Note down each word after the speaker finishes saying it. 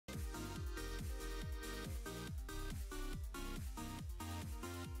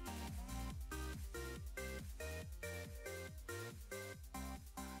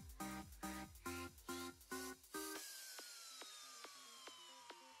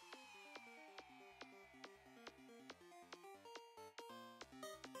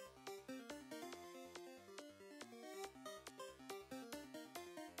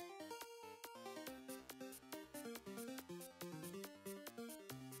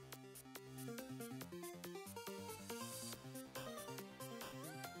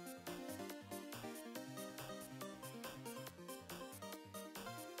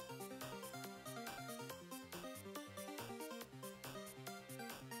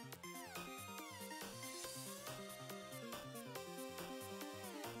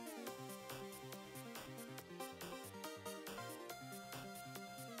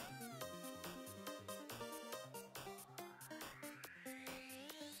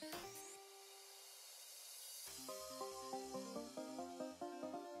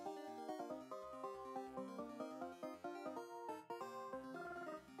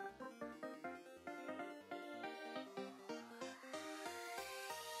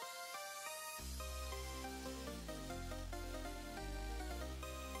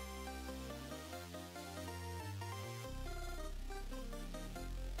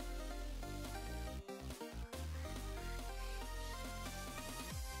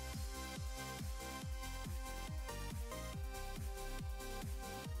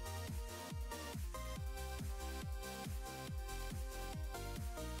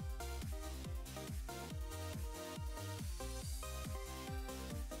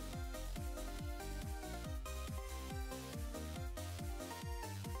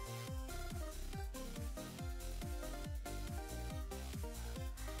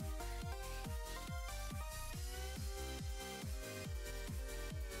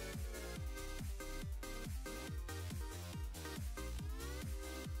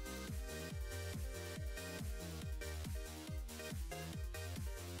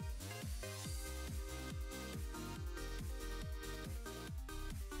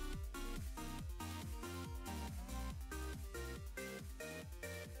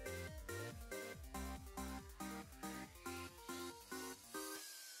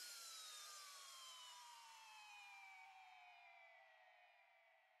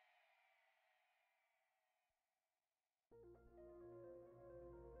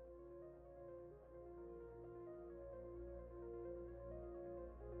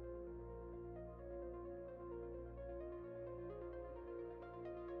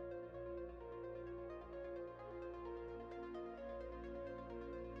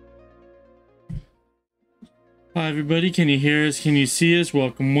Hi everybody, can you hear us? Can you see us?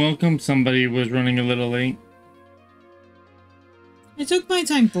 Welcome, welcome. Somebody was running a little late. I took my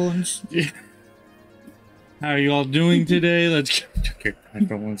time phones. How are you all doing today? Let's get time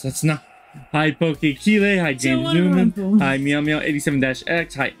phones. Let's not. Hi Pokekile, hi James Newman, hi Meow Meow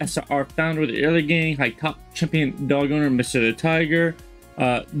 87-X, hi SR founder of the early gang, hi top champion dog owner Mr. the Tiger,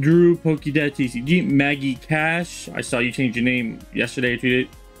 Drew, Pokedad TCG, Maggie Cash. I saw you change your name yesterday or 2 days.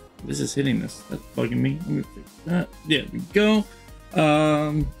 This is hitting this. That's bugging me. Let me fix that. There we go.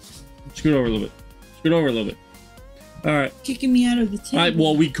 Scoot over a little bit. Scoot over a little bit. All right. Kicking me out of the table. All right.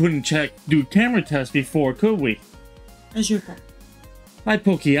 Well, we couldn't do camera tests before, could we? That's your fault. Hi,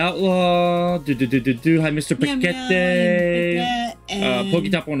 Poke Outlaw. Hi, Mr. Paquete.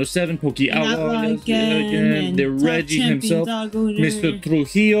 Poketop 107. Poke Outlaw. Again. The Reggie himself. Mr.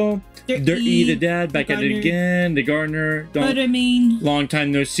 Trujillo. Dirty the Dad. Back at it again. The Gardener. Buttermain. Long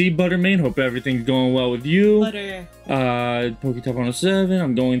time no see, Buttermain. Hope everything's going well with you. Butter. Poketop 107.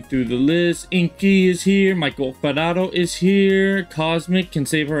 I'm going through the list. Inky is here. Michael Farado is here. Cosmic can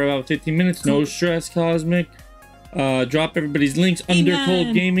save her about 15 minutes. No stress, Cosmic. Drop everybody's links.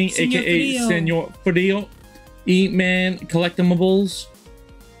 Undertold Gaming, aka Senor Frio, E-Man Collectibles,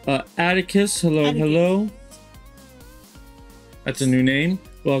 Atticus, hello. That's a new name.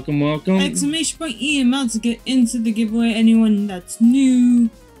 Welcome. Exclamation point EML to get into the giveaway. Anyone that's new.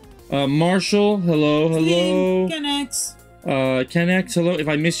 Marshall, hello. Kenx. Kenx, hello. If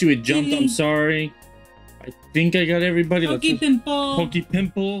I missed you, it jumped. I'm sorry. I think I got everybody.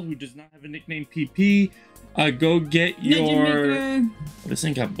 Pokepimple, who does not have a nickname PP. Go get your... This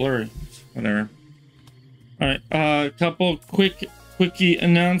thing got blurry. Whatever. Alright, couple quickie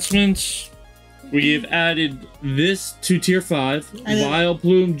announcements. We have added this to Tier 5.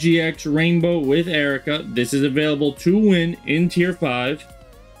 Vileplume GX Rainbow with Erica. This is available to win in Tier 5.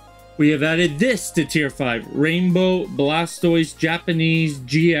 We have added this to Tier 5. Rainbow Blastoise Japanese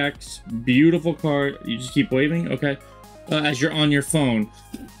GX. Beautiful card. You just keep waving? Okay. As you're on your phone.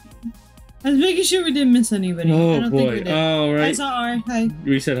 I was making sure we didn't miss anybody. Oh, I don't boy. Think we did. Oh, right. I saw R. Hi.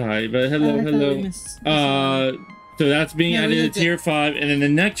 We said hi, but hello. So that's being added to Tier 5. And then the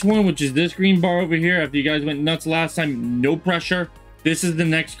next one, which is this green bar over here, after you guys went nuts last time, no pressure. This is the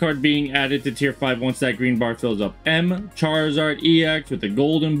next card being added to Tier 5 once that green bar fills up. M Charizard EX with the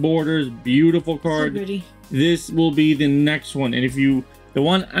golden borders. Beautiful card. So pretty. This will be the next one. And the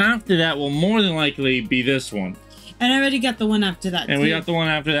one after that will more than likely be this one. And I already got the one after that. And we got the one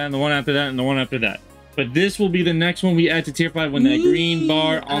after that, and the one after that, and the one after that. But this will be the next one we add to Tier 5 when that green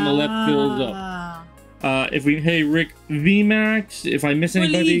bar on the left fills up. Hey, Rick VMAX, if I miss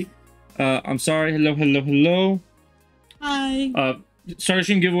anybody, I'm sorry. Hello. Hi. Starter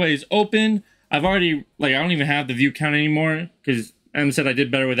Stream giveaway is open. I've already, I don't even have the view count anymore, because Em said I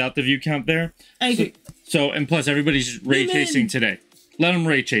did better without the view count there. I agree. So, and plus, everybody's ray chasing today. Let them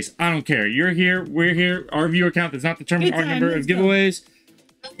ray chase. I don't care. You're here. We're here. Our viewer count does not determine our number of giveaways.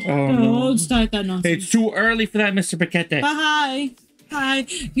 Oh, no. Don't start that nonsense. It's too early for that, Mr. Paquete. But hi.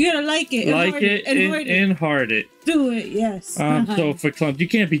 You gotta like it. And heart it. Do it, yes. So for clump, you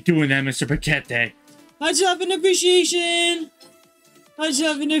can't be doing that, Mr. Paquete. Much love and appreciation.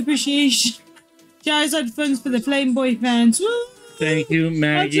 Charizard funds for the Flame Boy fans. Woo! Thank you,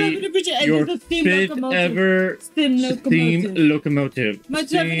 Maggie. Your fifth ever Steam Locomotive.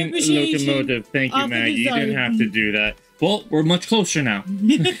 Much love and appreciation. Locomotive. Thank you, Maggie. You didn't have to do that. Well, we're much closer now.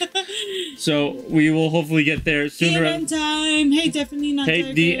 So we will hopefully get there sooner. Time. Hey, definitely not.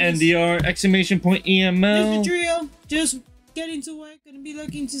 Hey, DNDR! Exclamation point EML. Mr. Trio, just getting to work. Gonna be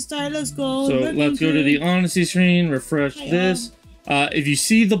looking to start. Let's go. So let's go to the honesty screen. Refresh this. If you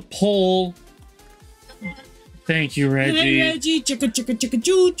see the poll. Thank you, Reggie. Hey, Reggie. Chicka,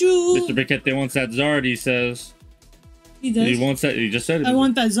 choo, choo. Mr. Paquete wants that Zard, he says. He does. He wants that. He just said it. I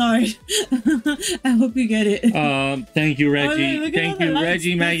want that Zard. I hope you get it. Thank you, Reggie. Thank you,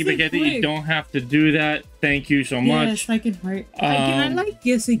 Reggie, Maggie Paquete. You don't have to do that. Thank you so much. Yes, I can heart. Can I like?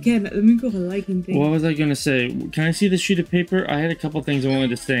 Yes, I can. Let me go for liking things. What was I going to say? Can I see the sheet of paper? I had a couple things I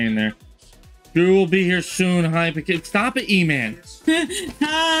wanted to say in there. Drew will be here soon. Hi, Paquete. Stop it, E-Man.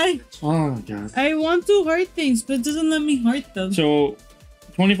 Hi. Oh, my God. I want to heart things, but it doesn't let me heart them. So,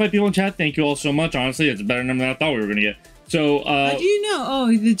 25 people in chat. Thank you all so much. Honestly, it's a better number than I thought we were going to get. So, how do you know? Oh,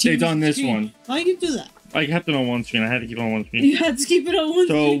 it's on this one. Why you do that? I kept it on one screen. I had to keep it on one screen. You had to keep it on one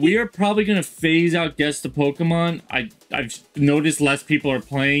screen. So we are probably going to phase out Guess the Pokemon. I've noticed less people are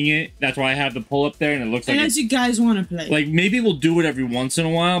playing it. That's why I have the poll up there, and it looks like... Unless you guys want to play. Like, maybe we'll do it every once in a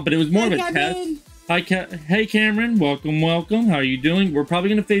while, but it was more of a test. Hi, hey, Cameron. Welcome. How are you doing? We're probably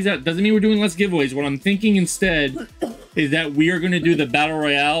going to phase out. Doesn't mean we're doing less giveaways. What I'm thinking instead is that we are going to do the Battle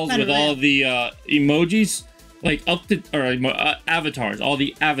Royales with all of the emojis. like up to avatars, all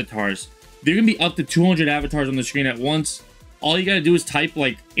the avatars. There can be up to 200 avatars on the screen at once. All you gotta do is type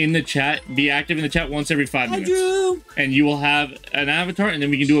like in the chat, be active in the chat once every 5 minutes, and you will have an avatar, and then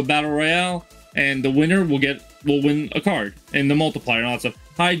we can do a battle royale, and the winner will win a card and the multiplier and all that stuff.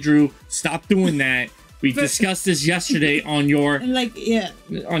 Hi Drew, stop doing that. We discussed this yesterday on your on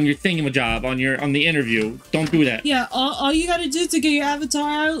your thingamajob, on the interview. Don't do that. Yeah, all you gotta do to get your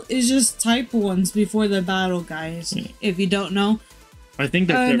avatar out is just type once before the battle, guys. If you don't know. I think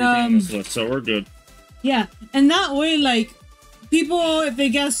that's everything on this list, so we're good. Yeah, and that way, like, people, if they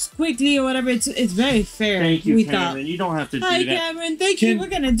guess quickly or whatever, it's very fair. Thank you, Cameron. You don't have to do that. Hi, Cameron. Thank you. We're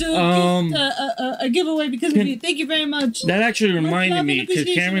gonna do a giveaway because of you. Thank you very much. That actually reminded me, because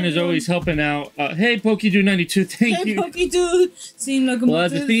Cameron is always helping out. Hey, PokeDude92. Thank you. Hey, PokeDude. Theme locomotive. Well,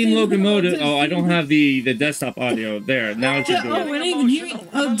 as the theme locomotive. Oh, I don't have the desktop audio there. Now it's doing we're not even hearing it.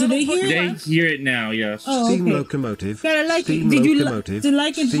 Oh, do they hear it? They hear it now. Yes. Oh, okay. Theme locomotive. Gotta like it. Did you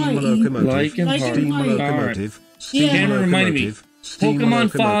like and heart? Like and heart. Steam locomotive. Cameron reminded me.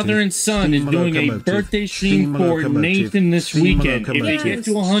 Pokemon Father and Son is doing a birthday stream for Nathan this weekend. If they get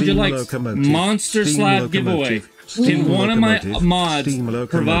to 100 likes, Monster Slab giveaway. Can one of my mods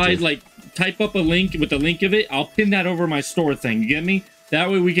provide, like, type up a link with the link of it? I'll pin that over my store thing. You get me? That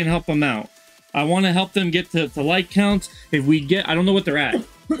way we can help them out. I want to help them get to like counts. If we get, I don't know what they're at,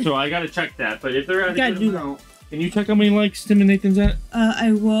 so I gotta check that. But if they're at a good amount, can you check how many likes Tim and Nathan's at?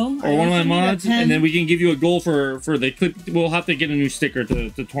 I will. Or one of my mods, and then we can give you a goal for the clip. We'll have to get a new sticker to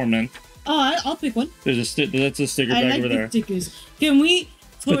torment. Oh, I'll pick one. There's that's a sticker back over there. Stickers. Can we?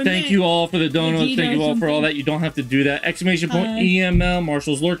 But thank you all for the donuts. Thank you all for all that. You don't have to do that. Exclamation point EML.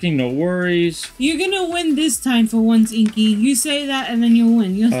 Marshall's lurking. No worries. You're gonna win this time for once, Inky. You say that, and then you'll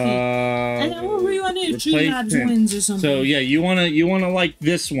win. You'll see. And then we'll rerun it if Tree Labs wins or something. So yeah, you wanna like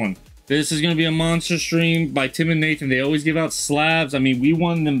this one. This is gonna be a monster stream by Tim and Nathan. They always give out slabs. I mean, we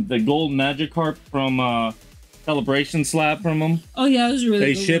won them the gold Magikarp from Celebration slab from them. Oh yeah, it was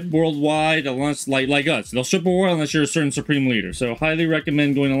really. They ship worldwide unless like us. They'll ship worldwide unless you're a certain supreme leader. So highly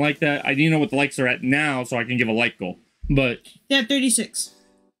recommend going to like that. I need to know what the likes are at now so I can give a like goal. But they're 36.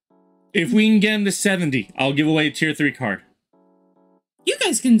 If we can get them to 70, I'll give away a tier 3 card. You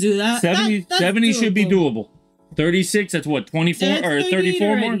guys can do that. 70 should be doable. 36, that's what, 24 or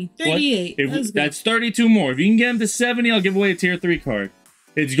 34 more? 38. That's 32 more. If you can get them to 70, I'll give away a tier 3 card.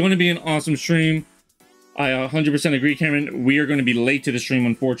 It's going to be an awesome stream. I 100% agree, Cameron. We are going to be late to the stream,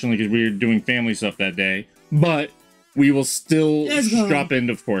 unfortunately, because we're doing family stuff that day. But we will still drop in,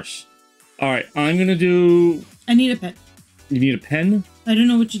 of course. All right, I'm going to do... I need a pen. You need a pen? I don't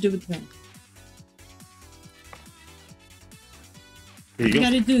know what you did with the pen. Here you go.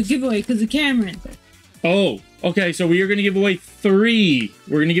 Got to do a giveaway because of Cameron. Oh, okay, so we are going to give away 3.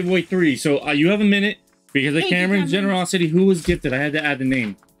 We're going to give away 3. So you have a minute because of Cameron's generosity. Who was gifted? I had to add the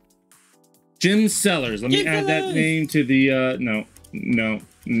name. Jim Sellers. Let me add that name to the, no,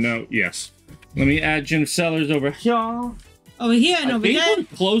 yes. Let me add Jim Sellers over here. Over here and over there. We're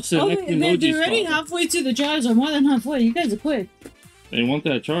close to the next emoji they're already halfway to the Charizard, more than halfway. You guys are quick. They want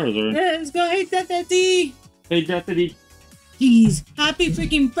that Charizard. Let's go. Hey, Daddy. Hey, Daddy. Jeez. Happy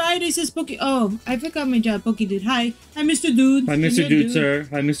freaking Friday, says Poke. Oh, I forgot my job, Poke Dude. Hi, Mr. Dude. Hi, Mr. Dude, sir.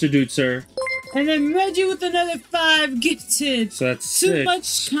 Hi, Mr. Dude, sir. And then Reggie with another 5 gifted. So that's 6. Too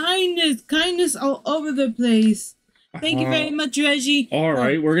much kindness all over the place. Thank you very much, Reggie. All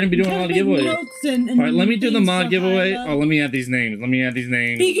right, we're gonna be doing a lot of giveaways. All right, let me do the mod giveaway. Oh, let me add these names.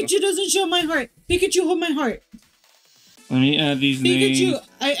 Pikachu doesn't show my heart. Pikachu, hold my heart. Let me add these names. Pikachu,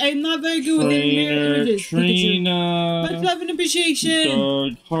 I'm not very good with images. Trina. Much love and appreciation.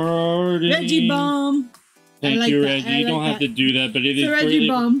 Doug Hardy. Reggie Bomb. Thank you, Reggie. You don't have to do that, but it is Reggie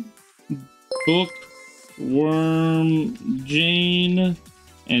Bomb. Bookworm, Jane,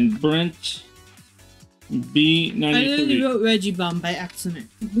 and Brent B93. I literally wrote Reggie Bomb by accident.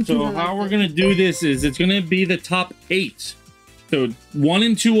 So how we're going to do this is it's going to be the top 8. So 1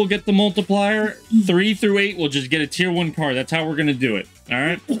 and 2 will get the multiplier. 3 through 8 will just get a tier 1 card. That's how we're going to do it. All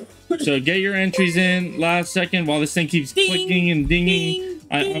right. So get your entries in last second while this thing keeps clicking and dinging.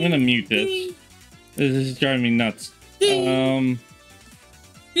 I'm going to mute this. This is driving me nuts.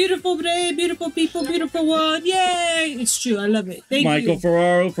 Beautiful day, beautiful people, beautiful world. Yay! It's true. I love it. Thank Michael you.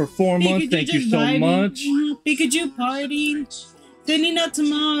 Ferraro for 4 months. Thank you so much. Pikachu party. Sending out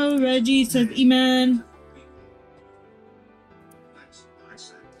tomorrow. Reggie says, E-Man.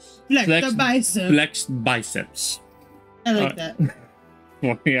 Flex the biceps. Flex biceps. I like that.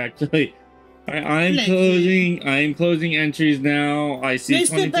 Well, actually, I'm closing entries now. I see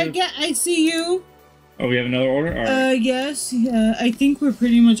Mr. Baguette, I see you. Oh, we have another order? All right. Yes. I think we're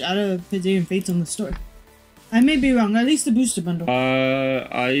pretty much out of Paldean Fates on the store. I may be wrong. At least the booster bundle.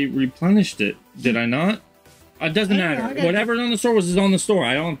 I replenished it. Did I not? It doesn't matter. Whatever's on the store is on the store.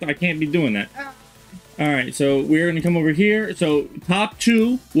 I can't be doing that. All right, so we're gonna come over here. So top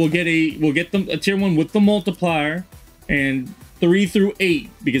 2 will get a tier 1 with the multiplier, and 3 through 8,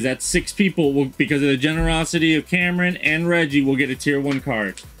 because that's 6 people, because of the generosity of Cameron and Reggie, will get a tier 1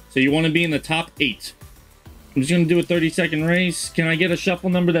 card. So you want to be in the top 8. I'm just gonna do a 30-second race. Can I get a shuffle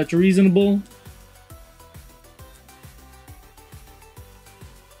number that's reasonable?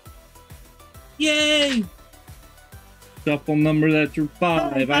 Yay! Shuffle number that's your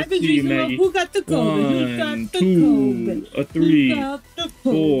 5. I see you, Maggie. Who got the COVID? 1, 2, 3,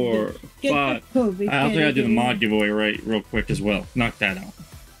 4, 5. I also gotta do the mod giveaway real quick as well. Knock that out.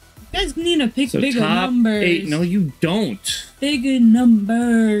 You guys need to pick bigger numbers. 8. No, you don't. Bigger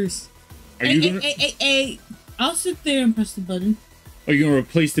numbers. Are you gonna... Hey. I'll sit there and press the button. Are you gonna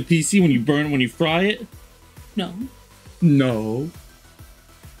replace the PC when you fry it? No. No.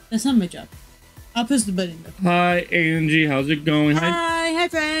 That's not my job. I'll press the button though. Hi, Angie. How's it going? Hi,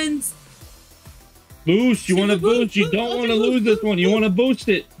 friends. Boost. You want to boost? You don't want to lose this one. You want to boost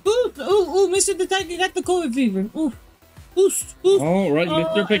it. Boost. Ooh, Mr. the Tiger got the COVID fever. Ooh. Boost. All right,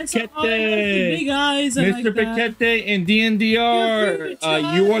 Mr. Paquete. Big eyes. Mr. Paquete and DNDR.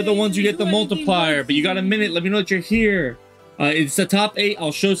 You are the ones who get the multiplier, but you got a minute. Let me know that you're here. It's the top 8.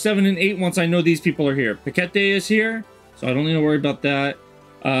 I'll show 7 and 8 once I know these people are here. Paquete is here, so I don't need to worry about that.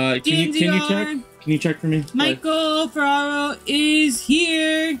 Can you check? Can you check for me? Michael Ferraro is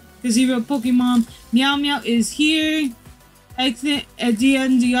here because he wrote Pokemon. Meow Meow is here.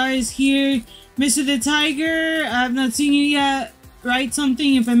 DNDR is here. Mr. the Tiger, I have not seen you yet. Write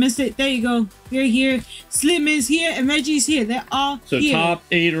something if I missed it. There you go. You're here. Slim is here and Reggie's here. They're all here. So top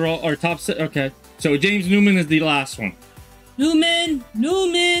 8 are all, or top 6. Okay. So James Newman is the last one. Newman.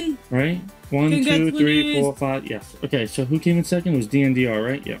 Right? 1, 2, 3, 4, 5. Yes. Okay, so who came in second? It was DNDR,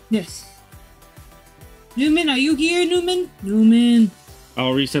 right? Yeah. Yes. Newman, are you here, Newman?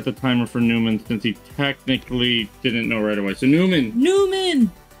 I'll reset the timer for Newman since he technically didn't know right away. So Newman.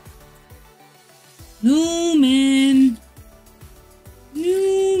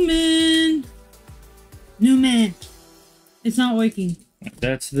 It's not working.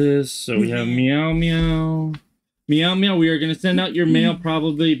 That's this. So we have Meow Meow. Meow Meow, we are going to send out your mail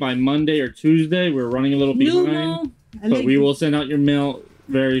probably by Monday or Tuesday. We're running a little behind, but we will send out your mail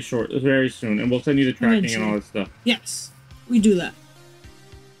very soon, and we'll send you the tracking and all that stuff. Yes, we do that.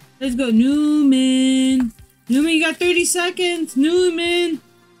 Let's go, Newman. Newman, you got 30 seconds. Newman.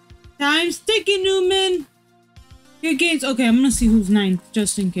 Time's ticking, Newman. Good games. Okay, I'm going to see who's 9th,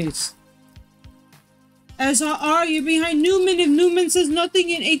 just in case. SRR, you're behind Newman. If Newman says nothing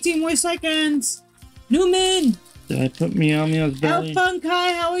in 18 more seconds. Newman. Did I put Meow Meow's belly? Elpunk,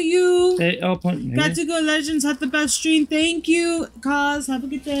 hi, how are you? Hey, Elpunk. Got to go Legends, had the best stream. Thank you, Cause. Have a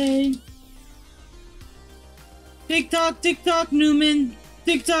good day. TikTok, Newman.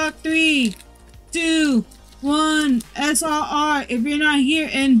 TikTok, 3, 2, 1. SRR. If you're not here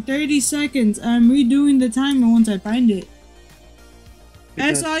in 30 seconds, I'm redoing the timer once I find it.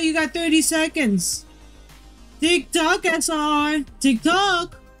 SR, you got 30 seconds. TikTok, SR.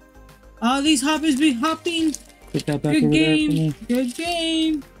 TikTok. All these hoppers be hopping. Put that back good over game. There good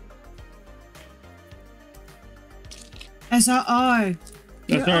game. SRR.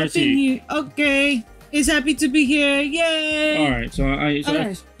 You're up in here. Okay. Is happy to be here. Yay. Alright, so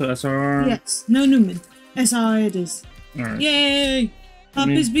SRR. Yes. No Newman. SRR it is. Alright. Yay.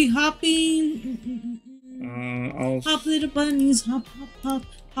 Hoppers be hopping. Hop little bunnies. Hop.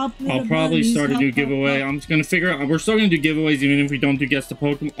 I'll probably start a new giveaway. I'm just gonna figure out. We're still gonna do giveaways even if we don't do guess the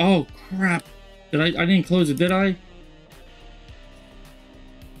Pokemon. Oh crap! I didn't close it, did I?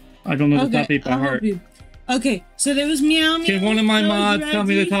 I don't know the top 8 by heart. Okay, so there was Meow Meow. Can one of my mods tell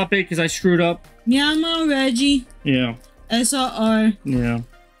me the top 8 because I screwed up? Meow Meow, Reggie. Yeah. SRR. Yeah.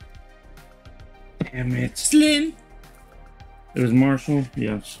 Damn it. Slim. It was Marshall.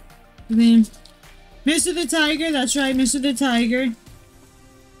 Yes. Slim. Mr. the Tiger. That's right, Mr. the Tiger.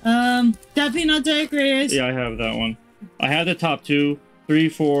 Definitely not Derek Reyes. Yeah, I have that one. I have the top 2, 3,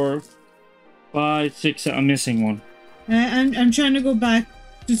 4, 5, 6. I'm missing one. I'm trying to go back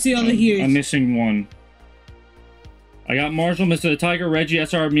to see all the heroes. I'm missing one. I got Marshall, Mr. the Tiger, Reggie,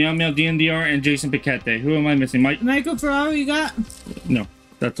 SR, Meow Meow, DNDR, and Jason Paquete. Who am I missing? Michael Ferraro, you got? No,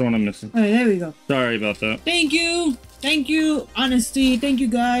 that's the one I'm missing. Alright, there we go. Sorry about that. Thank you. Honesty. Thank you,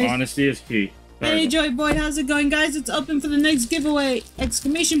 guys. Honesty is key. Hey, Joy Boy, how's it going, guys? It's open for the next giveaway!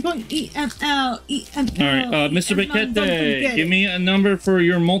 Exclamation point EML. Alright, Mr. Paquete, give me a number for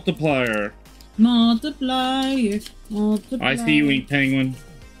your multiplier. Multiplier. I see you, Ink Penguin.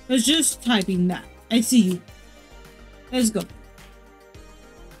 I was just typing that. I see you. Let's go.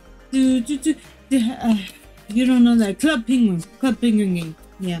 You don't know that. Club Penguin. Club Penguin game.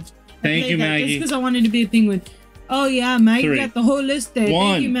 Yeah. Thank you, Maggie. Just because I wanted to be a penguin. Oh, yeah. Maggie 3. got the whole list there.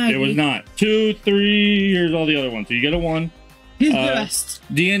 1. Thank you, Maggie. It was not. 2, 3. Here's all the other ones. So you get a 1. Here's the rest.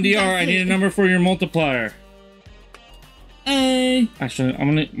 DNDR, I need a number for your multiplier. Actually,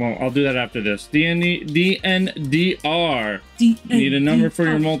 I'll do that after this. DNDR. Need a number for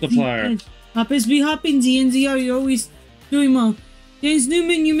your multiplier. Hoppers be hopping, DNDR, you're always doing well. James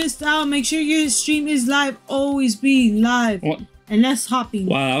Newman, you missed out. Make sure your stream is live. Always be live. What? And less hopping.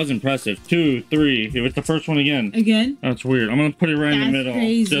 Wow, that was impressive. 2, 3. It was the first one again. Again? That's weird. I'm gonna put it right in the middle.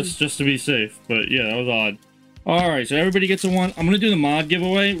 Crazy. Just to be safe. But yeah, that was odd. Alright, so everybody gets a 1. I'm gonna do the mod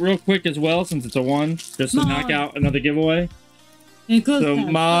giveaway real quick as well, since it's a 1. Just to knock out another giveaway. So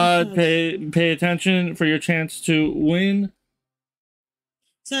mod, pay attention for your chance to win.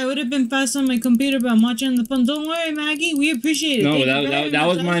 So I would have been fast on my computer, but I'm watching the phone. Don't worry, Maggie. We appreciate it. No, that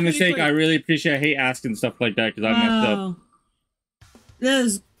was my mistake. I really appreciate. I hate asking stuff like that because I messed up.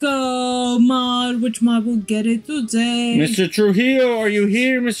 Let's go, mod. Which mod will get it today? Mr. Trujillo, are you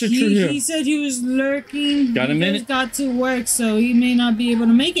here, Mr. Trujillo? He said he was lurking. Got a minute? He's got to work, so he may not be able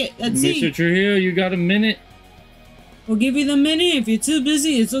to make it. Let's see. Mr. Trujillo, you got a minute? We'll give you the minute. If you're too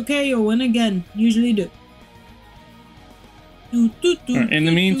busy, it's okay. You'll win again. Usually do. Right, in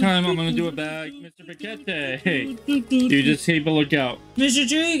the meantime, I'm gonna do a bag. Mr. Paquete, hey, you just keep a lookout. Mr.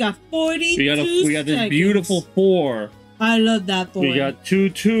 Trujillo, you got 42 We got this beautiful 4. I love that 4. We got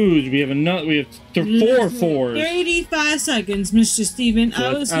 2 2s. We have another. We have 4 4s. 35 seconds, Mr. Steven. So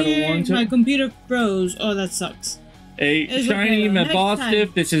I was here. My computer froze. Oh, that sucks. A shiny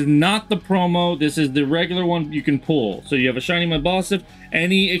Mabosstiff. This is not the promo. This is the regular one you can pull. So you have a shiny Mabosstiff.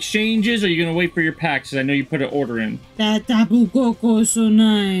 Any exchanges, or are you gonna wait for your packs? Because I know you put an order in. That Tapu Koko is so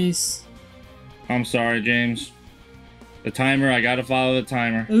nice. I'm sorry, James. The timer. I gotta follow the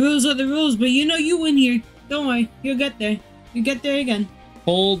timer. The rules are the rules, but you know you win here. Don't worry, you'll get there. You get there again.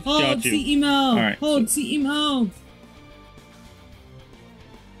 Hold. Hold CE mode. All right. Hold CE mode.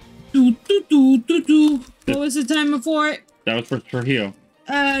 What was the timer for it? That was for Trujillo.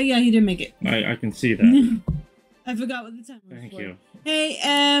 Yeah, he didn't make it. I can see that. I forgot what the timer was. Thank for. you.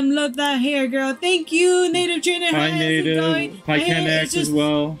 Hey, love that hair, girl. Thank you, Native Trainer. Hi, Native. Hi, Kennex as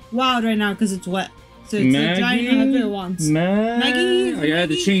well. Wild right now because it's wet. So it's drying however it wants. Maggie. I had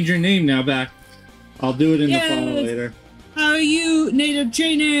to change your name now back. I'll do it in the file later. How are you, Native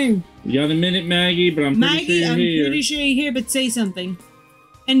Trainer? You got a minute, Maggie, but I'm pretty sure you're here. I'm pretty sure you're here, but say something.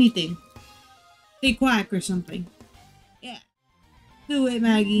 Anything. Say quack or something. Yeah. Do it,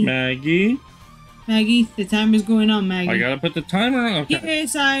 Maggie. Maggie, the timer's going on, Maggie. I gotta put the timer on. Okay. Yeah,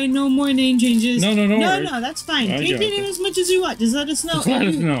 sorry, no more name changes. No, that's fine. Change your name as much as you want. Just let us know. Just let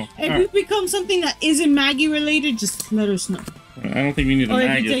us know. If we become something that isn't Maggie related, just let us know. I don't think we need a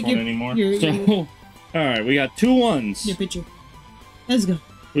Maggie one anymore. Alright, we got 2 1s. Your picture. Let's go.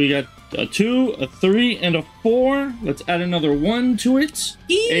 We got a 2, a 3, and a 4. Let's add another 1 to it.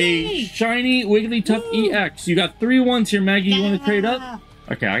 Yay! A shiny Wigglytuff EX. You got 3 1s here, Maggie. You want to trade up?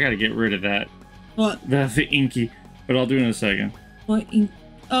 Okay, I gotta get rid of that. What? That's the inky. But I'll do it in a second. What ink?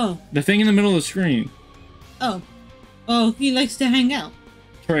 Oh. The thing in the middle of the screen. Oh. Oh, he likes to hang out.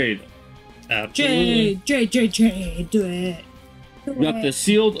 Trade. Absolutely. Trade. Do it. We got the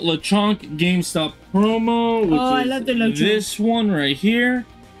sealed Lechonk GameStop promo. Which I love the Lechonk. This one right here.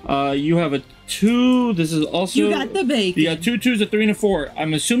 You have a 2. This is also. You got the bacon. You got 2 2s, a 3, and a 4.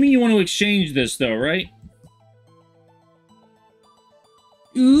 I'm assuming you want to exchange this though, right?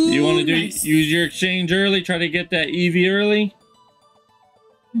 Ooh, you want to use your exchange early? Try to get that Eevee early.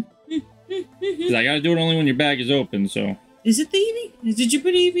 Because I gotta do it only when your bag is open. So. Is it the Eevee? Did you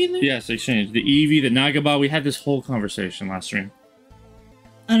put Eevee in there? Yes, exchange the Eevee, the Nagaba. We had this whole conversation last stream.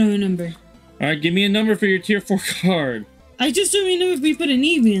 I don't remember. All right, give me a number for your tier 4 card. I just don't remember if we put an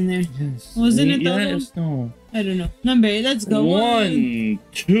Eevee in there. Yes. Wasn't it the Yes, no. I don't know. Number, let's go. 1,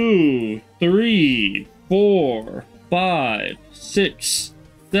 2, 3, 4, 5, 6,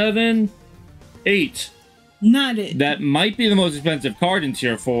 7, 8. Not it. That might be the most expensive card in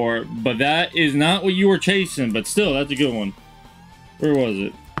tier 4, but that is not what you were chasing. But still, that's a good one. Where was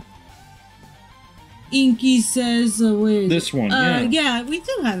it? Inky says, where is this one? Yeah, we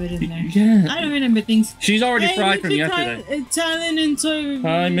do have it in there. Yeah. I don't remember things. She's already fried from yesterday. Talent and toy reviews.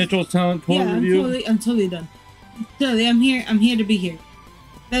 Hi, Mitchell's Talent Toy Review. I'm totally done. Totally, I'm here to be here.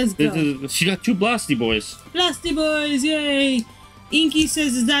 Let's go. She got 2 Blasty Boys. Blasty Boys, yay! Inky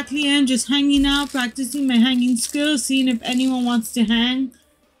says, exactly, I'm just hanging out, practicing my hanging skills, seeing if anyone wants to hang.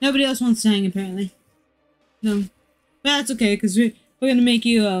 Nobody else wants to hang, apparently. No. But that's okay, because we're gonna make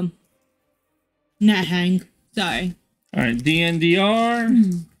you, not hang. Sorry. All right,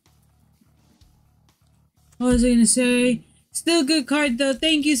 DNDR. What was I gonna say? Still good card though.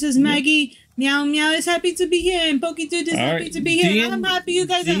 Thank you, says Maggie. Meow Meow is happy to be here, and Pokedude is happy to be here. I'm happy you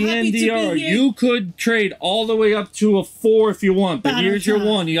guys are happy to be here. You could trade all the way up to a 4 if you want, but here's your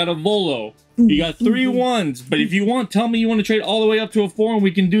 1. You got a Volo. You got 3 1s, but if you want, tell me you want to trade all the way up to a 4, and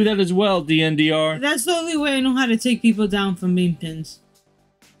we can do that as well, DNDR. That's the only way I know how to take people down from being pins.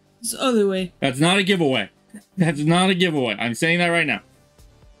 It's the other way. That's not a giveaway. That's not a giveaway. I'm saying that right now.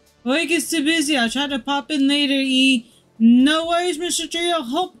 Work is too busy. I'll try to pop in later, E. No worries, Mr. Trio.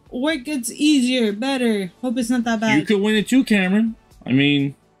 Hope work gets easier, better. Hope it's not that bad. You could win it too, Cameron. I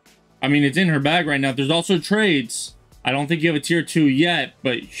mean, it's in her bag right now. There's also trades. I don't think you have a tier 2 yet,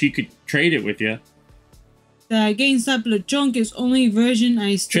 but she could trade it with you. The GameStop LeChonk is only version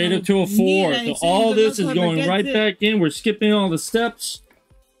I still trade it to a 4. So all this is going right back in. We're skipping all the steps.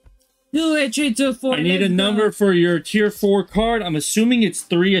 Do it, trade to a 4. I need a number for your tier 4 card. I'm assuming it's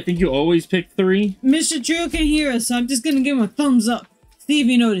 3. I think you always pick 3. Mr. Trio can hear us, so I'm just gonna give him a thumbs up. See if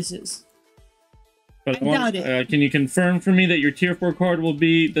he notices. But I doubt it. Can you confirm for me that your tier 4 card will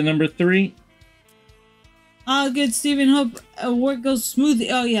be the number 3? Good, Steven. Hope work goes smoothly.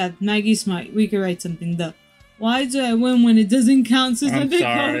 Oh yeah, Maggie's smart. We could write something though. Why do I win when it doesn't count? So I'm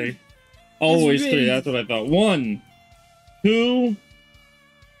sorry. Always 3. That's what I thought. 1, 2.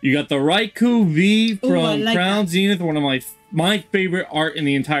 You got the Raikou V from Crown Zenith, one of my favorite art in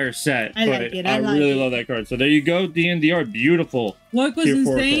the entire set. I really love that card. So there you go, DNDR, beautiful. Work was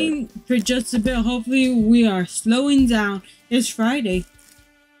insane for just a bit. Hopefully we are slowing down. It's Friday.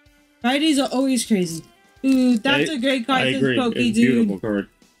 Fridays are always crazy. Ooh, that's a great card. I agree. It's a beautiful card.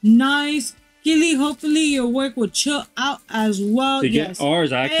 Nice. Gilly, hopefully your work will chill out as well. To get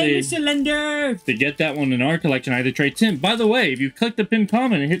ours, actually, hey, Cylinder. To get that one in our collection, I had to trade Tim. By the way, if you click the pin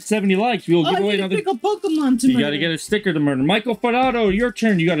comment and hit 70 likes, we'll give away another. Pick a Pokemon to you got to get a sticker to murder. Michael Fadato, your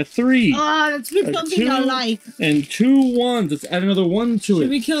turn. You got a 3. Let's pick something I like. And 2 1s. Let's add another 1 to it. Should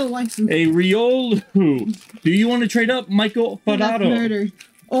we kill a waifu? A Riolu. Do you want to trade up, Michael Fadato? Murder.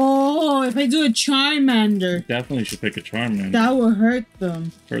 Oh, if I do a Charmander. Definitely should pick a Charmander. That will hurt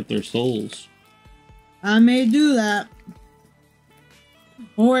them. Hurt their souls. I may do that.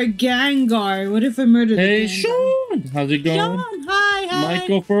 Or Gengar. What if I murder the Gengar? Hey, Sean! How's it going? Sean, hi.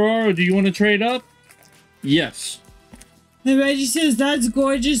 Michael Ferraro, do you want to trade up? Yes. The Reggie says, that's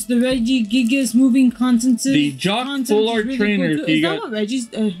gorgeous. The Reggie Gigas moving content. The Jock Full Art really Trainer. Cool. Is that what Reggie's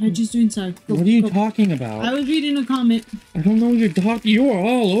doing? Sorry. What are you talking about? I was reading a comment. I don't know what you're talking. You are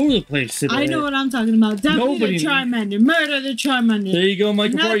all over the place today. I know what I'm talking about. Definitely the Charmander. Murder the Charmander. There you go,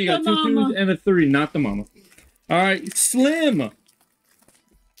 Michael Ferraro. You got 2 2s and a 3. Not the mama. All right, Slim.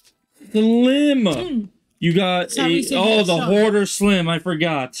 You got the Hoarder Slim. I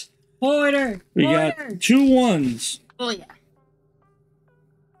forgot. Hoarder. We got 2 1s. Oh yeah.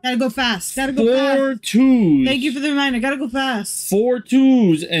 Gotta go fast. 4 2s. Thank you for the reminder. Gotta go fast. 4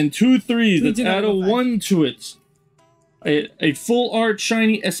 2s and 2 3s. Let's add a 1 to it. A full art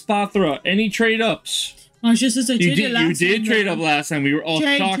shiny Espathra. Any trade ups? Oh, it's just as I traded last time. You did trade up last time. We were all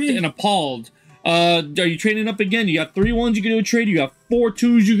shocked and appalled. Are you trading up again? You got 3 1s you can do a trade. You got 4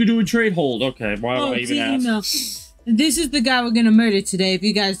 2s you can do a trade. Hold. Okay. Why would I even ask? No. This is the guy we're gonna murder today if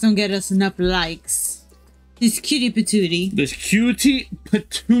you guys don't get us enough likes. This cutie patootie. This cutie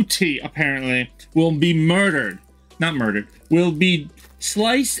patootie, apparently, will be murdered. Not murdered. Will be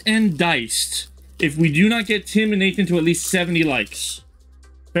sliced and diced if we do not get Tim and Nathan to at least 70 likes.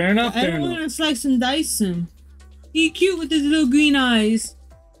 Fair enough? I don't want to slice and dice him. He's cute with his little green eyes.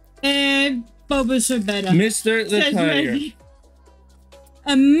 And Bulbasaur better. Mr. the Tiger.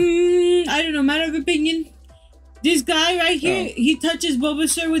 I don't know, matter of opinion. This guy right here, he touches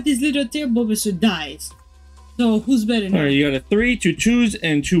Bulbasaur with his little tail, Bulbasaur dies. So who's better now? Alright, you got a 3, 2 2s,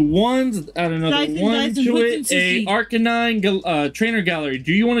 and 2 1s. Let's add another 1 to it. A Arcanine Trainer Gallery.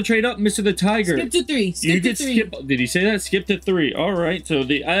 Do you want to trade up, Mr. the Tiger? Skip to 3. Skip to 3. Did he say that? Skip to 3. Alright, so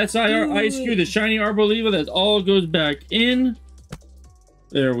the SIR Ice Cube, the Shiny Arboliva, that all goes back in.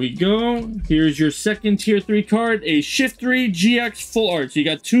 There we go. Here's your second tier 3 card. A Shift 3 GX Full Art. So you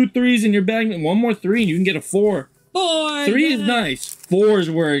got 2 3s in your bag, and 1 more 3, and you can get a 4. 4. 3 is nice. 4 is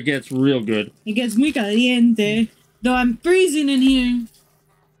where it gets real good. It gets muy caliente. Though I'm freezing in here.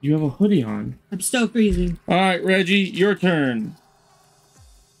 You have a hoodie on. I'm still freezing. Alright, Reggie, your turn.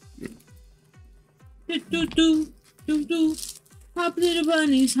 Hop little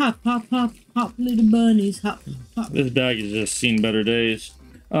bunnies, hop, hop, hop, hop little bunnies, hop, hop. This bag has just seen better days.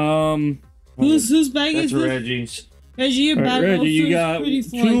 Whose bag is this? Reggie's. Reggie, your bag Reggie, also you is got pretty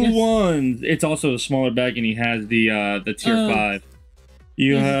full, 2 1s. It's also a smaller bag, and he has the tier 5.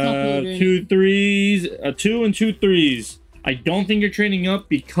 You have 2 3s, a 2 and 2 3s. I don't think you're trading up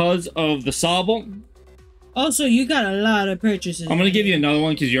because of the Sobble. Also, you got a lot of purchases. I'm gonna give you another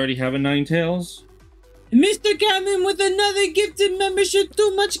one because you already have a Ninetales. Mr. Cameron with another gifted membership.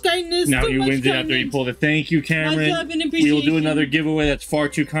 Too much kindness. Now you win it after you pulled it. Thank you, Cameron. We will do another giveaway. That's far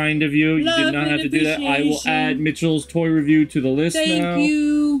too kind of you. You did not have to do that. I will add Mitchell's toy review to the list now. Thank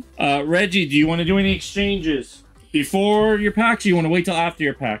you. Reggie, do you want to do any exchanges before your packs? Or you want to wait till after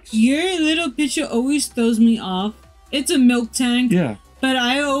your packs? Your little picture always throws me off. It's a milk tank. Yeah. But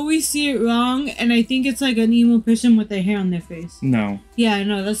I always see it wrong, and I think it's like an emo person with their hair on their face. No. Yeah, I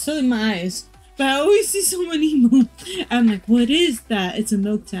know. That's still in my eyes. But I always see someone emo. I'm like, what is that? It's a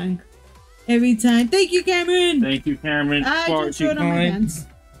milk tank. Every time. Thank you, Cameron. Thank you, Cameron. I just wrote on my hands.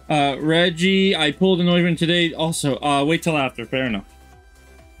 Reggie, I pulled an Oivern today. Also, wait till after. Fair enough.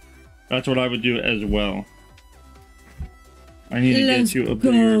 That's what I would do as well. I need to get you a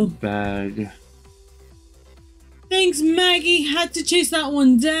bigger bag. Thanks, Maggie. Had to chase that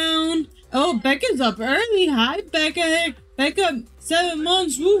one down. Oh, Becca's up early. Hi, Becca. Becca, 7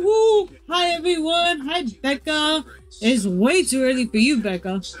 months. Woohoo! Hi, everyone. Hi, Becca. It's way too early for you,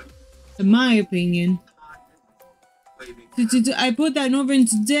 Becca. In my opinion. I put that over in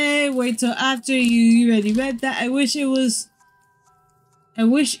today. Wait till after you already read that. I wish it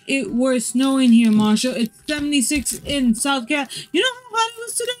were snowing here, Marshall. It's 76 in South Carolina. You know how hot it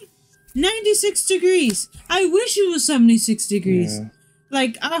was today? 96 degrees. I wish it was 76 degrees. Yeah.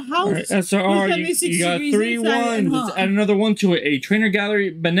 Like our house. Right, SRR, you got 3 1s. Let's add another one to it. A Trainer Gallery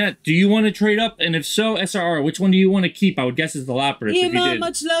Bennett. Do you want to trade up? And if so, SRR, which one do you want to keep? I would guess it's the Lapras. Yeah, no,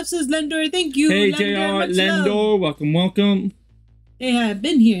 much love, says Lendor. Thank you. Hey, JR, Lendor. Welcome, welcome. They have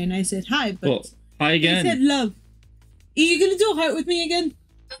been here and I said hi, but well, hi again. They said love. Are you going to do a heart with me again?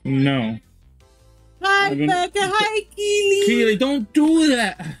 No. Hi, Becca. Hi, Keely. Keely, don't do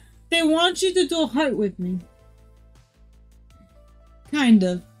that. They want you to do a heart with me. Kind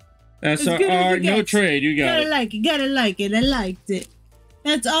of. SRR, no trade. You got it. Gotta like it. I liked it.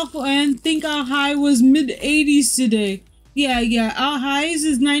 That's awful. And think our high was mid-80s today. Yeah. Our highs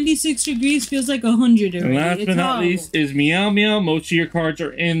is 96 degrees. Feels like 100 already. And last but not least is Meow Meow. Most of your cards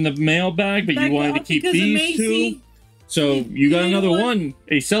are in the mailbag, but you wanted to keep these 2. So you got another one.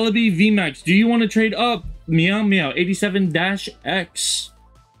 A Celebi VMAX. Do you want to trade up? Meow Meow 87-X.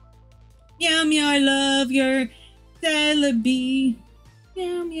 Meow Meow, I love your Celebi.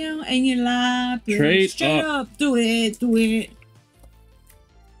 Meow Meow, and your Lapras. Trade straight up. Do it.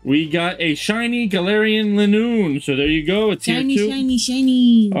 We got a shiny Galarian Linoon. So there you go. It's shiny, here too.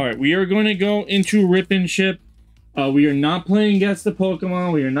 Shiny. All right, we are going to go into Rip and Ship. We are not playing Guess the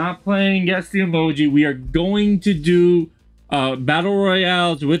Pokemon. We are not playing Guess the Emoji. We are going to do Battle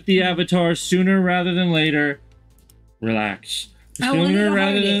Royales with the avatars sooner rather than later. Relax. Sooner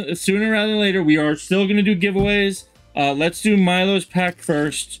rather than later. We are still going to do giveaways. Let's do Milo's pack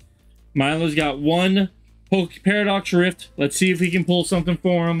first. Milo's got 1 Paradox Rift. Let's see if we can pull something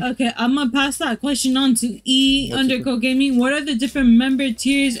for him. Okay, I'm gonna pass that question on to Underco Gaming. What are the different member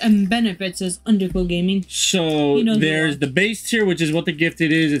tiers and benefits as Underco Gaming? So there's the base tier, which is what the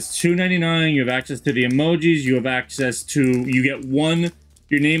gifted is. It's $2.99. You have access to the emojis. You have access to, you get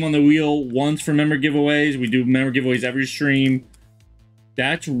your name on the wheel once for member giveaways. We do member giveaways every stream.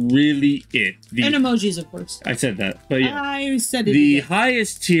 That's really it. And emojis, of course. I said that, but yeah. I said it. The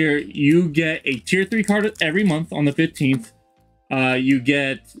highest tier, you get a tier 3 card every month on the 15th. You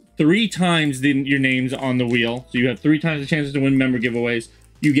get 3 times your names on the wheel. So you have 3 times the chances to win member giveaways.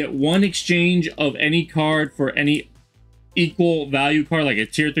 You get 1 exchange of any card for any equal value card, like a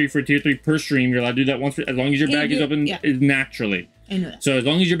tier 3 for tier 3 per stream. You're allowed to do that once, as long as your bag is open naturally. I know that. So as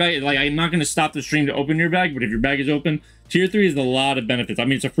long as your bag, like, I'm not going to stop the stream to open your bag, but if your bag is open, tier 3 is a lot of benefits. I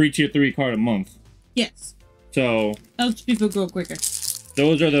mean, it's a free tier 3 card a month. Yes. So helps people grow quicker.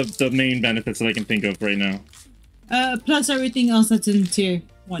 Those are the main benefits that I can think of right now. Plus everything else that's in tier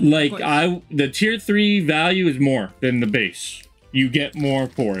 1. Like the tier 3 value is more than the base. You get more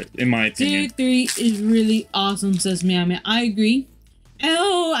for it, in my opinion. Tier 3 is really awesome, says Meow Meow. I agree.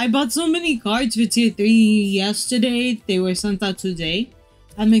 Oh, I bought so many cards for tier 3 yesterday. They were sent out today.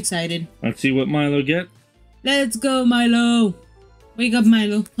 I'm excited. Let's see what Milo get. Let's go, Milo. Wake up,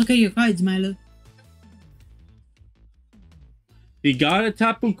 Milo. Look at your cards, Milo. He got a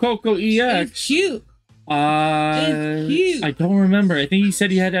Tapu Koko EX. It's cute. It's cute. I don't remember. I think he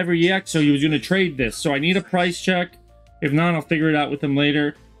said he had every EX, so he was going to trade this. So I need a price check. If not, I'll figure it out with him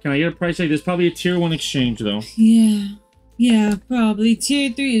later. Can I get a price check? There's probably a tier 1 exchange, though. Yeah, probably.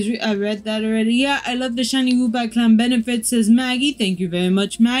 Tier 3 is... I read that already. Yeah, I love the shiny Woobat Clan benefits, says Maggie. Thank you very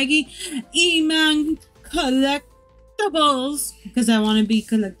much, Maggie. EML Collectibles. because I want to be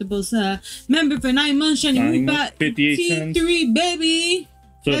Collectibles member for 9 months. Shiny, we got 58 cents. T3, baby.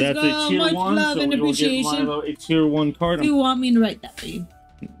 So Let's that's go. a tier Much 1. love So and we will give appreciation. Milo a tier 1 card. Do you want me to write that for you?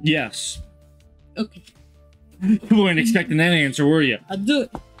 Yes. Okay. You weren't expecting that answer, were you? I'll do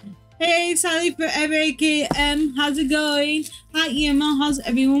it. Hey, Sally Forever, AKM. How's it going? Hi, EML. How's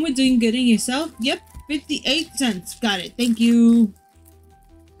everyone? We're doing good. And yourself? Yep. 58 cents. Got it. Thank you.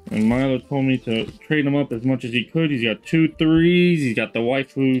 And Milo told me to trade him up as much as he could. He's got 2 3s. He's got the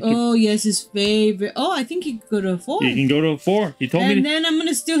waifu. Oh, yes, his favorite. Oh, I think he could go to a 4. He can go to a 4. He told me. And then I'm going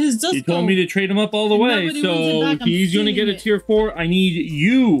to steal his Dusco. He told me to trade him up all the way. So he's going to get a tier 4. I need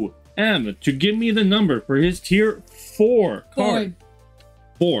you, M, to give me the number for his tier 4 card.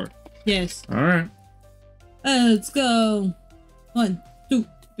 4. Yes. All right. Let's go. 1, 2,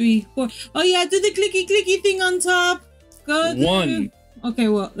 3, 4. Oh, yeah, do the clicky thing on top. Go. 1. Okay,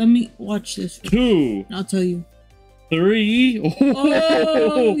 well, let me watch this. 2. I'll tell you. 3.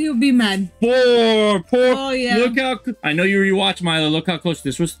 Oh, you'll be mad. 4. Oh, yeah. Look how... I know you rewatched, Milo. Look how close.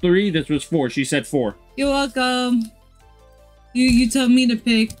 This was 3. This was 4. She said 4. You're welcome. You tell me to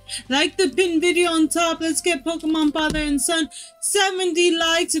pick. Like the pin video on top. Let's get Pokemon Father and Son 70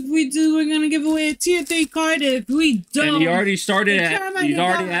 likes. If we do, we're gonna give away a tier 3 card. If we don't, and he already started at. He's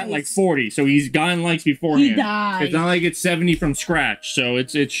already at like 40, so he's gotten likes beforehand. He died. It's not like it's 70 from scratch, so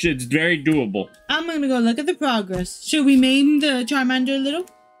it's very doable. I'm gonna go look at the progress. Should we name the Charmander a little?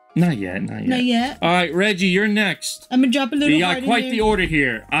 Not yet. Not yet. Not yet. All right, Reggie, you're next. I'm gonna drop a little. You got quite the order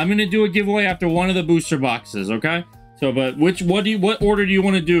here. I'm gonna do a giveaway after one of the booster boxes. Okay. So, but what order do you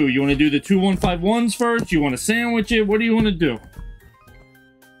want to do? You want to do the 2151s first? You want to sandwich it? What do you want to do?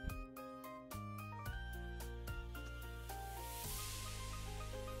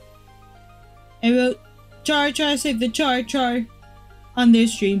 I wrote char, save the char on their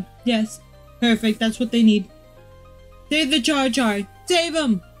stream. Yes. Perfect. That's what they need. Save the char. Save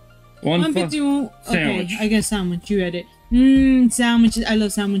them. 151. Okay, I guess sandwich. You read it. Sandwiches. I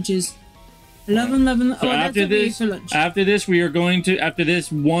love sandwiches. Love them. So after this, we are going to, after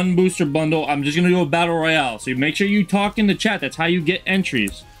this one booster bundle, I'm just going to do a battle royale. So make sure you talk in the chat. That's how you get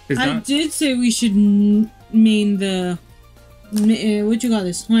entries. I did say we should main the, what you call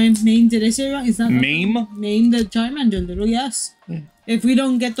this? Main, did I say it wrong? It's not Maim? Main the Charmander little, yes. Yeah. If we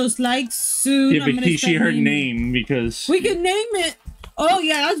don't get those likes soon, yeah, but she heard name because... We can name it. Oh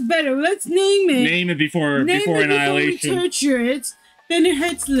yeah, that's better. Let's name it. Name it before annihilation. Before we torture it, then it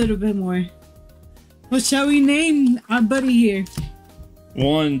hurts a little bit more. What shall we name our buddy here?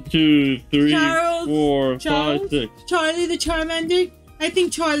 1, 2, 3, Charles, 4, 5, 6. Charlie the Charmander? I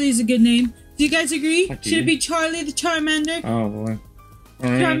think Charlie is a good name. Do you guys agree? Should it be Charlie the Charmander? Oh boy.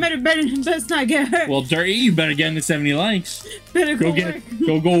 Right. Charmander better not get hurt. Well, Dirty, you better get into 70 likes. Better go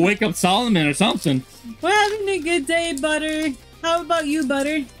wake up Solomon or something. We're having a good day, Butter. How about you,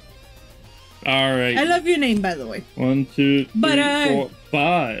 Butter? All right. I love your name, by the way. 1, 2, 3, Butter. 4,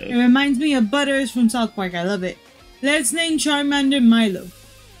 5. It reminds me of Butters from South Park. I love it. Let's name Charmander Milo.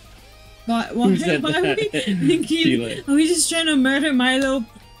 Who said that? Are we just trying to murder Milo?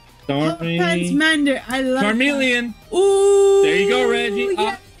 Charmander. I love Charmeleon. That. Ooh. There you go, Reggie.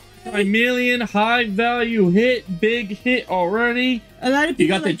 Yeah. Charmeleon, high value hit, big hit already. A lot of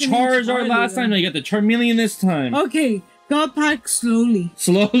people. You got the Charizard last time. Now you got the Charmeleon this time. Okay. God pack slowly.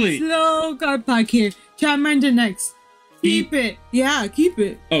 Slow God pack here. Charmander next. Keep it. Yeah, keep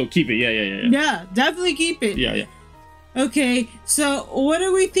it. Oh, keep it. Yeah. Yeah, definitely keep it. Yeah. Okay, so what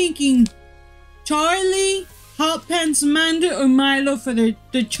are we thinking? Charlie, Hot Pants Mander, or Milo for the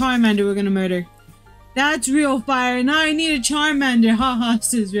Charmander we're gonna murder? That's real fire. Now I need a Charmander. Haha,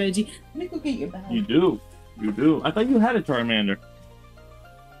 says Reggie. Let me go get your bag. You do. I thought you had a Charmander.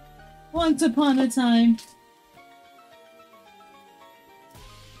 Once upon a time.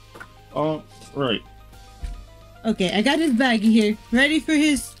 Oh, right. Okay, I got his baggie here. Ready for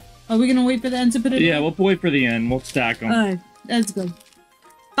his... Are we gonna wait for the end to put it in? Yeah, we'll wait for the end. We'll stack them. Alright, let's go.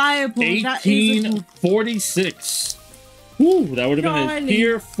 Firepool. 1846. Ooh, that would have been a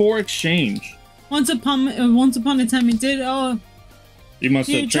tier 4 exchange. Once upon a time it did. Oh, you must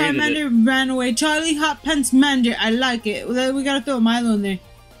have traded Charmander ran away. Charlie, Hot Pants Mander. I like it. We gotta throw Milo in there.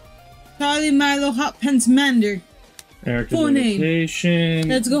 Charlie, Milo, Hot Pants Mander. Full name.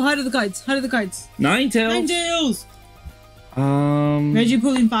 Let's go. How do the cards? 9tails. Reggie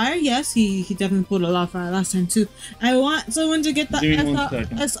pulling fire? Yes, he definitely pulled a lot of fire last time too. I want someone to get the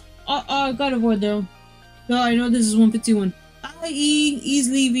God of War though. So I know this is 151. Bye, E's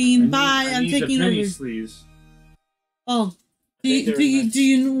leaving. Bye, I'm taking over. Sleeves. Oh, do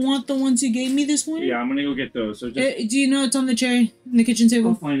you want the ones you gave me this morning? Yeah, I'm gonna go get those. So just... do you know it's on the chair in the kitchen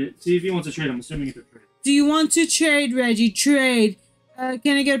table? I'll find it. See if he wants to trade. I'm assuming it's a trade. Do you want to trade, Reggie? Trade.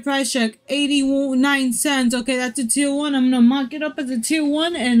 Can I get a price check? 89 cents. Okay, that's a tier 1. I'm gonna mark it up as a tier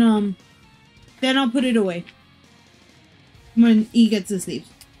 1 and then I'll put it away when he gets to sleep.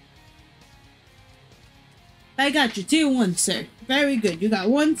 I got you, tier 1, sir. Very good. You got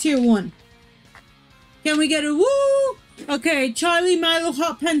 1 tier 1. Can we get a woo? Okay, Charlie Milo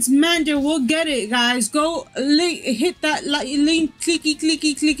Hot Pants Mander. We'll get it, guys. Go hit that link, clicky,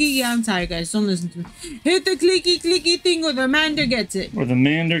 clicky, clicky. Yeah, I'm tired, guys. Don't listen to me. Hit the clicky, clicky thing, or the Mander gets it. Or the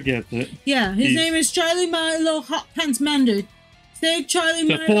Mander gets it. Yeah, his name is Charlie Milo Hot Pants Mander. Save Charlie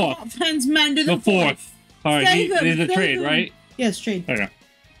Milo Hot Pants Mander. The fourth. All right, he's a trade, right? Yes, trade. Okay.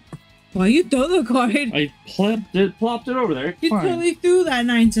 Why you throw the card? I plopped it over there. You totally threw that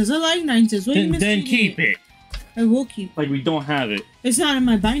 9 cents. I like 9 cents. What then keep it. I will keep it. Like we don't have it. It's not in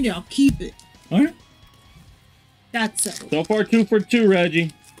my binder. I'll keep it. All right. That's settled. So far, 2 for 2,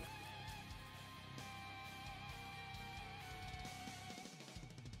 Reggie.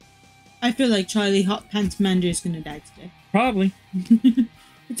 I feel like Charlie Hot Pants Mander is gonna die today. Probably.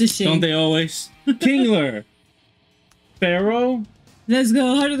 It's a shame. Don't they always? Kingler. Pharaoh. Let's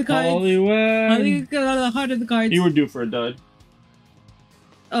go. Heart of the cards. Hollywood. Heart of the cards. You were due for a dud.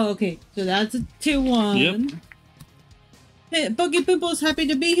 Oh, okay. So that's a tier 1. Yep. Hey, Buggy Pimple's happy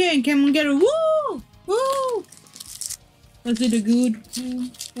to be here, and can we get a woo? Woo! Was it a good woo?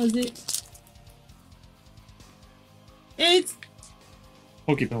 Was it? It's...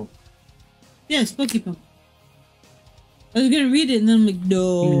 Pokeball. Yes, Pokemon. I was gonna read it, and then I'm like,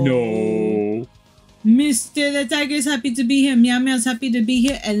 no. No. Mr. the Tiger's happy to be here. Meow Meow's happy to be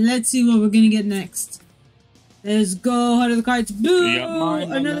here, and let's see what we're gonna get next. Let's go. Heart of the cards. Boo!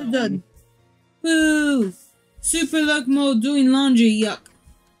 Another done. Boo! Super luck mode doing laundry. Yuck.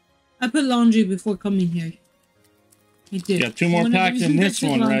 I put laundry before coming here. I did. Got 2 more packs in this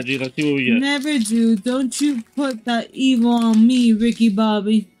one, Reggie. Let's see what we get. Never do. Don't you put that evil on me, Ricky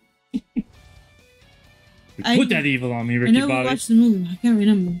Bobby. Put that evil on me, Ricky Bobby. I never watched the movie. I can't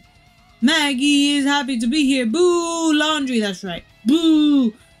remember. Maggie is happy to be here. Boo! Laundry. That's right.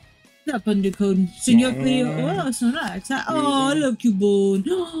 Boo! Up undercoat. Senor Cleo. Oh, it's not that. Oh, look, you bone.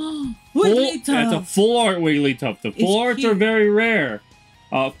 Wigglytuff. That's a full art Wigglytuff. The full arts are very rare.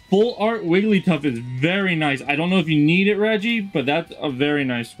 Full art Wigglytuff is very nice. I don't know if you need it, Reggie, but that's a very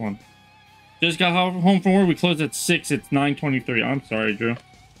nice one. Just got home from work. We closed at 6. It's 9:23. I'm sorry, Drew.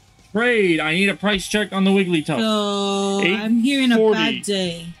 Trade. I need a price check on the Wigglytuff. So, I'm hearing a bad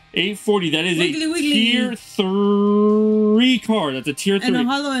day. 840. That is tier 3 card. That's a tier 3. And a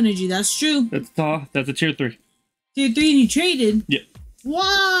hollow energy. That's true. That's a tier 3. Tier 3 and you traded? Yeah.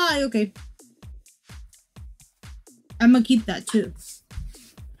 Why? Okay. I'm gonna keep that too.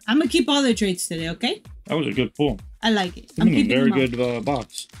 I'm gonna keep all the trades today, okay? That was a good pull. I like it. I'm keeping a very good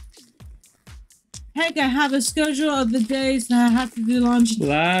box. Heck, I have a schedule of the days that I have to do laundry.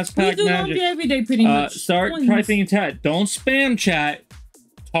 Last pack we do laundry every day pretty much. Start typing in chat. Don't spam chat.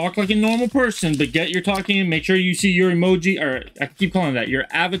 Talk like a normal person, but get your talking in. Make sure you see your emoji, or I keep calling that, your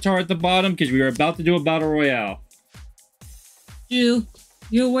avatar at the bottom, because we are about to do a battle royale. Jill,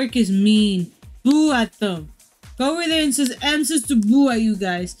 your work is mean. Boo at them. Go over there and says M says to boo at you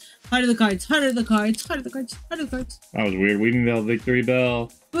guys. Heart of the cards, heart of the cards, heart of the cards, heart of the cards. That was weird. Weaving Bell, Victory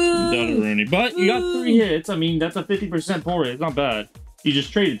Bell, boo. Rooney. But you got 3 hits. I mean, that's a 50% pull rate. It's not bad. You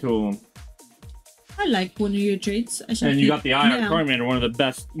just traded 2 of them. I like one of your trades. And you got the IR Charmander, one of the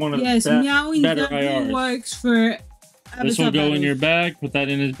best, Meowing better IRs. Works for. This will go in your bag. Put that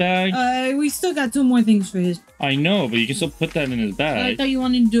in his bag. We still got 2 more things for his. I know, but you can still put that in his bag. I thought you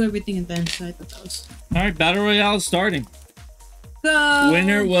wanted to do everything at the end, so I thought that was. All right, battle royale is starting. Go.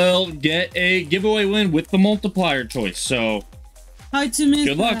 Winner will get a giveaway win with the multiplier choice. So, hard to miss.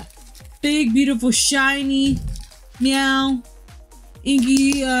 Good luck. Big, beautiful, shiny, meow,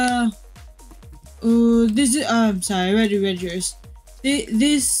 Iggy. This is. I'm sorry. I read yours. There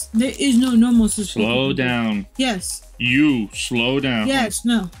is no normal system. Slow down. Yes. You slow down. Yes.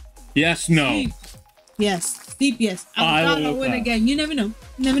 No. Yes. No. Steep. Yes. Steep. Yes. I'm gonna win again. You never know.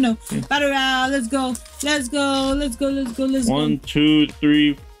 Never know. Battle round. Let's go. Let's go. Let's go. Let's go. Let's go. 1, 2,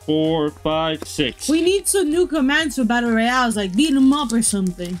 3, 4, 5, 6. We need some new commands for battle royales, like beat him up or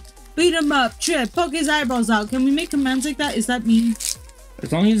something. Beat him up. Trip. Poke his eyebrows out. Can we make commands like that? Is that mean?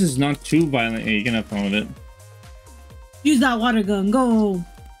 As long as it's not too violent, you can have fun with it. Use that water gun. Go.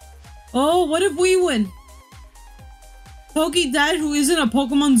 Oh, what if we win? Pokey Dad, who isn't a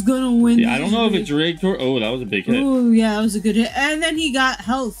Pokemon's gonna win. Yeah, I don't know if it's rigged or... Oh, that was a big hit. Oh, yeah, that was a good hit. And then he got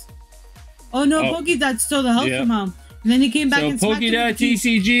health. Oh, no, Pokey Dad stole the health from him. And then he came back and smacked him. Pokey Dad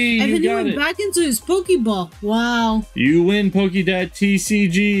TCG, and then he went back into his Pokeball. Wow. You win, Pokey Dad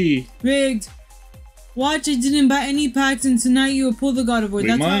TCG. Rigged. Watch, I didn't buy any packs, and tonight you will pull the God of War.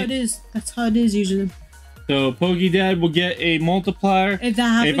 That's how it is. That's how it is usually. So Pokedad will get a multiplier. If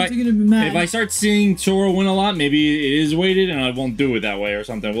that happens, you're gonna be mad. If I start seeing Sora win a lot, maybe it is weighted, and I won't do it that way or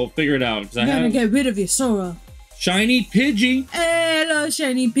something. We'll figure it out. You're gonna get rid of your Sora. Shiny Pidgey. Hello,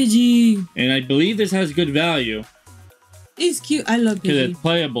 Shiny Pidgey. And I believe this has good value. It's cute. I love Pidgey. Because it's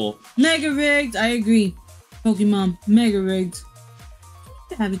playable. Mega rigged. I agree. Pokemon. Mega rigged.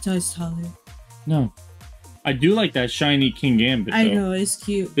 Advertised taller. No. I do like that shiny King Gambit, though. I know, it's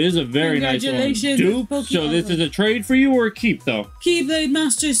cute. This is a very nice one. Dupe. So this is a trade for you or a keep, though? Keyblade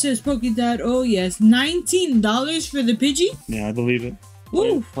Master says Pokedad. Oh, yes. $19 for the Pidgey? Yeah, I believe it.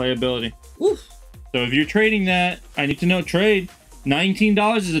 Ooh. Playability. Ooh. So if you're trading that, I need to know trade.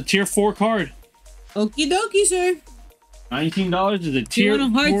 $19 is a tier 4 card. Okie dokie, sir. $19 is a tier 4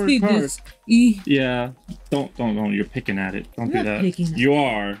 card. Yeah. Don't. You're picking at it. Don't do that. You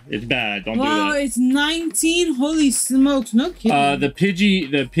are. It's bad. Don't do that. Wow, it's 19. Holy smokes. No kidding. The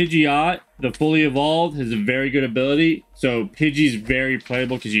Pidgeot, the fully evolved, has a very good ability. So Pidgey's very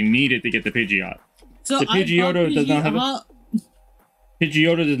playable because you need it to get the Pidgeot. So the Pidgeotto does not have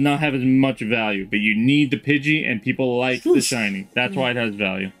Pidgeotto does not have as much value, but you need the Pidgey, and people like the shiny. That's why it has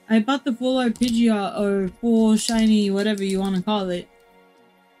value. I bought the full art Pidgeot, or full shiny, whatever you want to call it,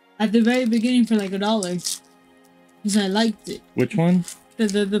 at the very beginning for like $1, because I liked it. Which one?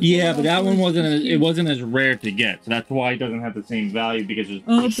 The yeah, but that one wasn't as rare to get, so that's why it doesn't have the same value, because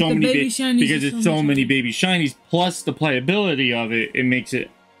there's so many baby shinies. Because it's so many baby shinies, plus the playability of it, it makes it.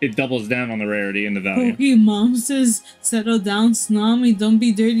 It doubles down on the rarity and the value. Pokemon says, settle down, Snami. Don't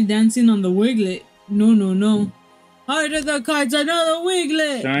be dirty dancing on the Wiglet. No. Heart of the cards, another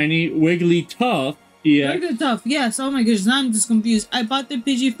Wiglet. Shiny Wigglytuff. Yeah. Wigglytuff, yes. Oh my gosh, now I'm just confused. I bought the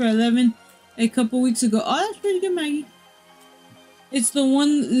Pidgey for 11 a couple weeks ago. Oh, that's pretty good, Maggie. It's the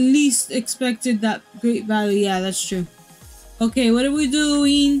one least expected that great value. Yeah, that's true. Okay, what are we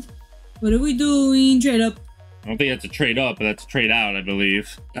doing? Trade up. I don't think that's a trade up, but that's a trade out, I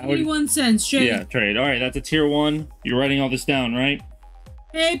believe. 81 cents, trade. Yeah, trade. All right, that's a tier 1. You're writing all this down, right?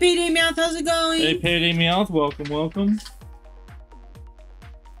 Hey, Payday Meowth, how's it going? Hey, Payday Meowth, welcome.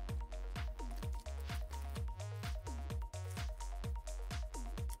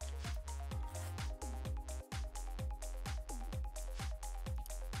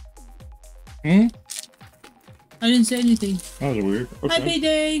 I didn't say anything. That was weird. Okay. Hi,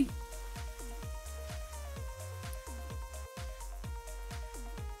 Payday.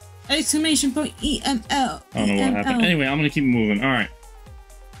 Exclamation point EML. I don't know what happened. Anyway, I'm gonna keep moving. All right.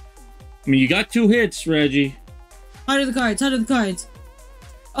 I mean, you got 2 hits, Reggie. Heart of the cards.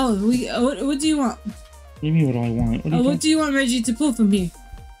 Oh, what do you want? What do you mean, what do I want? What do you want, Reggie, to pull from here?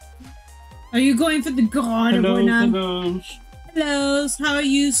 Are you going for the God of War now? Hellos. How are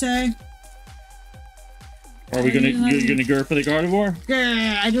you, sir? Are we you're gonna go for the Gardevoir?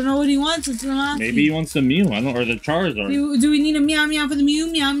 I don't know what he wants. Maybe he wants the Mew. I don't, or the Charizard. Do we need a meow for the Mew?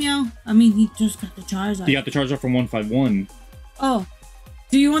 Meow. I mean, he just got the Charizard. He got the Charizard from 151. Oh,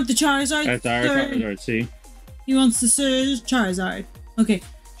 do you want the Charizard? That's our Charizard. See. He wants the Charizard. Okay.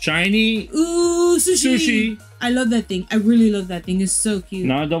 Shiny. Ooh, sushi. I love that thing. I really love that thing. It's so cute.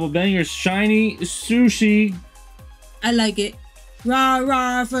 Not a double banger. Shiny sushi. I like it.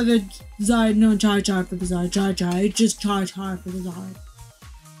 Rah for the Zard. No, charge for the Zard. Charge. Just charge hard for the Zard.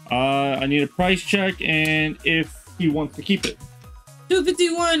 I need a price check, and if he wants to keep it.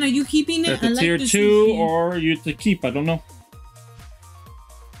 251. Are you keeping it? That's a tier 2, or you to keep. I don't know.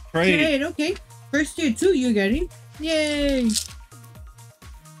 Trade. Okay. First tier 2 you're getting. Yay.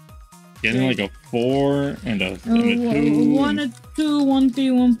 Getting like a 4 and a 2. 1, a 2, 1, 3,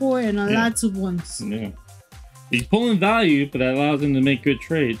 1, 4, and lots of ones. Yeah. He's pulling value, but that allows him to make good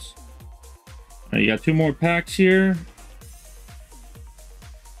trades. All right, you got 2 more packs here.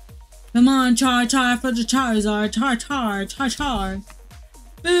 Come on, char for the Charizard. Char.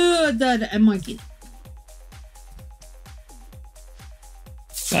 I'm Mikey.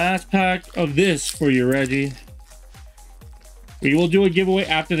 Last pack of this for you, Reggie. We will do a giveaway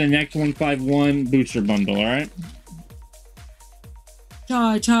after the next 151 booster bundle, alright?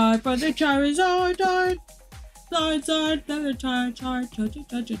 Char for the Charizard.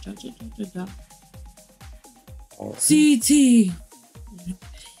 CT.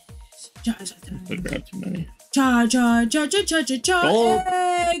 Grab too many. Char. Gold.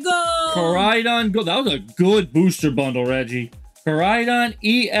 Hey, go. Koraidon Gold. That was a good booster bundle, Reggie. Koraidon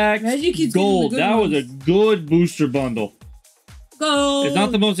EX Gold. That was a good booster bundle. Gold. It's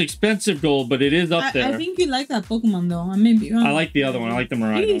not the most expensive gold, but it is up there. I think you like that Pokemon though. I may be wrong. I like the other one. I like the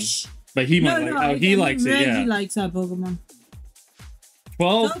Miraidon. But he might like. He likes it. Yeah. Reggie likes that Pokemon.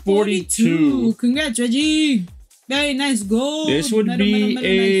 1242. Congrats, Reggie. Very nice gold. This would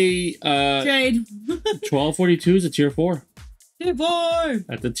be a trade. 1242 is a tier 4. Tier 4.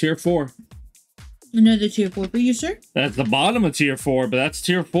 That's a tier 4. Another tier 4 for you, sir. That's the bottom of tier 4, but that's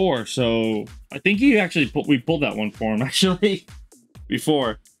tier 4. So I think he actually we pulled that one for him actually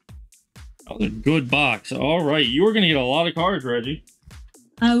before. That was a good box. All right, you were gonna get a lot of cards, Reggie.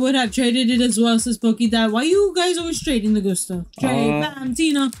 I would have traded it as well, says PokeDad. Why you guys always trading the good stuff? Trade, bam,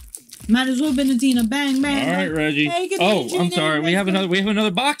 Tina. Might as well been a Tina. Bang, bang. All right, Reggie. Hey, I'm sorry. We have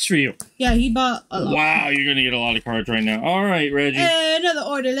another box for you. Yeah, he bought a lot. Wow, you're gonna get a lot of cards right now. All right, Reggie. Another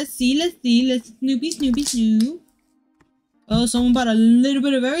order. Let's see. Let's Snoop. Oh, someone bought a little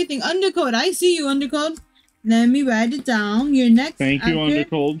bit of everything. Undercode. I see you, Undercode. Let me write it down. You're next. Thank you,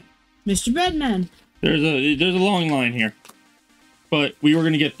 Undercode. Mr. Breadman. There's a long line here, but we were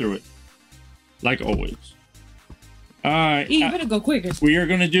gonna get through it, like always. All right. You better go quicker. We are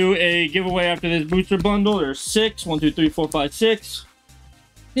gonna do a giveaway after this booster bundle. There's 6. 1, 2, 3, 4, 5, 6.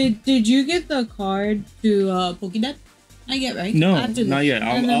 Did you get the card to PokeDad? Not yet, right? No, not yet.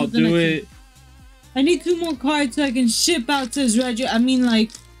 I'll do it. I need 2 more cards so I can ship out, says Reggie. I mean,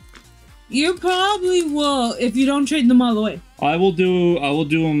 like, you probably will if you don't trade them all the way. I will do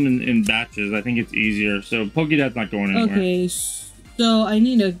them in batches. I think it's easier. So PokeDad's not going anywhere. Okay, so I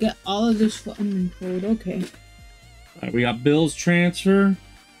need to get all of this funding code. Okay. All right, we got Bill's transfer.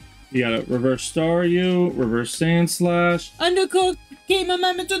 You got a reverse Staryu, reverse Sandslash. Undercooked came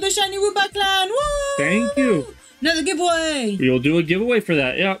amendment to the shiny Woobat clan. Woo! Thank you. Another giveaway. We will do a giveaway for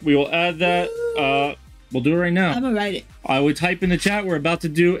that. Yeah, we will add that. We'll do it right now. I'm gonna write it. I would type in the chat. We're about to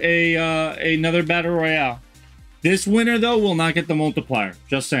do another battle royale. This winner though will not get the multiplier.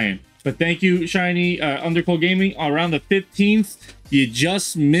 Just saying. But thank you, Shiny Undercold Gaming. Around the 15th, you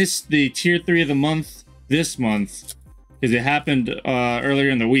just missed the tier 3 of the month this month because it happened earlier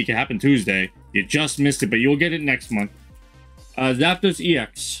in the week. It happened Tuesday. You just missed it, but you'll get it next month. Zapdos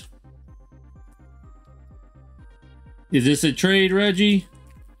EX. Is this a trade, Reggie?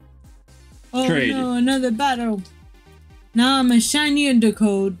 Oh trade. No, another battle. Now I'm a shiny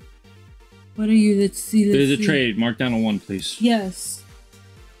Undercode. What are you? Let's see. There's a trade. Mark down a 1, please. Yes.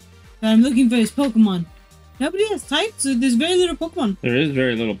 But I'm looking for his Pokemon. Nobody has typed, so there's very little Pokemon. There is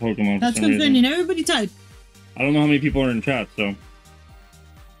very little Pokemon. That's concerning. Everybody type. I don't know how many people are in chat, so.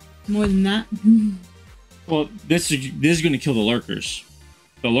 More than that. Well, this is going to kill the lurkers.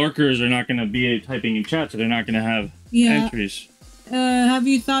 The lurkers are not going to be typing in chat, so they're not going to have entries. Have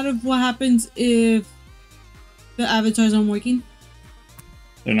you thought of what happens if the avatars aren't working?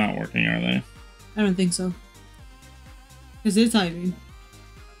 They're not working, are they? I don't think so. Because they're typing.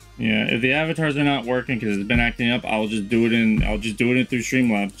 Yeah, if the avatars are not working because it's been acting up, I'll just do it in through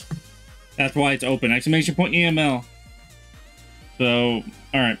Streamlabs. That's why it's open. Exclamation point EML. So,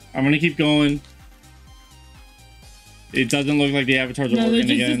 alright, I'm gonna keep going. It doesn't look like the avatars are working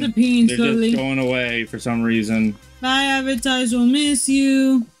again. They're just going away for some reason. Bye, avatars, will miss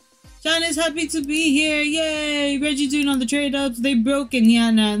you. John is happy to be here. Yay! Reggie doing all the trade ups. They broken.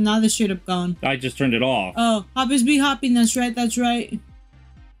 Yeah, now they're straight up gone. I just turned it off. Oh, hoppers be hopping. That's right. That's right.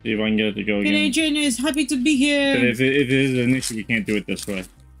 See if I can get it to go again. Grenade Trainer is happy to be here. But if it is an issue, we can't do it this way.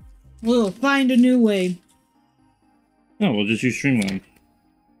 We'll find a new way. No, we'll just use Streamlabs.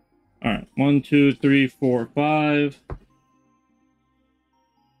 Alright, 1, 2, 3, 4, 5.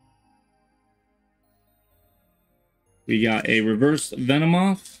 We got a reverse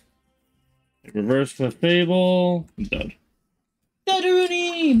Venomoth. A reverse Clefable. Dud.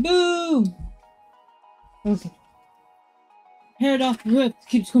 Dudderoonie! Boo! Okay. Paradox Rift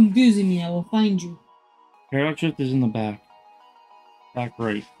keeps confusing me. I will find you. Paradox Rift is in the back. Back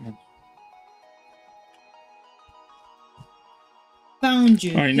right. Found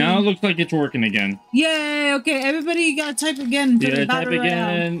you. Alright, now it looks like it's working again. Yay! Okay, everybody gotta type again for the battle royale.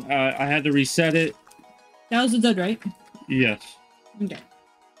 Type again. I had to reset it. That was a dud, right? Yes. Okay.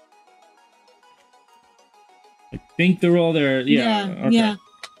 I think they're all there. Yeah. Yeah.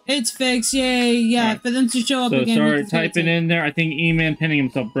 It's fixed. Yay. Yeah. Right. For them to show up again. So sorry, typing in there. I think E-Man pinning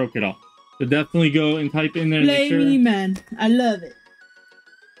himself broke it off. So definitely go and type in there. Blame E-Man. I love it.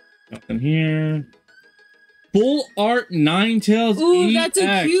 Nothing here. Full art Ninetales. Ooh, that's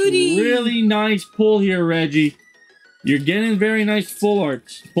a cutie. Really nice pull here, Reggie. You're getting very nice full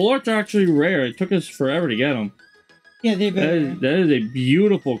arts. Full arts are actually rare. It took us forever to get them. Yeah, they're very rare. That is a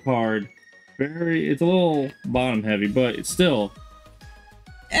beautiful card. It's a little bottom heavy, but it's still.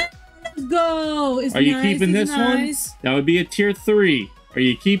 Let's go. It's Are you keeping this one? That would be a tier 3. Are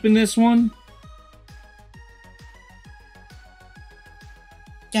you keeping this one?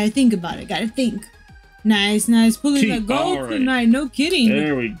 Gotta think about it. Gotta think. Nice. Pulling the gold tonight. No kidding.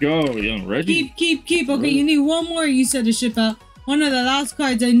 There we go, young Reggie. Keep. Okay, you need one more. You said to ship out. One of the last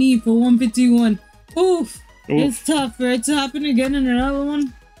cards I need for 151. Oof. It's tough for it to happen again in another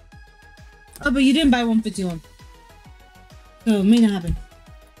one. Oh, but you didn't buy 151. So it may not happen.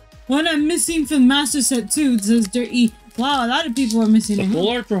 One I'm missing from Master Set 2. It says Dirty. Wow, a lot of people are missing it. The full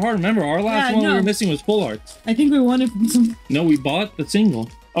arts were hard. Remember, our last one we were missing was full arts. I think we won it from some... No, we bought the single.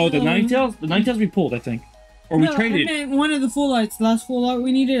 Oh, the Ninetales? The Ninetales we pulled, I think. Or we traded. I meant one of the full arts. The last full art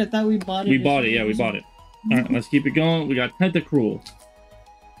we needed, I thought we bought it. We bought it, yeah, we bought it. Alright, let's keep it going. We got Tentacruel.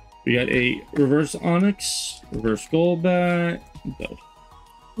 We got a reverse Onyx, reverse Goldbat, dud.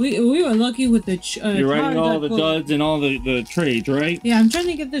 We were lucky with the you're writing all the duds and all the trades, right? Yeah, I'm trying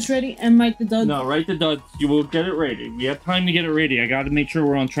to get this ready and write the duds. No, write the duds. You will get it ready. We have time to get it ready. I got to make sure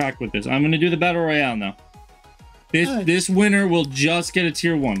we're on track with this. I'm going to do the Battle Royale now. This winner will just get a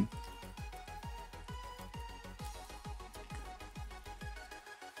tier 1.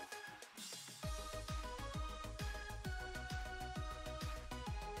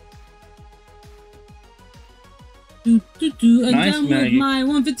 Again with my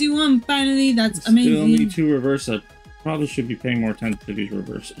 151 finally. That's amazing. Still need 2 reverse. I probably should be paying more attention to these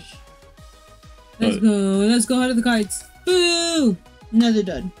reverses. Let's go out of the cards. Boo! Another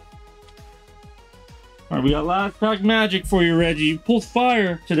dud. Alright, we got last pack magic for you, Reggie. You pulled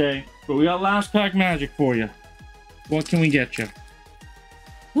fire today, but we got last pack magic for you. What can we get you?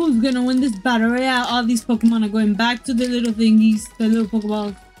 Who's gonna win this battle royale? All these Pokemon are going back to the little thingies, the little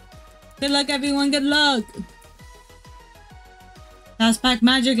Pokeballs. Good luck, everyone. Good luck. Last pack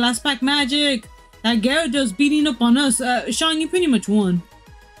magic. That Gyarados beating up on us. Sean, you pretty much won.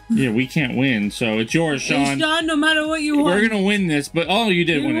 Yeah, we can't win, so it's yours, Sean. It's Sean, no matter what you want. We're gonna win this, but you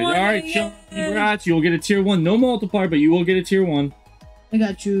did win it. All right, Sean, congrats. You'll get a tier 1. No multiplier, but you will get a tier 1. I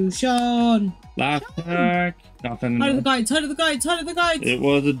got you, Sean. Last pack. Nothing. Heart of the guides. It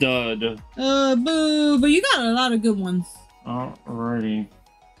was a dud. Boo. But you got a lot of good ones. Alrighty.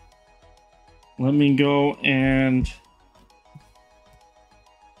 Let me go and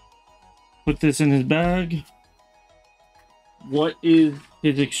put this in his bag. What is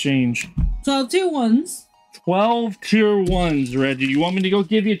his exchange? 12 tier 1s. 12 tier 1s, Reggie. You want me to go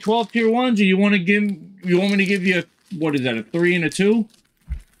give you 12 tier 1s, or you want me to give you what is that, a 3 and a 2?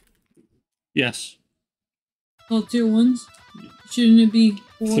 Yes. 12 tier 1s. Shouldn't it be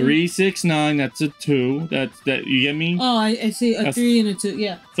 4? 3, 6, 9. That's a 2. That you get me? Oh, I see a 3 and a 2.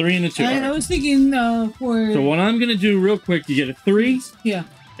 Yeah. 3 and a 2. I was thinking 4. So what I'm gonna do real quick, you get a 3. Yeah.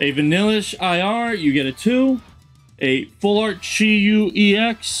 A Vanillish IR, you get a 2. A Full Art Chiyu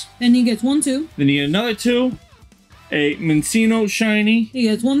EX. Then he gets 1, 2. Then you get another 2. A Mincino Shiny. He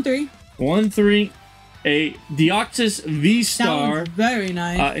gets 1, 3. 1, 3. A Deoxys V-Star. That one's very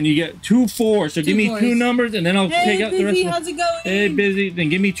nice. And you get 2 4s. So give me 2 numbers, and then I'll take out the rest of them. How's it going? Hey, Busy. Then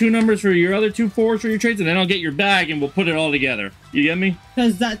give me 2 numbers for your other 2 4s for your trades, and then I'll get your bag, and we'll put it all together. You get me?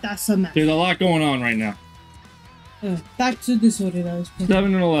 Because that's a mess. There's a lot going on right now. Back to this order that was playing.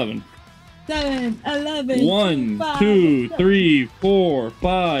 7 and 11. 7, 11. 1, 2, 3, 4,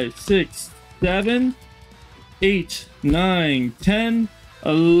 5, 6, 7, 8, 9, 10,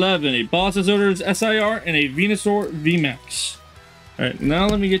 11. A Boss's Orders SIR and a Venusaur VMAX. Alright, now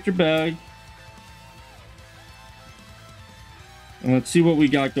let me get your bag. And let's see what we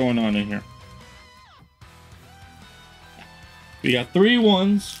got going on in here. We got 3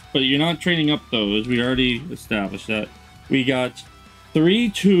 1s, but you're not trading up those. We already established that. We got 3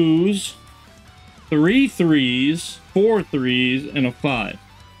 2s, 3 3s, 4 3s, and a 5.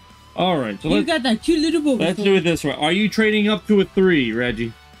 Alright, so you got that cute little Bulbasaur. Let's do it this way. Are you trading up to a 3,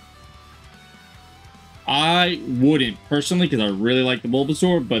 Reggie? I wouldn't, personally, because I really like the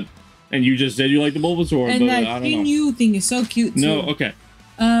Bulbasaur, but... And you just said you like the Bulbasaur, and but that I don't know. new thing is so cute, too. No, okay.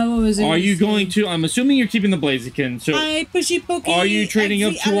 What was it? Are you going to... I'm assuming you're keeping the Blaziken, so... Pushy Pokey, are you trading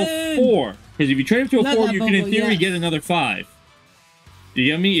up to a 4? Because if you trade up to a 4, you can, in theory, get another 5. You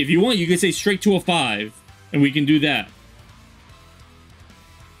get me? If you want, you can say straight to a 5, and we can do that.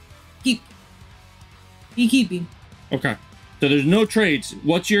 You keeping. Okay. So there's no trades.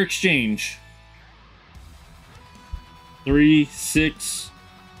 What's your exchange? 3, 6,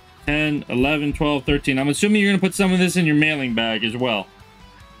 10, 11, 12, 13. I'm assuming you're going to put some of this in your mailing bag as well.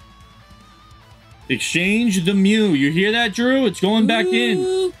 Exchange the Mew. You hear that, Drew? It's going back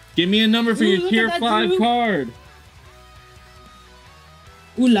in. Give me a number for your tier 5 Drew. Card.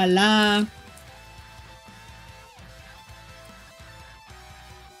 Ooh la la.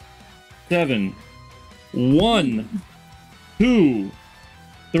 7, 1, 2,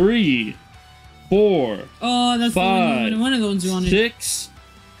 3, 4. Oh, that's 5, one of the ones you wanted. 6,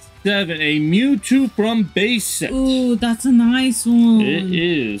 7, a Mewtwo from base set. Ooh, that's a nice one. It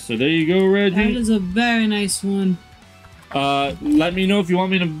is. So there you go, Reggie. That is a very nice one. Let me know if you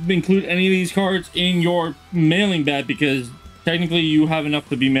want me to include any of these cards in your mailing bag, because technically you have enough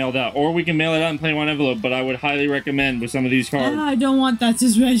to be mailed out. Or we can mail it out in plain one envelope, but I would highly recommend with some of these cards. I don't want that,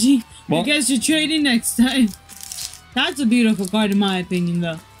 says Reggie. Well, I guess you're trading next time. That's a beautiful card in my opinion,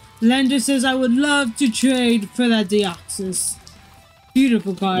 though. Lender says, I would love to trade for that Deoxys.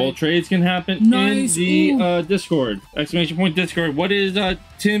 Beautiful card. Well, trades can happen nice. in the Discord. Exclamation point Discord. What is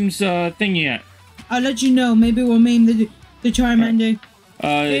Tim's thingy at? I'll let you know. Maybe we'll name the Charmander.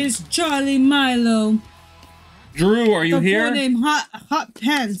 It's Charlie Milo. Drew, are you here? Full name Hot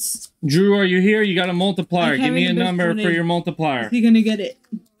Pants. Drew, are you here? You got a multiplier. Give me a number for your multiplier. You're gonna get it.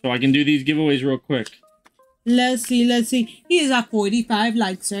 So I can do these giveaways real quick. Let's see. He is at 45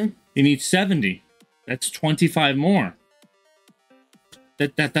 likes, sir. You need 70. That's 25 more.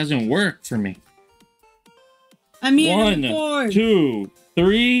 That doesn't work for me. I mean, 1, 2,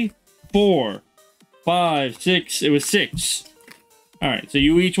 3, 4, 5, 6. It was 6. All right, so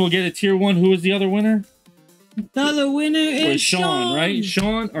you each will get a tier 1. Who was the other winner? The other winner is Sean, right?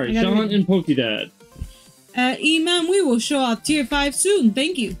 Sean. All right, Sean and Pokédad. E-Man, we will show off tier 5 soon.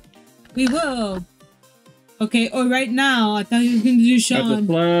 Thank you. We will. Okay, or right now. I thought you were going to do Sean. That's a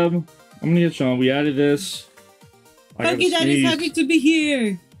slab. I'm going to get Sean. We added this. Pokédad is happy to be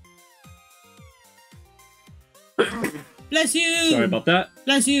here. Bless you. Sorry about that.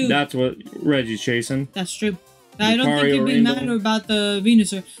 Bless you. That's what Reggie's chasing. That's true. I don't think you'd be mad about the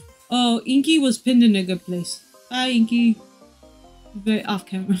Venusaur. Oh, Inky was pinned in a good place. Bye, Inky. Very off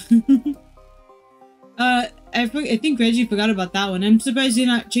camera. I think Reggie forgot about that one. I'm surprised you're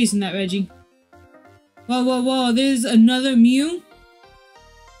not chasing that, Reggie. Whoa. There's another Mew?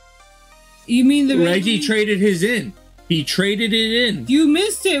 You mean the Reggie traded his in. He traded it in. You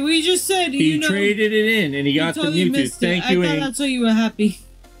missed it. We just said, he traded it in, and he got the Mewtwo. Thank you, I thought that's why you were happy.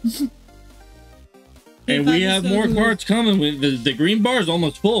 And we have more cards coming. The green bar is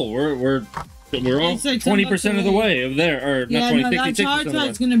almost full. We're all 20% of the way of there, or not 20, 66% of the way.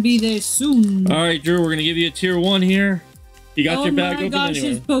 It's gonna be there soon. All right, Drew, we're gonna give you a tier 1 here. You got your bag open anyway. Oh my gosh,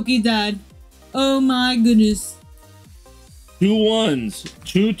 it's Pokédad. Oh my goodness. 2 1s,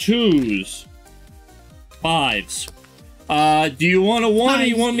 2 2s, 5s. Do you want a 1 or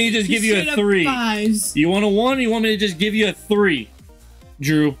you want me to just give you a 3? 5s. You want a 1 or you want me to just give you a 3?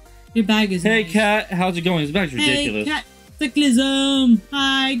 Drew. Your bag is Hey, nice. Cat. How's it going? This bag's ridiculous. Hey, Cataclysm.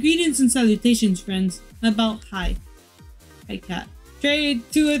 Hi. Greetings and salutations, friends. About hi. Hey, Cat. Trade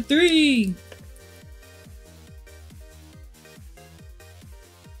to a 3.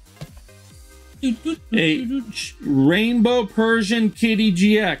 A Rainbow Persian Kitty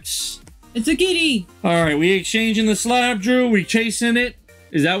GX. It's a kitty. All right, we exchanging the slab, Drew. We chasing it.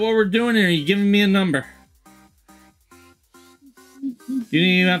 Is that what we're doing, or are you giving me a number? You didn't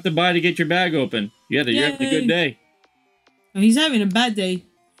even have to buy to get your bag open. You're having a good day. Oh, he's having a bad day.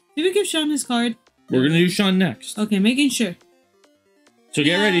 Did we give Sean his card? We're gonna do Sean next. Okay, making sure. So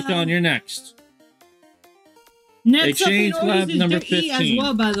get ready, Sean. You're next. Next exchange up slab number 15 15 as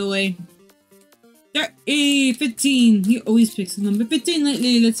well, by the way. 15. He always picks the number 15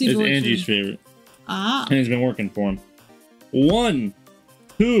 lately. Let's see if it's Angie's favorite. Ah. And it's been working for him. 1,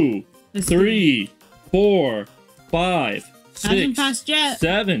 2, 3, 4, 5, 6,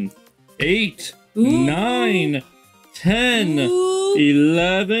 7, 8, 9, 10,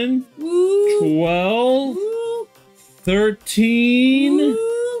 11, 12, 13,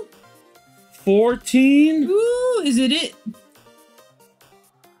 14. Ooh, is it?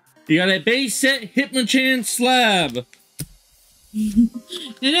 You got a base set Hitmonchan slab.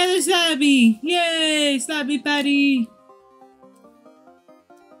 Another Slabby. Yay, Slabby Patty.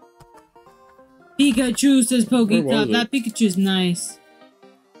 Pikachu, says Poketop. That Pikachu's nice.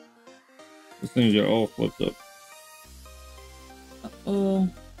 These things are all flipped up. Uh-oh.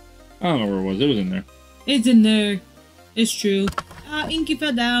 I don't know where it was. It was in there. It's in there. It's true. Ah, Inky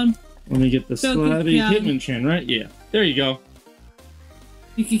fell down. Let me get the Slabby Hitmonchan, right? Yeah. There you go.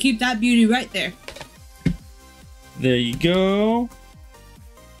 You can keep that beauty right there. There you go.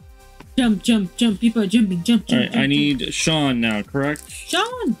 Jump, jump, jump. People are jumping. Jump, jump. Alright, I need Sean now, correct?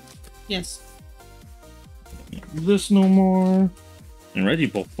 Sean! Yes. This no more. And Reggie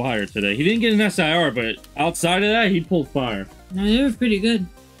pulled fire today. He didn't get an SIR, but outside of that, he pulled fire. No, they were pretty good.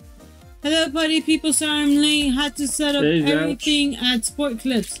 Hello, buddy. People, sorry I'm late. Had to set up everything at Sport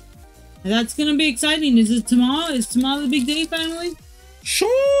Clips. That's gonna be exciting. Is it tomorrow? Is tomorrow the big day finally?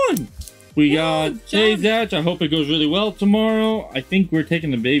 Sean! We got Zach. I hope it goes really well tomorrow. I think we're taking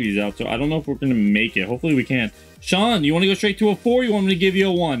the babies out, so I don't know if we're gonna make it. Hopefully we can. Sean, you want to go straight to a 4? You want me to give you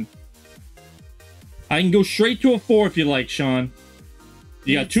a 1? I can go straight to a 4 if you like, Sean.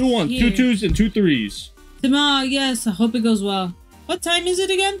 You got 2 1s, 2 2s, and 2 3s. Tomorrow, yes. I hope it goes well. What time is it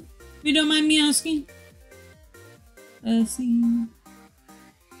again? If you don't mind me asking. Let's see.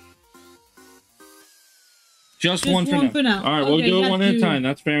 Just one for now. All right, we'll do it one at a time.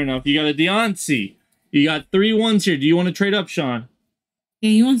 That's fair enough. You got a Deontay. You got 3 1s here. Do you want to trade up, Sean? Yeah,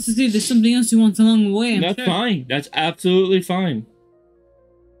 he wants to see if there's something else he wants along the way. That's fine. That's absolutely fine.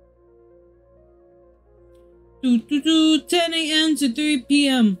 10 a.m. to 3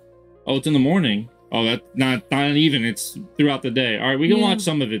 p.m. Oh, it's in the morning. Oh, that's not even. It's throughout the day. All right, we can watch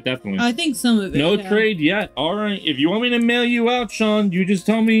some of it, definitely. I think some of it. No trade yet. All right. If you want me to mail you out, Sean, you just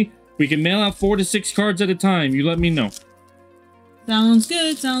tell me. We can mail out 4 to 6 cards at a time. You let me know. Sounds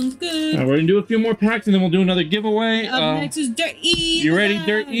good. Sounds good. We're going to do a few more packs, and then we'll do another giveaway. Up next is Dirt E. You ready,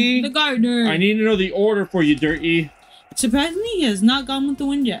 Dirt E? The gardener. I need to know the order for you, Dirt E. Surprisingly, he has not gone with the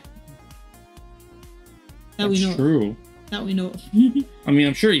wind yet. That's true. That we know. I mean,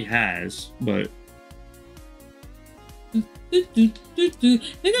 I'm sure he has, but... Look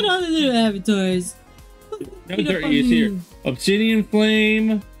at all the little avatars. No, Dirt E is here. Obsidian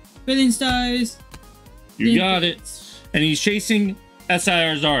Flame. Brilliant Stars. You got it. And he's chasing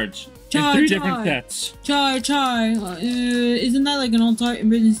SIR Zards in 3 different sets. Char. Isn't that like an alt art in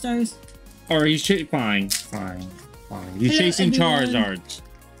Brilliant Stars? Or he's fine. He's chasing Charizards.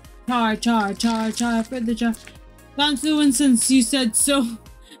 Char for the char. Gone through and since you said so.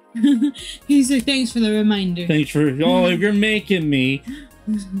 He said thanks for the reminder. Thanks for if you're making me.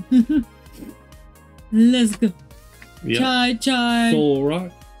 Let's go. Yep. Char. Soul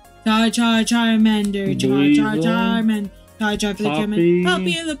Rock. Charmander. Charmander. Char for the Charmander.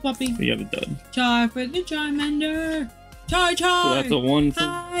 Puppy and the puppy. We got it done. Char for the Charmander. Char. So that's a 1 for...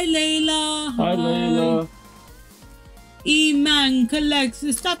 Hi, Layla. Hi, Layla. EML collects.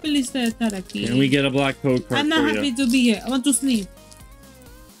 Stop it. And we get a black code card. I'm not happy to be here. I want to sleep.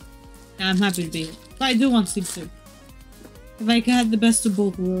 I'm happy to be here. But I do want to sleep too. If I could have the best of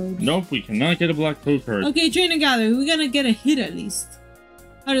both worlds. Nope, we cannot get a black code card. Okay, Trainer Gallery. We're gonna get a hit at least.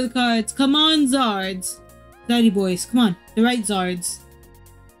 Out of the cards. Come on, Zards. Daddy boys. Come on. The right Zards.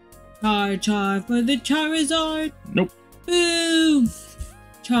 Char for the Charizard. Nope. Boo.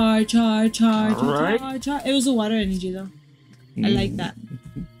 Char. Right. It was a water energy though. I like that.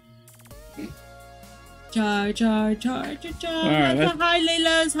 Char. Right, Hi,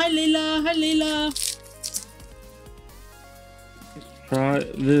 Layla. Try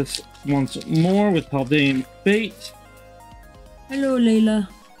this once more with Paldean Fate. Hello, Layla.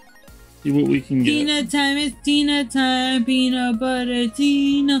 See what we can get. Tina time, it's Tina time. Peanut butter,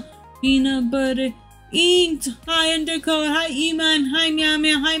 Tina. Peanut butter. Inked. Hi, Undercoat. Hi, E-Man. Hi,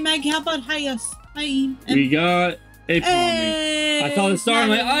 Meow. Hi, Maggie. How about hi, us? Hi, E. We got a Palmy. I saw the star. I'm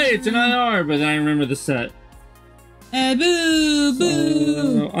like, hey, it's an IR, but then I remember the set.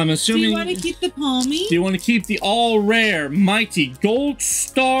 Boo. I'm assuming. Do you want to keep the Palmy? Do you want to keep the all rare, mighty Gold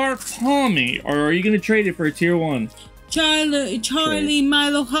Star Palmy, or are you going to trade it for a tier 1? Charlie,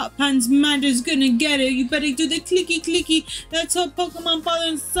 Milo, Hot Pants, Mander's gonna get it. You better do the clicky. Let's help Pokemon Father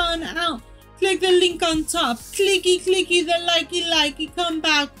and Son out. Click the link on top. Clicky, the likey. Come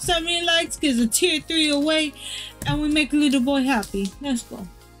back. 70 likes, gives a tier 3 away. And we make little boy happy. Let's go. On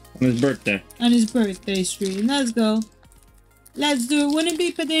his birthday. On his birthday stream. Let's go. Let's do it. Wouldn't it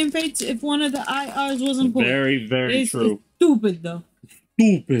be Paldean Fates if one of the IRs wasn't pulled? Very true. It's stupid though.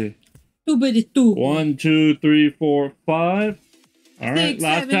 Stupid. 1, 2, 3, 4, 5. All right, 6,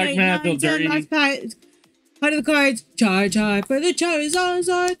 last 7, pack 8, math. 9, 10, last pack. Part of the cards. Char for the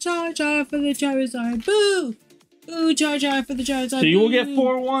Charizard. Char for the Charizard. Boo! Boo, Char for the Charizard. So you will get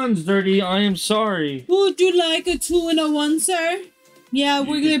 4 1s, Dirty. I am sorry. Would you like a 2 and a 1, sir? Yeah,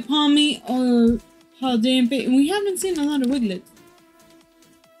 Wiglet, Palmy, or Paldean Fate. We haven't seen a lot of Wiglets.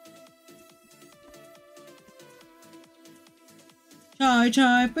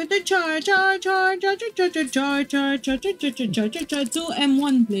 Char for the char. 2 and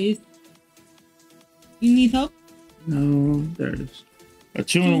 1, please. You need help? No, there it is. A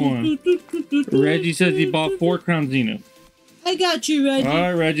 2 and a 1. Reggie says he bought 4 Crown Zenith. I got you, Reggie. All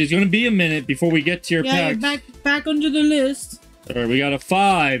right, Reggie. It's going to be a minute before we get to your packs. Yeah, back under the list. All right, we got a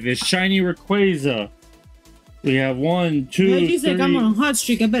 5. It's Shiny Rayquaza. We have 1, 2, Reggie's 3, like, I'm on a hot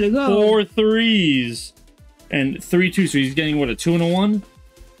streak. I better go. 4 3s. And 3 2. So he's getting, what, a 2 and a 1?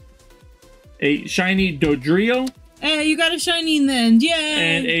 A Shiny Dodrio. Hey, you got a shiny in the end. Yay!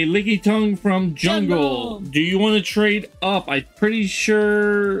 And a Licky Tongue from Jungle. Do you want to trade up? I'm pretty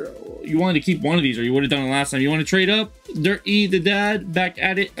sure you wanted to keep one of these, or you would have done it last time. You want to trade up? Dirt E, the dad, back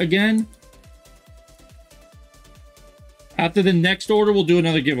at it again? After the next order, we'll do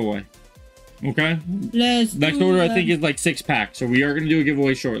another giveaway. Okay? Next order, I think, is like 6 packs. So we are going to do a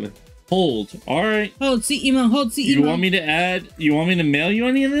giveaway shortly. Hold. All right. Hold, see email. Hold, see email. You want me to add? You want me to mail you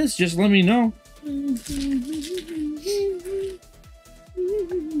any of this? Just let me know.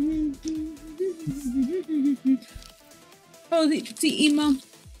 Hold, see email.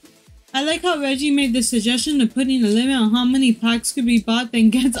 I like how Reggie made the suggestion of putting a limit on how many packs could be bought, then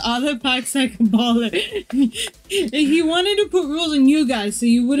gets other packs like a baller. He wanted to put rules on you guys so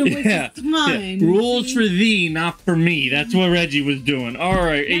you wouldn't waste time. Yeah. Rules for thee, not for me. That's what Reggie was doing. All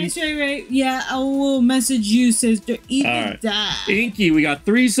right. Nice, right. Yeah, I will message you, sister. Either die. Inky, we got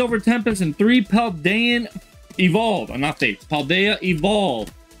 3 Silver Tempest and 3 Paldean Evolve. Not Fates. Paldea Evolve.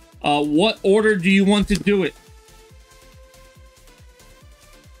 What order do you want to do it?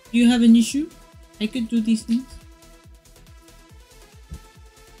 Do you have an issue? I could do these things.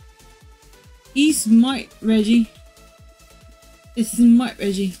 He's smart, Reggie. It's smart,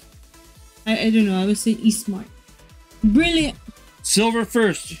 Reggie. I don't know. I would say he's smart. Brilliant. Silver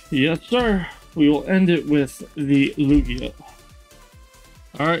first. Yes, sir. We will end it with the Lugia.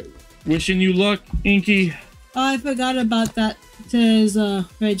 All right. Wishing you luck, Inky. Oh, I forgot about that. Says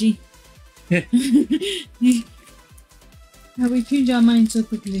Reggie. How we change our minds so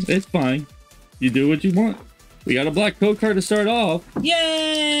quickly. It's fine. You do what you want. We got a black code card to start off.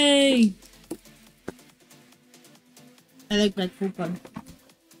 Yay! I like black code card.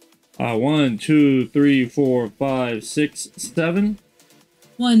 1, 2, 3, 4, 5, 6, 7.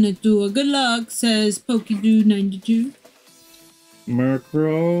 1 to 2. Good luck, says PokeDude92.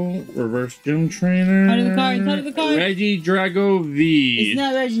 Murkrow, reverse gym trainer. Out of the card, out of the card. Reggie Drago V. It's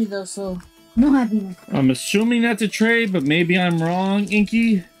not Reggie though, so no happiness. I'm assuming that's a trade, but maybe I'm wrong,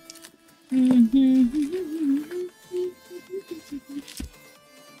 Inky.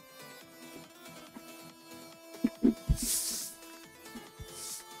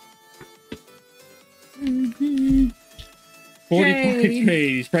 trade.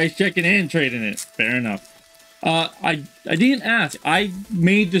 He's price checking and trading it. Fair enough. I didn't ask. I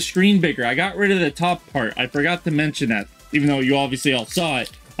made the screen bigger. I got rid of the top part. I forgot to mention that, even though you obviously all saw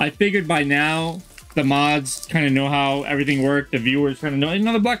it. I figured by now the mods kind of know how everything worked. The viewers kind of know.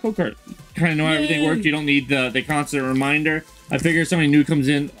 Another black code card. Kind of know how everything works. You don't need the constant reminder. I figure if somebody new comes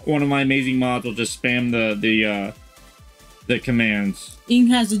in, one of my amazing mods will just spam the commands. Ing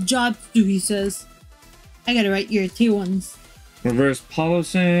has a job to do, he says. I gotta write your tier ones. Reverse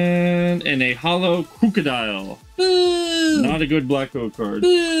Palosan and a hollow crocodile. Boo! Not a good black code card.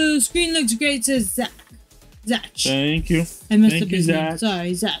 Boo! Screen looks great, says Zach. Zach. Thank you. I messed up his name.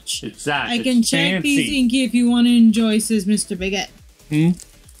 Sorry, Zach. It's Zach. I can check these, Inky, if you want to enjoy, says Mr. Baguette.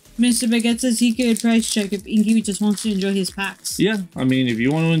 Mr. Baguette says he could price check if Inky just wants to enjoy his packs. Yeah, I mean, if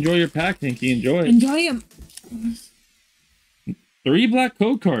you want to enjoy your pack, Inky, enjoy it. Enjoy them. 3 black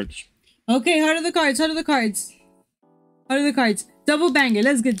code cards. Okay, heart of the cards, heart of the cards. Heart of the cards. Double banger.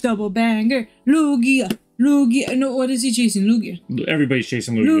 Let's get double banger. Lugia. Lugia. No, what is he chasing? Lugia. Everybody's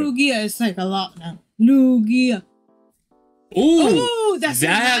chasing Lugia. Lugia. It's like a lot now. Lugia. Ooh, that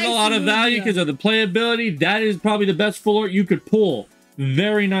has a lot of value because of the playability. That is probably the best full art you could pull.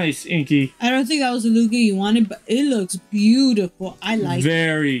 Very nice, Inky. I don't think that was the Lugia you wanted, but it looks beautiful. I like it.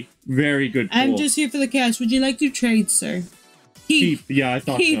 Very, very good pull. I'm just here for the cash. Would you like to trade, sir? Keep. Yeah, I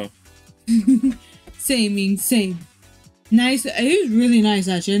thought so. Same. Nice. It was really nice,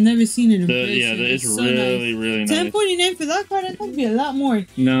 actually. I've never seen it in person. Yeah, it's so really, nice. Really nice. $10.49 for that card? I thought it'd be a lot more.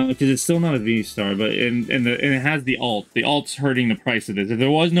 No, because it's still not a V-Star, but and it has the alt. The alt's hurting the price of this. If there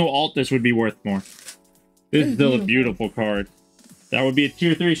was no alt, this would be worth more. This is still a beautiful card. That would be a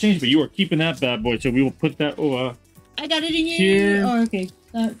tier 3 exchange, but you are keeping that bad boy, so we will put that I got it in here. Oh, okay.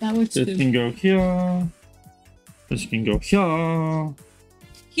 That works too. This can go here. This can go here.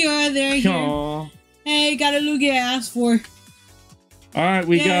 Here. Hey, got a Lugia I asked for. Alright,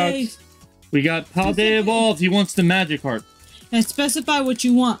 we got Paldean Evolved. He wants the magic heart. And specify what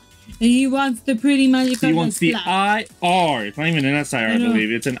you want. And he wants the pretty magic heart. He wants the IR. It's not even an SIR, I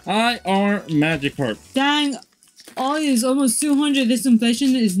believe. It's an IR magic heart. Dang. All is almost 200. This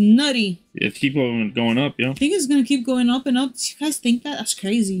inflation is nutty. It keeps going up, yeah. I think it's going to keep going up and up. Do you guys think that? That's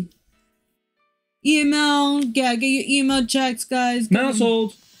crazy. EML. Yeah, get your email checks, guys.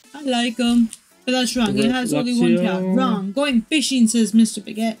 Mousehold. I like them. But that's wrong. It has only one cow. Wrong. Going fishing, says Mr.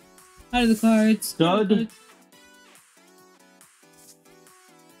 Baguette. Out of the cards. Stud.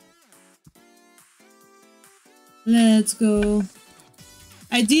 Let's go.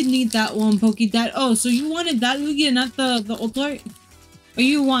 I did need that one, Pokey. Oh, so you wanted that Lugia, not the ult art? Or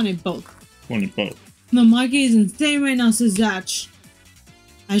you wanted both? Wanted both. The market is insane right now, says Zach.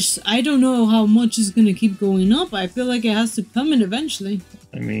 I don't know how much is gonna keep going up. I feel like it has to come in eventually.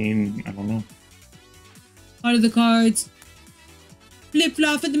 I mean, I don't know. Part of the cards. Flip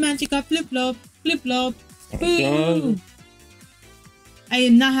flop for the magic card. Flip flop. Flip flop. Oh, I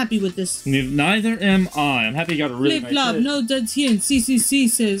am not happy with this. Neither am I. I'm happy you got a really Flip nice flop. hit. No duds here. CCC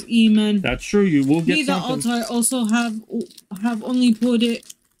says E-Man. That's true. You will get Neither something. Altar also have only put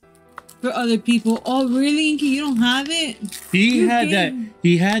it for other people. Oh really, Inky? You don't have it? He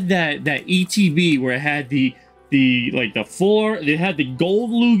had that ETB where it had the floor. It had the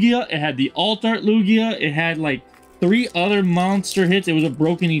gold Lugia. It had the alt art Lugia. It had like 3 other monster hits. It was a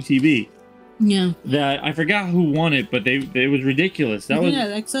broken ETB. Yeah. That I forgot who won it, but it was ridiculous. That was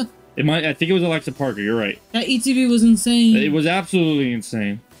Alexa. I think it was Alexa Parker. You're right. That ETB was insane. It was absolutely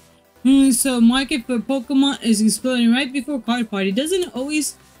insane. So market for Pokemon is exploding right before card party. Doesn't it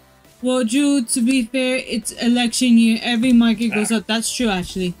always? Well, Drew, to be fair, it's election year. Every market goes up. That's true,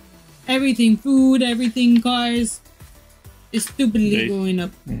 actually. Everything, food, everything, cars, is stupidly going up.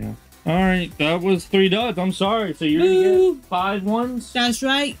 Yeah. All right, that was 3 duds. I'm sorry. So you're gonna get 5 ones. That's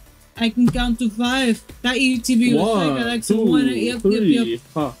right. I can count to 5. That ETB was like Alexa 1. Yep.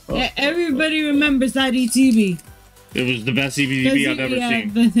 Yeah, everybody remembers that ETB. It was the best ETB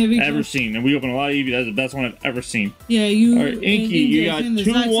I've ever seen. And we opened a lot of ETB. That's the best one I've ever seen. Yeah, you. All right, Inky, you got 2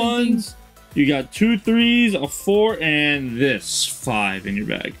 1s. You got 2 3s, a 4, and this 5 in your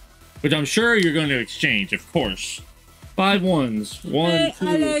bag, which I'm sure you're going to exchange, of course. 5 1s. 1, hey, 2,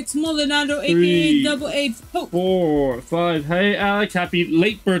 Alex Molinado, 3, aka 88. 4, 5. Hey, Alex, happy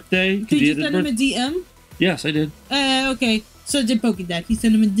late birthday. Did you send him a DM? Yes, I did. Okay. So did Pokédex. He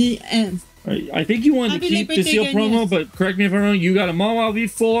sent him a DM. I think you wanted to keep the seal promo, but correct me if I'm wrong. You got a Mawile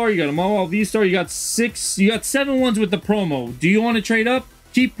V4, you got a Mawile V-Star, you got 7 ones with the promo. Do you want to trade up?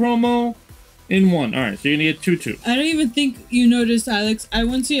 Keep promo in 1. All right, so you're gonna get 2. I don't even think you noticed, Alex. I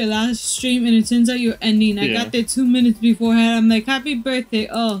went to your last stream and it turns out you're ending. I got there 2 minutes beforehand. I'm like, happy birthday.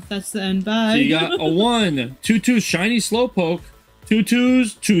 Oh, that's the end. Bye. So you got a 1, 2 shiny Slowpoke, 2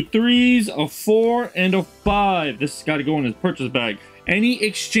 2s, 2 3s, a 4, and a 5. This has got to go in his purchase bag. Any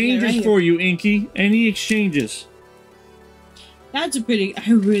exchanges for you, Inky? Any exchanges? That's a pretty.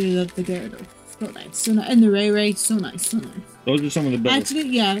 I really love the Gyarados. So nice. So nice. And the Ray. So nice. So nice. Those are some of the best. Actually,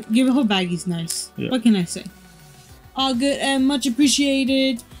 yeah. Your whole baggy's nice. Yeah. What can I say? All good and much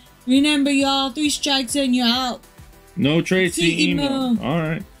appreciated. Remember, y'all, 3 strikes and you're out. No trade, see email. All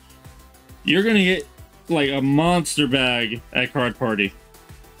right. You're going to get like a monster bag at Card Party.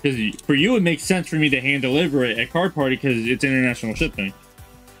 Because for you, it makes sense for me to hand deliver it at Card Party because it's international shipping.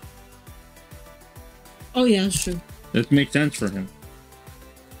 Oh, yeah, that's true. That makes sense for him.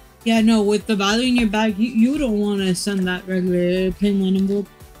 Yeah, no, with the value in your bag, you don't want to send that regular Penguin envelope.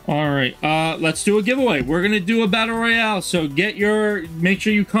 All right, let's do a giveaway. We're going to do a battle royale, so make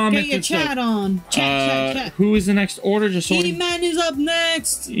sure you comment. Get your chat on. Chat. Who is the next order? Just so E-Man is up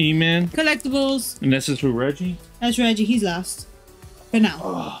next. E-Man. Collectibles. And this is who, Reggie? That's Reggie. He's last. For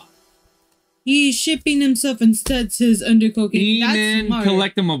now. He's shipping himself instead, says Undercoat. E-Man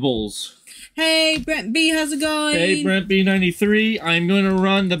Collectibles. Hey, Brent B, how's it going? Hey, Brent B93. I'm going to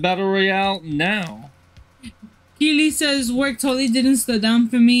run the battle royale now. Keely says, work totally didn't slow down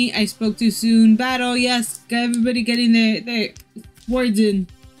for me. I spoke too soon. Battle, yes. Everybody getting their words in.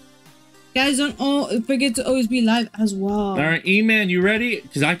 Guys, don't forget to always be live as well. All right, E-Man, you ready?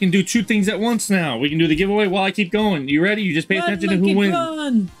 Because I can do 2 things at once now. We can do the giveaway while I keep going. You ready? You just pay attention to who wins.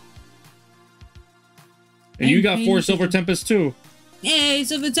 Run. And you got 4 Silver Tempest too. Yay,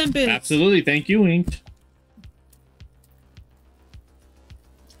 Silver Tempest. Absolutely. Thank you, Inked.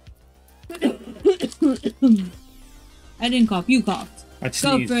 I didn't cough. You coughed. I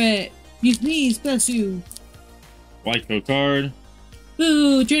sneezed. Go for it. You sneeze. Bless you. White code card.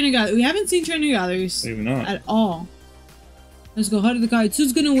 Ooh, trainer gallery. We haven't seen trainer galleries Maybe not at all. Let's go. Heart of the cards.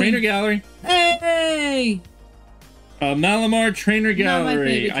 Who's gonna win? Trainer gallery. Hey! Malamar Trainer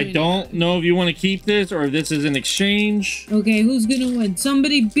Gallery. I don't know if you want to keep this or if this is an exchange. Okay, who's gonna win?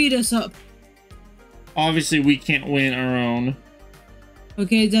 Somebody beat us up. Obviously, we can't win our own.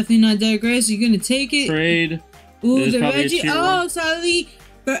 Okay, definitely not Derek Gray, so you're gonna take it. Trade. Ooh, the Reggie. Oh, Sally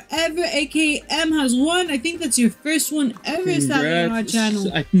Forever, aka M, has won. I think that's your first one ever, Sally, on our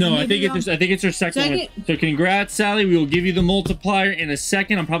channel. I think it's her second one. So congrats, Sally. We will give you the multiplier in a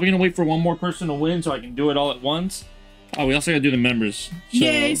second. I'm probably gonna wait for one more person to win so I can do it all at once. Oh, we also gotta do the members. So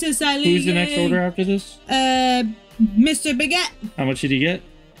yay, so Sally. Who's the next order after this? Mr. Baguette. How much did he get?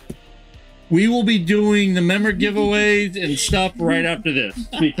 We will be doing the member giveaways and stuff right after this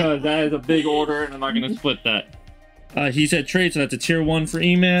because that is a big order and I'm not gonna split that. He said trade, so that's a tier 1 for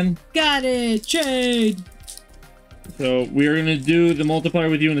E-Man. Got it. Trade. So we're gonna do the multiplier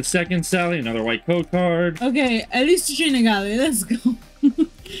with you in a second, Sally. Another white code card. Okay, at least the trainer gallery. Let's go.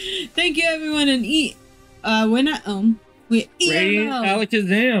 Thank you, everyone, and we're not we're Radiant EML.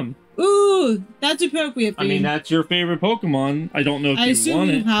 Alakazam. Ooh, that's appropriate for I mean, you. that's your favorite Pokemon. I don't know if I you assume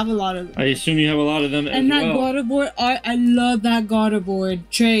want you it. have a lot of them. I assume you have a lot of them And as that well. God of War art, I love that God of War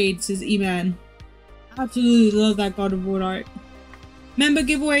trade, says E-Man. Absolutely love that God of War art. Member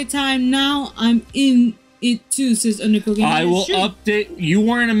giveaway time now. I'm in it too, says Undercooked. I will update. You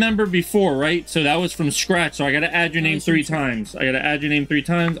weren't a member before, right? So that was from scratch. So I gotta add your name 3 times. I gotta add your name 3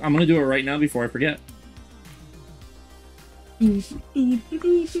 times. I'm gonna do it right now before I forget. You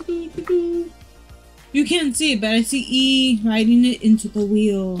can't see it, but I see E riding it into the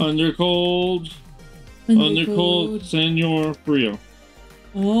wheel. Undercold, Senor Frio.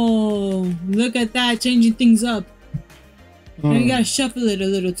 Oh, look at that, changing things up. And you gotta shuffle it a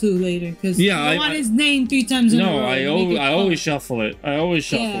little too later, because you want his name 3 times in a row. No, I always shuffle it. I always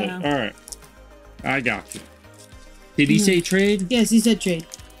shuffle it. All right, I got you. Did he say trade? Yes, he said trade.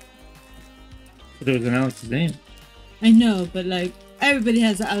 But there was an Alex's name. I know, but like everybody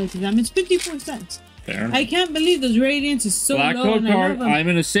has an Alakazam. It's 54 cents. Fair enough. I can't believe those radiance is so Black low. code card. I'm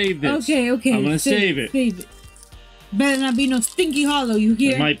gonna save this. Okay. I'm gonna save it. Save it. Better not be no stinky hollow. You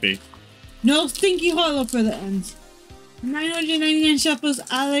hear? It might be. No stinky hollow for the ends. 999 shuffles,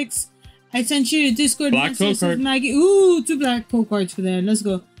 Alex. I sent you to Discord. Black code card. Maggie. Ooh, 2 black code cards for that. Let's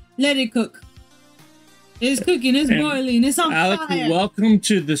go. Let it cook. It's cooking. It's boiling. It's on Alex, fire. welcome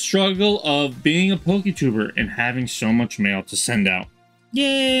to the struggle of being a PokeTuber and having so much mail to send out.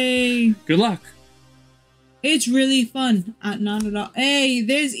 Yay! Good luck. It's really fun. Not at all. Hey,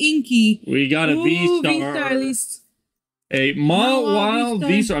 there's Inky. We got a V-Star. V-Star at least. A Wild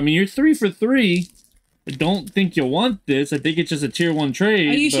V-Star. I mean, you're 3 for 3. I don't think you want this. I think it's just a tier 1 trade.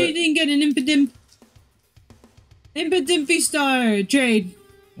 Are you sure you didn't get an Impidimp? Impidimp V-Star trade.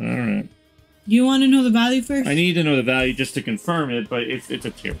 Alright. You want to know the value first? I need to know the value just to confirm it, but it's a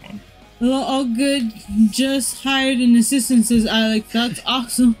tier 1. Well, all good. Just hired an assistant, says Alex. That's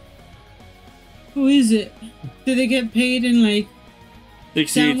awesome. Who is it? Do they get paid in like 68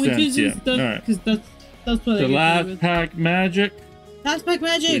 sandwiches cents, and yeah. stuff? Alright. Because that's what I The get last paid with. pack magic. Last pack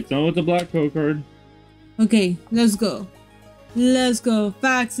magic. It's done with the black code card. Okay, let's go. Let's go.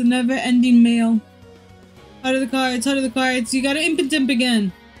 Facts, the never-ending mail. Out of the cards. You got an Impidimp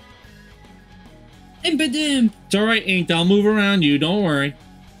again. Impidimp. It's alright, Inked. I'll move around you. Don't worry.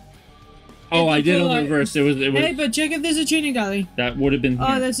 Oh, I did on the reverse. It was. Hey, but check if there's a training gallery. That would have been here.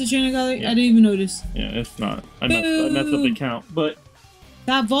 Oh, that's a training gallery? Yeah. I didn't even notice. Yeah, it's not. I messed up the count, but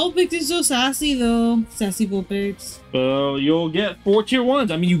that Vulpix is so sassy, though. Sassy Vulpix. you'll get 4 tier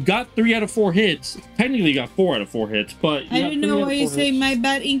 1s. I mean, you got 3 out of 4 hits. Technically, you got 4 out of 4 hits, but I didn't know why you say my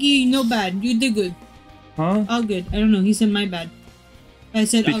bad, Inky. No bad. You did good. Huh? All good. I don't know. He said my bad. I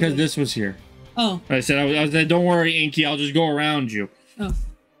said all because good. this was here. Oh. I said, don't worry, Inky. I'll just go around you. Oh.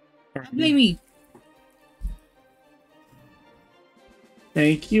 Blame me.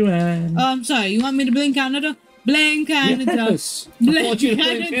 Thank you, Anne. Oh, I'm sorry. You want me to blame Canada? Blame Canada. Yes. I want you to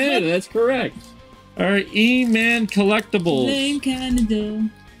blame Canada. That's correct. All right, E-Man Collectibles. Blame Canada.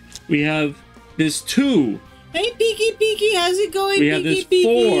 We have this 2. Hey, Peeky, how's it going? We have this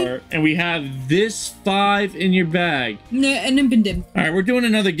 4, and we have this 5 in your bag. An Impidimp. All right, we're doing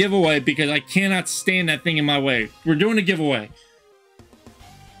another giveaway because I cannot stand that thing in my way. We're doing a giveaway.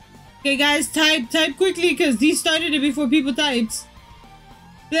 Okay, guys, type quickly because he started it before people typed.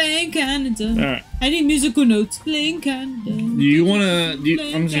 Blame Canada. All right. I need musical notes. Blame Canada. Do you want to...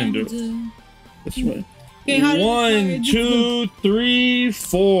 I'm just going to do it this way. Okay, 1, 2, 3,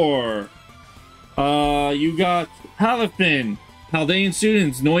 4. You got Palafin, Paldean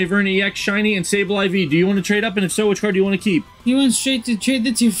Students, Noivern EX Shiny, and Sable IV. Do you want to trade up? And if so, which card do you want to keep? You want straight to trade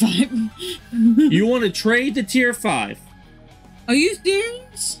the tier 5? You want to trade the tier 5? Are you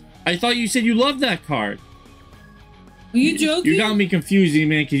serious? I thought you said you loved that card. Are you joking? You got me confused,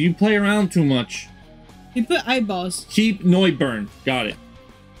 man, because you play around too much. You put eyeballs. Keep Noivern. Got it.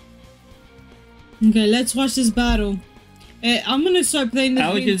 Okay, let's watch this battle. I'm gonna start playing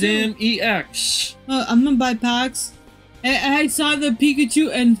this game Alakazam EX. I'm gonna buy packs. I saw the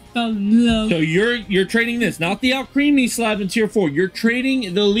Pikachu and fell in love. So you're trading this, not the Alcremie slab in tier 4. You're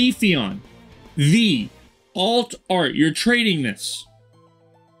trading the Leafeon. The alt art. You're trading this.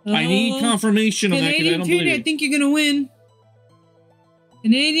 I need confirmation on that because I don't believe it. I think you're gonna win.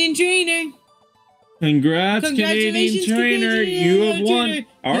 Canadian trainer. Congrats, Canadian trainer. You have won.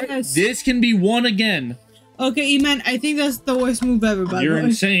 All right, yes. This can be won again. Okay, E-Man, I think that's the worst move ever, by the way. You're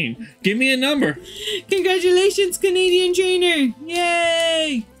insane. Give me a number. Congratulations, Canadian trainer.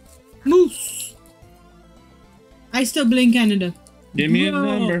 Yay. Moose. I still blame Canada. Give me a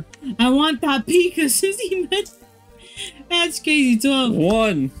number. I want that Pika since he meant. That's crazy. 12.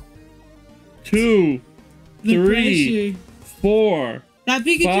 1, 2, 3, 4, that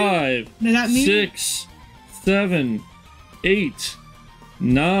Pikachu? 5, 6, 7, 8,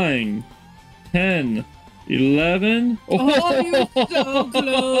 9, 10, 11. Oh, you're so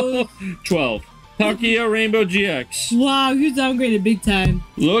close. 12. Palkia Rainbow GX. Wow, you downgraded big time.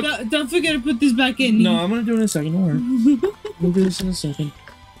 Look. Don't forget to put this back in. No, I'm gonna do it in a second. Don't worry. We'll do this in a second.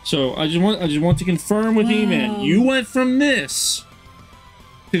 So I just want to confirm with E-Man. You went from this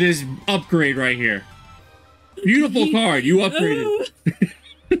to this upgrade right here. Beautiful card. You upgraded.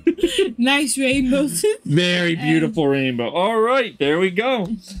 Nice rainbow. Very beautiful rainbow. All right, there we go.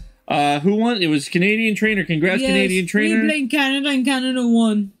 Who won? It was Canadian Trainer. Congrats, yes, Canadian Trainer. We played Canada and Canada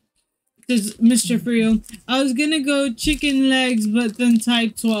won. This Mr. Frio. I was gonna go chicken legs, but then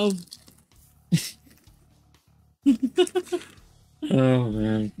type 12. Oh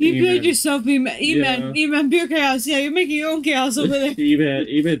man. You played yourself, E-Man, pure chaos. Yeah, you're making your own chaos over there.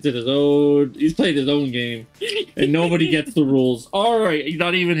 E-Man did his own. He's played his own game, and nobody gets the rules. All right,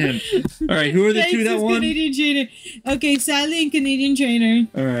 not even him. All right, who are the two that won? Canadian Trainer. Okay, Sally and Canadian Trainer.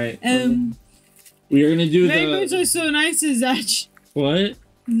 All right. We are gonna do rainbows are so nice, is that? What?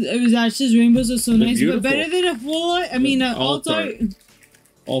 It was actually rainbows are so nice, beautiful. but better than a full art. I mean, alt-art.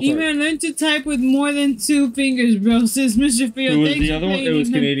 E-Man learned to type with more than 2 fingers, bro. Says Mr. Field. Who was the other one? It was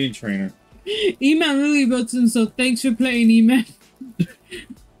Canadian Trainer. E-Man Lily Wilson, so thanks for playing, E-Man.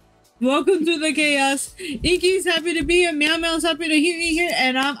 Welcome to the chaos. Inky's happy to be here. Meow Meow's happy to hear you here,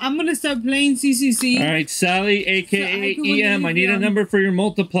 and I'm gonna start playing CCC. All right, Sally, aka EM. I need a number for your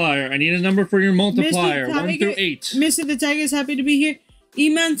multiplier. 1 through 8. Mr. the Tiger's happy to be here.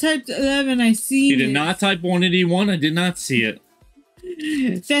 E-Man typed 11. I see. He did not type 181. I did not see it.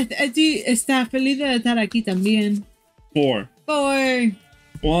 Está feliz de estar aquí también. 4.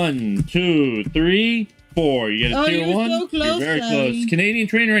 1, 2, 3, 4. You get a tier 1. So close, you're very close. Canadian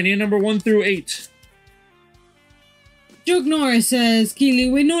Trainer, I need a number 1 through 8. Joke Norris says, Keely,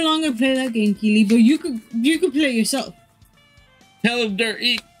 we no longer play that game, Keely, but you could play it yourself. Tell him,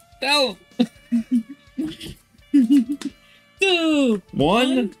 Dirty. Tell him. 2.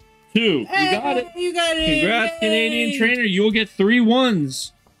 1, 2. You got it. You got it. Congrats, Canadian Trainer. You will get 3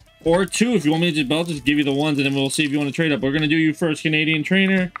 1s. Or 2 if you want me to I'll just give you the 1s and then we'll see if you want to trade up. We're going to do you first, Canadian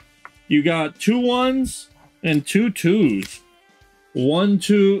Trainer. You got 2 1s and 2 2s. 1,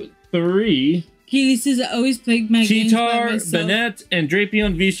 2, 3. Keely says I always play my games by myself. Bennett, and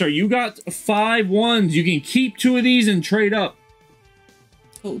Drapion V-Star. You got 5 1s. You can keep 2 of these and trade up.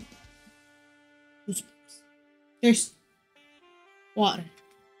 Oh. There's water.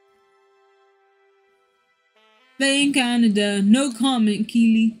 Play in Canada. No comment,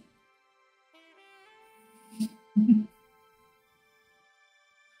 Keely.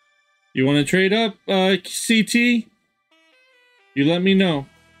 You want to trade up, CT? You let me know.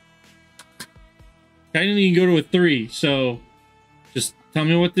 Technically, you can go to a 3, so just tell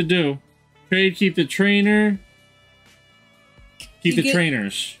me what to do. Trade, keep the trainer. Keep the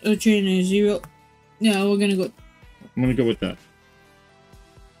trainers. Oh, trainer 0. Yeah, we're gonna go. I'm gonna go with that.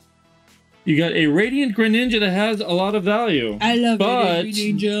 You got a Radiant Greninja that has a lot of value. I love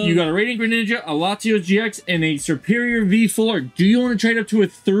Radiant Greninja. You got a Radiant Greninja, a Latios GX, and a Superior V Fuller. Do you want to trade up to a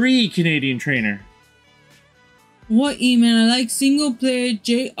 3 Canadian Trainer? What, E-Man? I like single player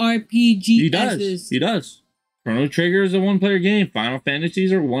JRPGs. He does. He does. Chrono Trigger is a 1-player game. Final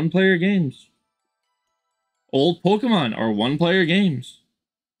Fantasies are 1-player games. Old Pokemon are 1-player games.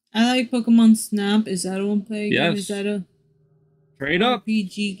 I like Pokemon Snap. Is that a 1-player game? Yes. Is that a trade up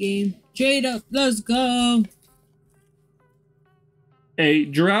RPG game? Trade up. Let's go. A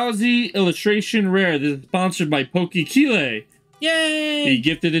Drowsy illustration rare. This is sponsored by Pokekile. Yay! He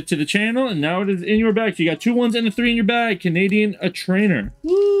gifted it to the channel, and now it is in your bag. So you got 2 1s and a 3 in your bag. Canadian Trainer.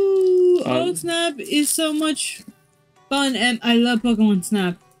 Woo! Old Snap is so much fun, and I love Pokemon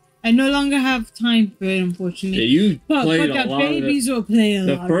Snap. I no longer have time for it, unfortunately. Yeah, you played a lot. Babies will play a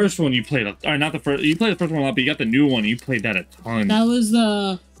lot. The first one you played, or not the first. You played the first one a lot, but you got the new one. You played that a ton. That was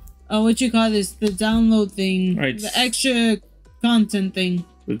the, what you call this? The download thing. Right. The extra content thing.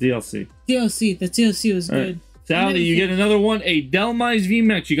 The DLC. The DLC was good. Right. Sally, you get another one. A Delmise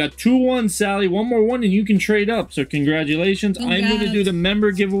VMAX. You got 2 1s, Sally. 1 more 1, and you can trade up. So congratulations. I'm going to do the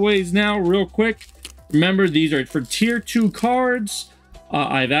member giveaways now, real quick. Remember, these are for tier 2 cards.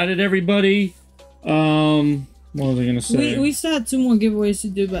 I've added everybody. What was I gonna say? We still had 2 more giveaways to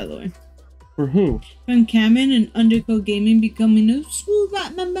do, by the way. For who? From Cameron and Undercoat Gaming becoming a school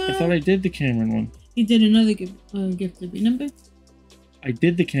rat member. I thought I did the Cameron one. He did another gift to be number. I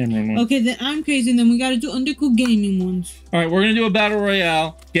did the Cameron one. Okay, then I'm crazy. And then we gotta do Undercool Gaming ones. All right, we're gonna do a battle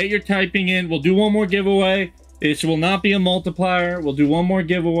royale. Get your typing in. We'll do one more giveaway. This will not be a multiplier. We'll do one more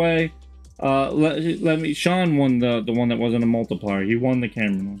giveaway. Let me. Sean won the one that wasn't a multiplier. He won the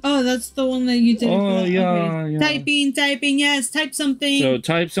Cameron one. Oh, that's the one that you did. Oh yeah, okay. yeah. Typing. Yes, type something. So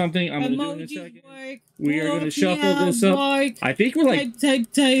type something. I'm gonna do it in a second. We are gonna shuffle this up. I think we're like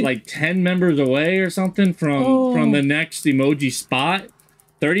type. Like 10 members away or something from the next emoji spot.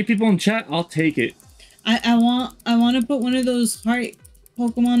 30 people in chat. I'll take it. I want to put one of those heart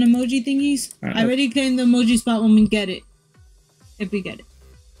Pokemon emoji thingies. Right, I already claimed the emoji spot when we get it. If we get it.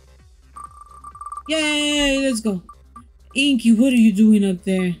 Yay! Let's go. Inky, what are you doing up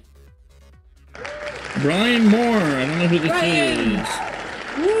there? Brian Moore. I don't know who this is.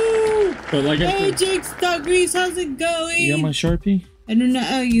 Woo! But like hey, Jake Stockgrease, how's it going? You got my Sharpie? I don't know.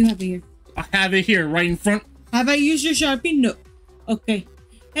 Oh, you have it here. I have it here, right in front. Have I used your Sharpie? No. Okay.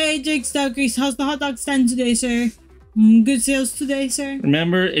 Hey, Jake Stockgrease, how's the hot dog stand today, sir? Good sales today, sir.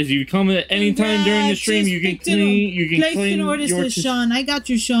 Remember, if you come at any time during the stream, you can clean orders to Sean. I got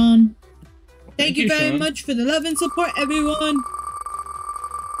you, Sean. Thank you very much for the love and support, everyone.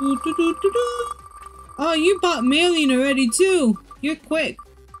 Oh, you bought mailing already too. You're quick.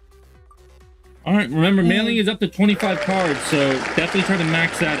 All right, remember, mailing is up to 25 cards, so definitely try to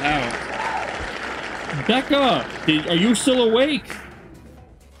max that out. Becca, are you still awake?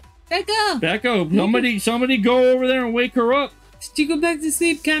 Becca, somebody go over there and wake her up. Did you go back to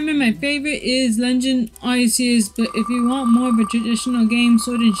sleep, Cameron? My favorite is Legend Arceus, but if you want more of a traditional game,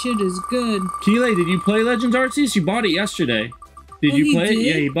 Sword and Shield is good. Keeley, did you play Legends Arceus? You bought it yesterday. Did you play it?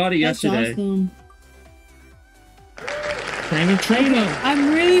 Yeah, he bought it yesterday. Awesome. Trainer. Okay,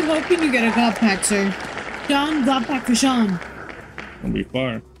 I'm really hoping you get a God Pack, sir. Sean, God Pack for Sean. That'll be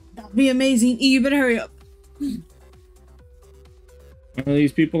far. That'll be amazing. You better hurry up.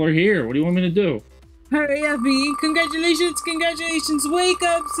 These people are here. What do you want me to do? Hurry up, E. Congratulations. Wake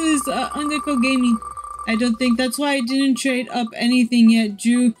up, says Undercool Gaming. I don't think that's why I didn't trade up anything yet,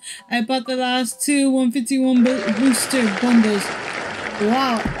 Drew. I bought the last two 151 booster bundles.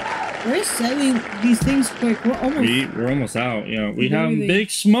 Wow. We're selling these things quick. We're almost out. Yeah, we have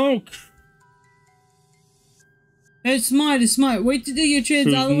big smoke. It's smart. Wait to do your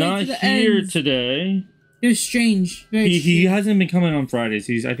trades all the way to the end. He's not here today. They're strange. He hasn't been coming on Fridays.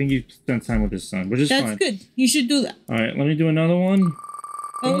 I think he spends time with his son, which is fine. That's good. You should do that. All right, let me do another one.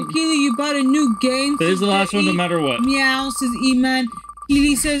 Oh, Keely, you bought a new game. This is the last one, no matter what. Meow, says E-Man.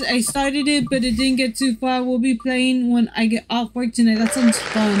 Keely says, I started it, but it didn't get too far. We'll be playing when I get off work tonight. That sounds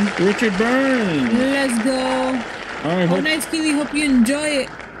fun. Richard Burns. Let's go. All right. Nice, Keely. Hope you enjoy it.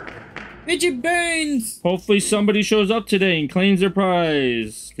 Richard Burns. Hopefully somebody shows up today and claims their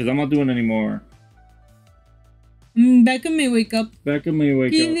prize, because I'm not doing it anymore. Becca may wake up.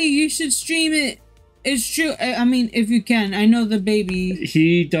 Keely, you should stream it. It's true. I mean, if you can. I know the baby.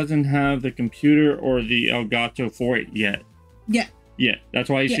 He doesn't have the computer or the Elgato for it yet. Yeah, that's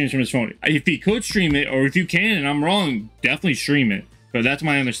why he streams from his phone. If he could stream it, or if you can, and I'm wrong, definitely stream it. But that's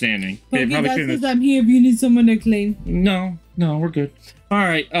my understanding. Okay, that's because I'm here if you need someone to claim. No, we're good. All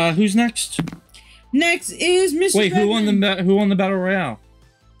right, who's next? Next is Mr. Wait, who won the battle royale?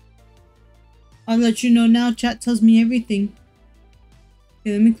 I'll let you know now. Chat tells me everything.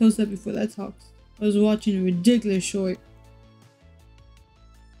 Okay, let me close that before that talks. I was watching a ridiculous short.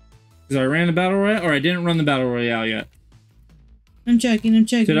 Because I ran the battle royale, or I didn't run the battle royale yet? I'm checking.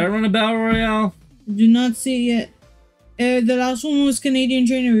 Did I run a battle royale? Do not see it yet. The last one was Canadian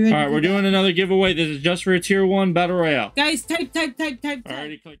Trainer. Alright, we're doing another giveaway. This is just for a tier 1 battle royale. Guys, type. I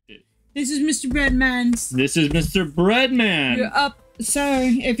already clicked it. This is Mr. Breadman. This is Mr. Breadman. You're up, sir,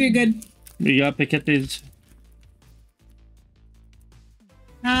 if you're good. We got piquetes.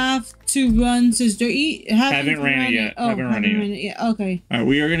 Have to run, sister. Haven't ran it yet. Haven't run it yet. Okay. All right,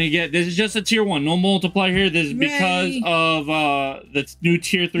 we are gonna get. This is just a tier 1, no multiplier here. This is because of the new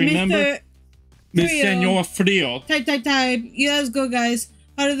tier 3 member, Miss Senor Frio. Type. Yeah, let's go, guys.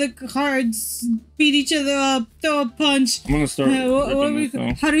 How do the cards beat each other up? Throw a punch. I'm gonna start.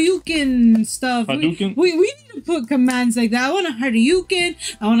 Hadouken stuff. Hadouken? We need to put commands like that. I want a Hadouken.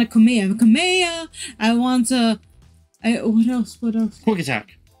 I want a Kamehameha. I want a. What else? Quick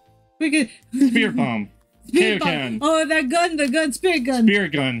attack. Spear bomb. Kaioken. Oh, that gun. The gun. Spirit gun.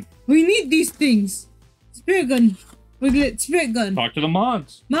 Spirit gun. We need these things. Spirit gun. Wiglet. Spirit gun. Talk to the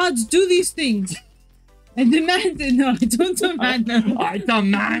mods. Mods, do these things. I demand it. No, I don't demand them. I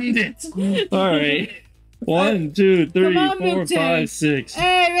demand it. All right. 1, 2, 3, 4, 5, 6.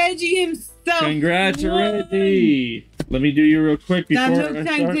 Hey, Reggie himself. Congrats, Reggie. Let me do you real quick before that milk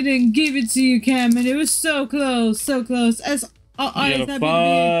tank didn't give it to you, Cam, and it was so close, so close. You got a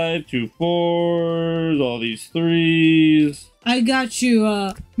 5, 2 4s, all these 3s. I got you,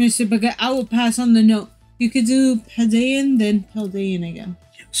 Mr. Bucket. I will pass on the note. You could do Paldean, then Paldean again.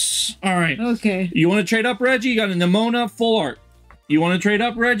 Yes. All right. Okay. You want to trade up, Reggie? You got a Nimona full art. You want to trade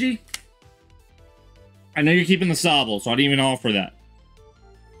up, Reggie? I know you're keeping the Sobble, so I didn't even offer that.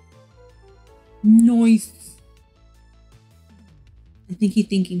 Nice. I think he's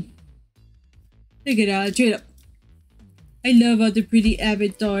thinking. Take it out. Trade up. I love all the pretty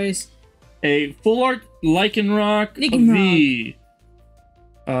avatars. A full art Lycanroc V.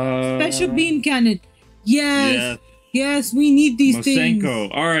 Special beam cannon. Yes. Yes, we need these things.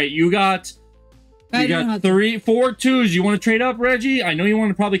 All right, you got 4 2s. You want to trade up, Reggie? I know you want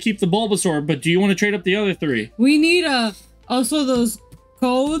to probably keep the Bulbasaur, but do you want to trade up the other 3? We need also those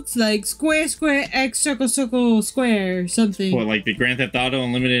codes like square, square, X, circle, circle, square, something. What, like the Grand Theft Auto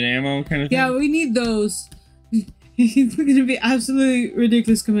unlimited ammo kind of thing? Yeah, we need those. It's gonna be absolutely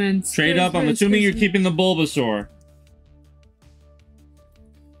ridiculous commands. Trade up. I'm assuming you're keeping the Bulbasaur.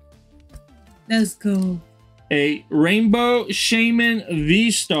 Let's go. A Rainbow Shaman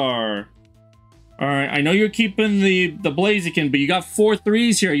V-Star. All right, I know you're keeping the Blaziken, but you got 4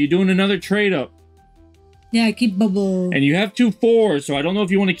 3s here. Are you doing another trade up? Yeah, keep Bubble. And you have 2 4s, so I don't know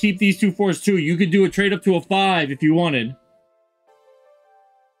if you want to keep these 2 4s too. You could do a trade up to a 5 if you wanted.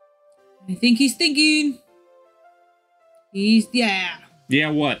 I think he's thinking. Yeah.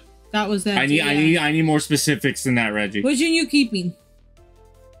 Yeah, what? That was that. I need more specifics than that, Reggie. Which one are you keeping?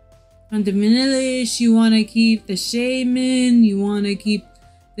 On the Minish, you want to keep the Shaman, you want to keep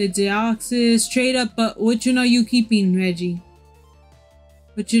the Deoxys, trade up, but which one are you keeping, Reggie?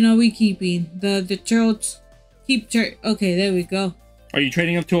 Which one are we keeping? The Turtles. Keep okay, there we go. Are you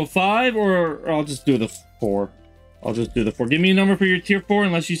trading up to a 5, or I'll just do the 4? I'll just do the 4. Give me a number for your tier 4,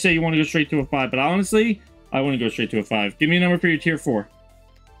 unless you say you want to go straight to a 5. But honestly, I want to go straight to a 5. Give me a number for your tier 4.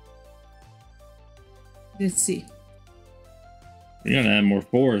 Let's see. You're gonna add more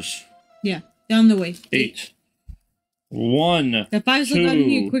 4s. Yeah, down the way. 8. 1, the 5's got in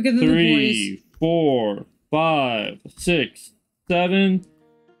here quicker than 3, 4, 5, 6, 7,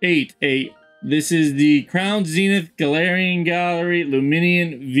 8. 8. This is the Crown Zenith Galarian Gallery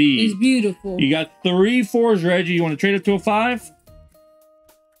Luminian V. It's beautiful. You got 3 4s, Reggie. You want to trade up to a 5?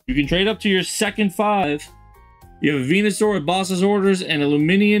 You can trade up to your second 5. You have a Venusaur with Boss's Orders and a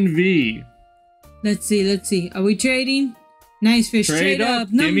Luminian V. Let's see. Let's see. Are we trading? Nice fish. Trade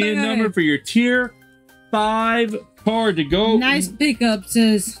up. Give me a number for your tier 5 card to go. Nice pickup,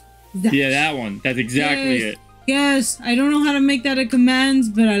 says. Yeah, that one. That's exactly it. Yes. I don't know how to make that a commands,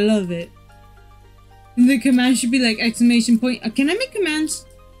 but I love it. The command should be like exclamation point. Can I make commands?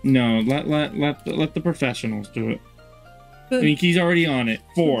 No, let the professionals do it. But, I mean, he's already on it.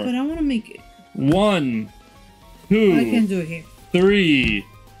 4. But I want to make it. 1, 2. I can't do it here. 3.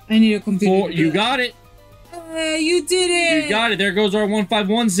 I need a computer. 4. You got it. Hey, you did it. You got it. There goes our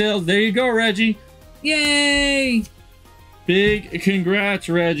 151 sales. There you go, Reggie. Yay. Big congrats,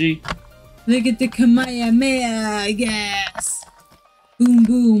 Reggie. Look at the Kamehameha. Yes. Boom,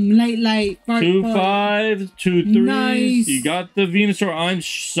 boom. Light, light. Bark, 2 bark. 5, 2 3s. Nice. You got the Venusaur. I'm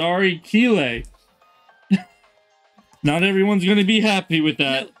sorry, Kile. Not everyone's going to be happy with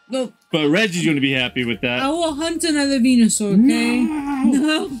that. No. But Reggie's going to be happy with that. I will hunt another Venusaur, okay?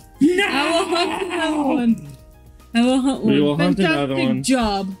 No. I will hunt another one. I will hunt one. We will hunt another one. Fantastic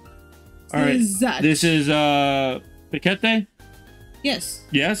job. Alright. This is, Paquete? Yes.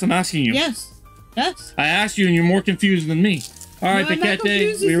 Yes, I'm asking you. Yes. Yes. I asked you and you're more confused than me. Alright, no,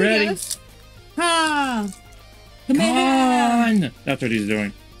 Paquete, we ready? Yes. Ha! Come on! That's what he's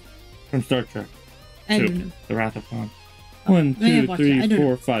doing. From Star Trek. I don't know. The Wrath of Khan. 1, 2, 3,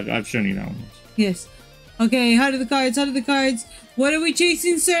 4, 5. I've shown you that one. Yes. Okay, how do the cards? How do the cards? What are we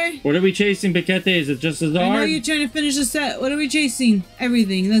chasing, sir? What are we chasing, Paquete? Is it just a Zard? I know you're trying to finish the set. What are we chasing?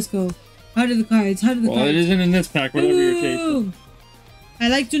 Everything. Let's go. How do the cards? How do the cards? Well, it isn't in this pack, whatever you're chasing. I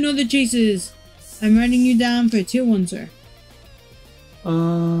like to know the chases. I'm writing you down for tier 1, sir.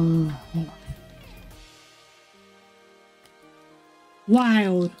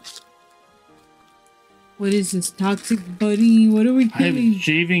 Wild. What is this? Toxic Buddy? What are we killing? I'm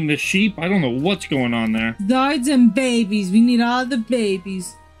shaving the sheep? I don't know what's going on there. Zards and babies. We need all the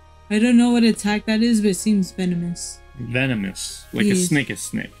babies. I don't know what attack that is, but it seems venomous. Venomous. Like a snake is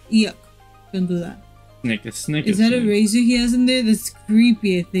snake. Yuck. Don't do that. Snake is snake. Is that a razor he has in there? That's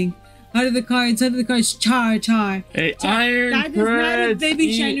creepy, I think. How do the cards? How do the cards? Char. A Iron That is not a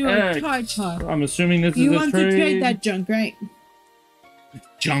baby shiny or EX. char. I'm assuming this is a trade. You want to trade that junk, right?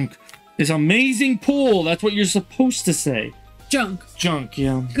 Junk. This amazing pool. That's what you're supposed to say. Junk. Junk,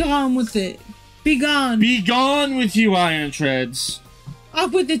 yeah. Go on with it. Be gone. Be gone with you, Iron Treads.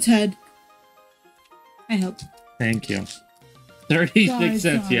 Off with its head. I hope. Thank you. 36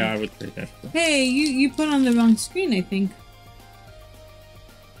 cents. Yeah, I would say that. Hey, you put on the wrong screen, I think.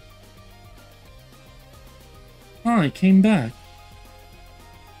 Oh, it came back.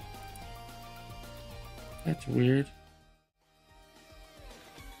 That's weird.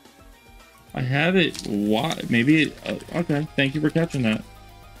 I have it. Why? Maybe it. Okay. Thank you for catching that.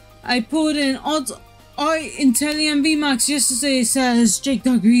 I pulled in Alt Intellium VMAX just to say it says Jake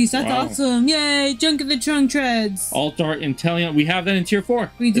Dogrees. That's awesome. Yay! Junk in the Trunk Treads. Alt Art Intellium. We have that in tier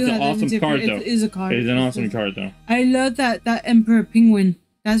 4. We do it's have an awesome card, though. It is a card. It is an awesome card, though. I love that Emperor Penguin.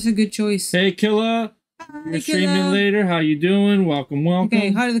 That's a good choice. Hey, Killa. You're streaming later. How you doing? Welcome, welcome.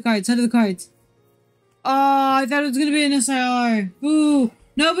 Okay, heart of the cards. Heart of the cards. Oh, I thought it was gonna be an SIR. Ooh,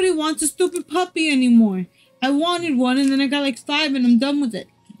 nobody wants a stupid puppy anymore. I wanted one, and then I got like 5, and I'm done with it.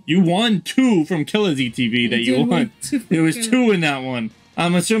 You won 2 from Killa ZTV that you won. There was 2 in that one.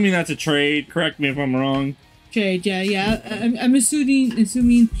 I'm assuming that's a trade. Correct me if I'm wrong. Trade, yeah. I'm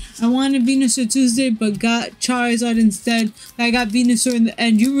assuming I wanted Venusaur Tuesday, but got Charizard instead. I got Venusaur in the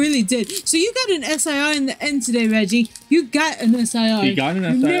end. You really did. So you got an SIR in the end today, Reggie. You got an SIR. You got an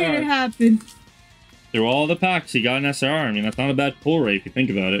SIR. You made it happen. Through all the packs, he got an SR. I mean, that's not a bad pull rate if you think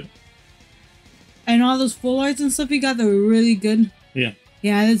about it. And all those full arts and stuff he got that were really good. Yeah.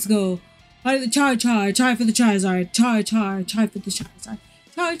 Yeah, let's go. Char for the Charizard. Char for the Charizard. Char for the Charizard.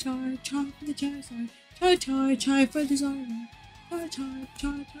 Char for the Charizard. Char for the Charizard.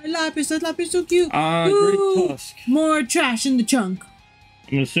 Char. Lapis, that Lapis is so cute. Great Tusk. More trash in the trunk.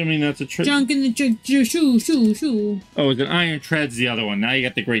 I'm assuming that's a trade. Junk in the trunk. Shoo. Oh, it's an Iron Treads the other one. Now you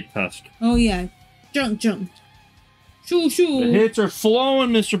got the Great Tusk. Oh, yeah. Junk. Shoo. The hits are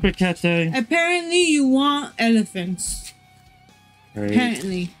flowing, Mr. Paquette. Apparently, you want elephants. Great.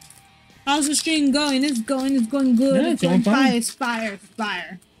 Apparently. How's the stream going? It's going good. Yeah, it's going fine.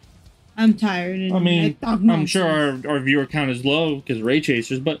 Fire. I'm tired. I mean, I'm sure our viewer count is low because Ray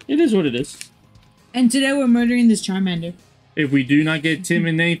Chasers, but it is what it is. And today we're murdering this Charmander. If we do not get Tim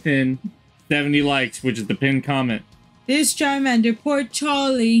and Nathan 70 likes, which is the pinned comment. This Charmander, poor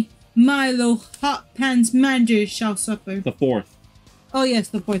Charlie, Milo, Hot Pants, Manger shall suffer. The 4th. Oh yes,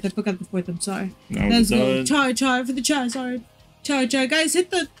 the 4th. I forgot the 4th. I'm sorry. No, let's go. Char for the Charizard. Char. Guys, hit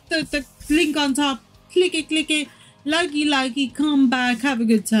the link on top. Click it. Lucky. Come back. Have a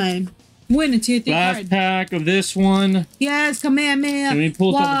good time. Win a tier 3 last card. pack of this one. Yes, Kamehameha. Can we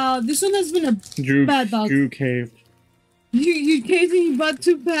pull wow, this one has been a bad box. Drew caved. You caved and you bought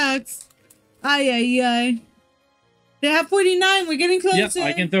 2 packs. Ay. They have 49. We're getting closer. Yep,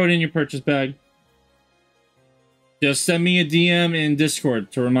 I can throw it in your purchase bag. Just send me a DM in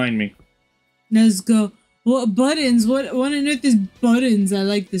Discord to remind me. Let's go. What buttons? What on earth is buttons? I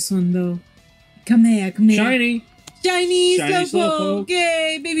like this one though. Come here. Shiny Slowpoke.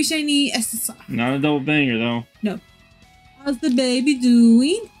 Yay, baby shiny SSR. Not a double banger though. No. How's the baby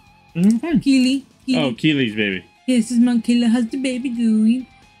doing? Fine. Keely. Oh, Keely's baby. Yes, this is my killer. How's the baby doing?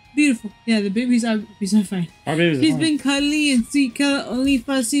 Beautiful. Yeah, the babies are fine. Our babies are She's fine. been cuddly and sweet color, only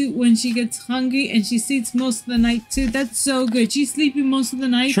fussy when she gets hungry, and she sleeps most of the night too. That's so good. She's sleeping most of the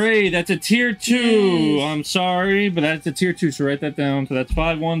night. Trey, that's a tier 2. Yes. I'm sorry, but that's a tier 2, so write that down. So that's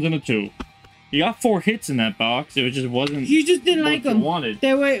 5 1s and a 2. You got 4 hits in that box. It just wasn't. You just didn't like them. Wanted.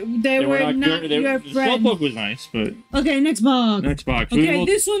 They were not your friend. Slowpoke was nice, but okay, next box. Okay,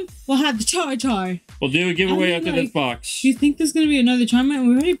 this one will have the Char. We'll do a giveaway after this box. Do you think there's gonna be another Charmander?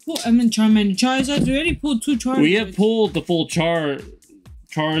 We already pulled. Charizards. We already pulled 2 Charizards. We have pulled the full Charizard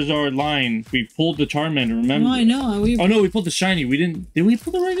line. We pulled the Charmander. Remember? No, I know. Oh no, we pulled the shiny. We didn't. Did we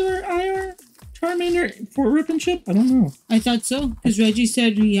pull the regular IR Charmander for Rip and Chip? I don't know. I thought so because Reggie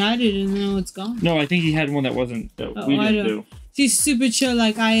said he had it and now it's gone. No, I think he had one that wasn't. We didn't do. She's super chill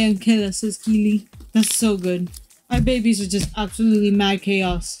like I am killer, says Keely. That's so good. Our babies are just absolutely mad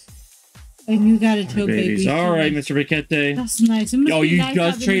chaos. And you gotta tell babies. All right, Mr. Paquette. That's nice. Oh, you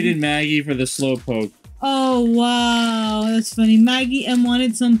just traded Maggie for the Slowpoke. Oh, wow. That's funny. Maggie M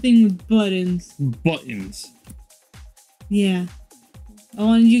wanted something with buttons. Buttons. Yeah. I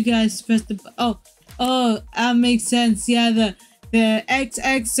wanted you guys to press the... Oh, that makes sense. Yeah, the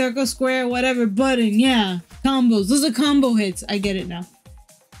XX, circle, square, whatever button. Yeah. Combos. Those are combo hits. I get it now.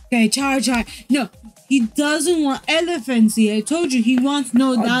 Okay, Char. No, he doesn't want elephants here. I told you he wants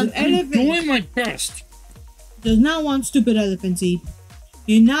elephants. I'm doing my best. Does not want stupid elephants.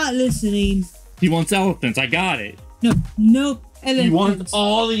 You're not listening. He wants elephants. I got it. No elephants. He wants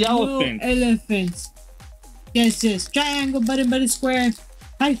all the elephants. No elephants. Yes. Triangle, button, square,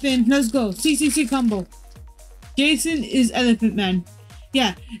 hyphen. Let's go. CCC combo. Jason is Elephant Man.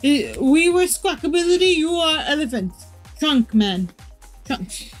 Yeah, we were squawkability. You are elephant. Trunk man.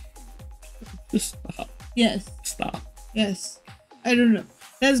 Trunk. Just stop. Yes. Stop. Yes. I don't know.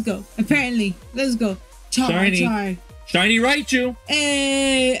 Let's go. Apparently. Let's go. Shiny. Shiny Raichu.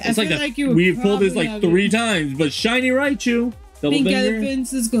 Hey, it's like we pulled this like 3 times, but Shiny Raichu. Double Pink finger.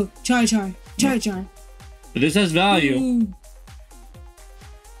 elephants. Let's go. Char. But this has value. Ooh.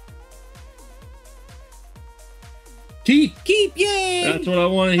 Keep. Yay. That's what I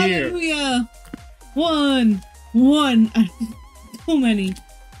want to hear. Hallelujah. One. Too many.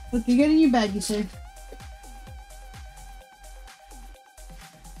 Okay, get in your baggie, sir.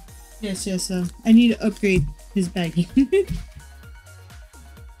 Yes, I need to upgrade his baggie.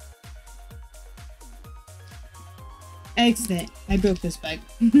 Excellent. I broke this bag.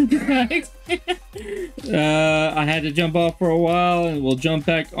 I had to jump off for a while, and we'll jump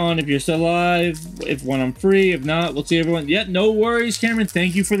back on if you're still alive. When I'm free, if not, we'll see everyone. Yeah, no worries, Cameron.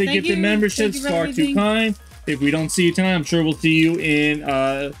 Thank you for the gifted memberships. Far too kind. If we don't see you tonight, I'm sure we'll see you in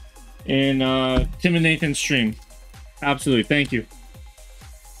Tim and Nathan's stream. Absolutely. Thank you.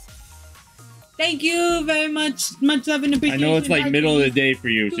 Thank you very much. Much love and appreciation. I know it's like middle of the day for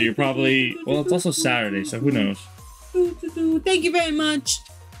you, so you're probably... Well, it's also Saturday, so who knows? Thank you very much.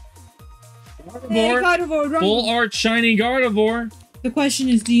 Gardevoir. Hey, Gardevoir. Full art shiny Gardevoir. The question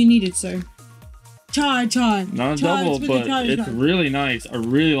is, do you need it, sir? Char. Not double, but it's really nice. I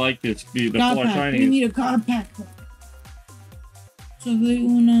really like this. The full art shiny. We need a card pack.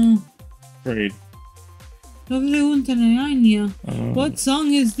 Trade. What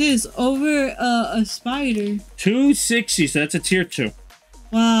song is this? Over a spider. 260, so that's a tier 2.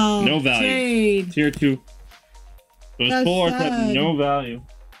 Wow. No value. Trade. Tier 2. So it's full art, but no value.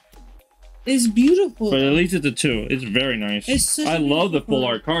 It's beautiful. But at least it's a 2. It's very nice. I love the full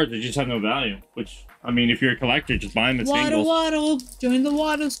art cards. They just have no value. Which, I mean, if you're a collector, just buy them as singles. Waddle. Join the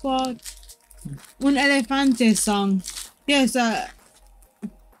Waddle Squad. Un Elefante song. Yes,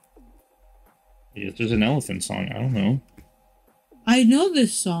 Yes, there's an elephant song. I don't know. I know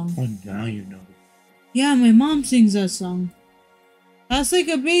this song. Oh, now you know. Yeah, my mom sings that song. That's like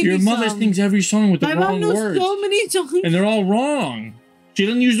a baby Your mother sings every song with the wrong words. My mom knows so many songs. And they're all wrong. She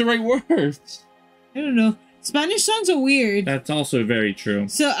doesn't use the right words. I don't know. Spanish songs are weird. That's also very true.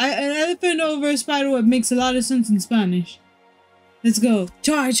 So, an elephant over a spiderweb makes a lot of sense in Spanish. Let's go.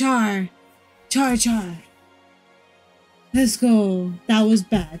 Char. Let's go. That was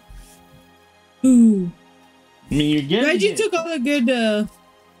bad. Ooh. I mean, you're getting Reggie took all the good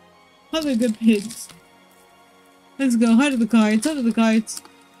picks. Let's go. How to the cards?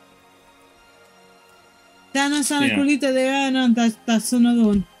 Sana, Culita de Ana. That's another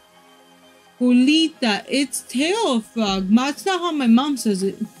one. Culita. It's tail frog. That's not how my mom says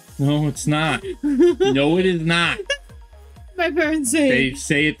it. No, it's not. No, it is not. My parents say They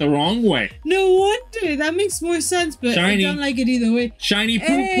say it the wrong way. No wonder. That makes more sense, but shiny. I don't like it either way. Shiny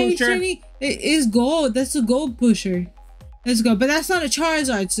poop pusher. Shiny. It is gold. That's a gold pusher. Let's go. But that's not a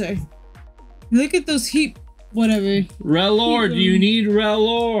Charizard, sir. Look at those heap. Whatever. Relor. Do you need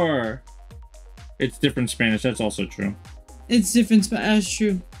Relor? It's different Spanish. That's also true. It's different Spanish. That's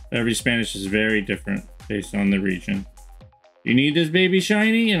true. Every Spanish is very different based on the region. You need this baby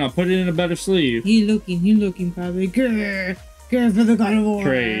shiny, and I'll put it in a better sleeve. He looking probably. Grr for the Gardevoir.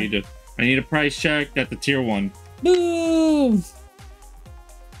 Trade. I need a price check. That's the tier 1. Boom.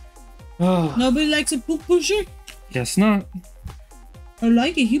 Nobody likes a poop pusher? Guess not. I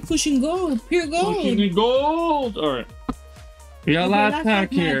like it. He pushing gold. Pure gold. Pushing gold. All right. We got last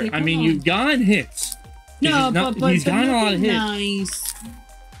pack here. I mean, you've gotten hits. No, but he's gotten a lot of hits. Nice.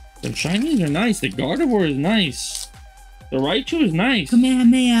 The shinies are nice. The Gardevoir is nice. The Raichu is nice.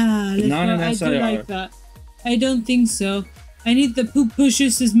 Kamehameha. Not an I SIR. do like that. I don't think so. I need the poop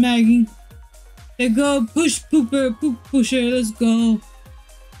pusher, says Maggie. Let's go. Push pooper. Poop pusher. Let's go.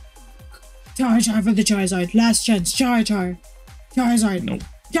 Char for the Charizard. Last chance. Charizard. Nope.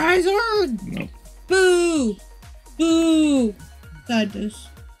 Charizard. Nope. Boo. Sadness.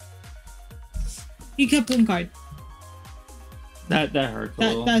 He kept one card. That hurts a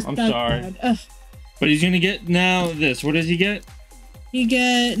little. I'm sorry. Bad. But he's gonna get now this. What does he get? He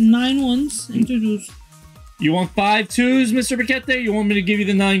get 9 1s introduced. You want 5 2s, Mr. Paquete? You want me to give you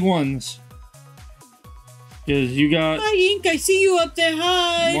the 9 1s? Because you got... Hi, Ink. I see you up there.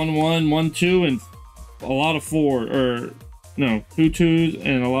 Hi. 1 1, 1 2, and a lot of 4. Or, no, 2 2s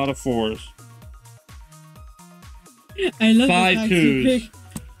and a lot of 4s. I love 5 2s.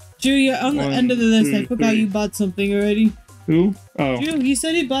 Drew, you're on the end of the list. I forgot you bought something already. Who? Oh. Drew, he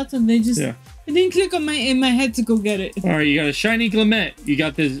said he bought something. Yeah. It didn't click on in my head to go get it. All right, you got a shiny Clement. You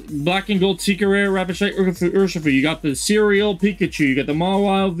got this black and gold Secret Rare Rapid Strike Urshifu. You got the Cereal Pikachu. You got the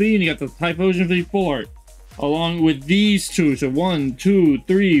Mawile V, and you got the Typhlosion V Full Art. Along with these two. So 1, 2,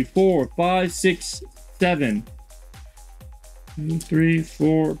 3, 4, 5, 6, 7. 2, 3,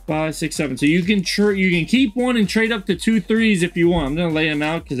 4, 5, 6, 7. So you can keep one and trade up to 2 3s if you want. I'm gonna lay them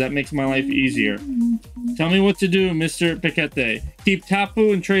out because that makes my life easier. Tell me what to do, Mr. Piquete. Keep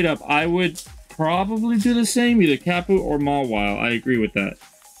Tapu and trade up. I would probably do the same, either Tapu or Mawile. I agree with that.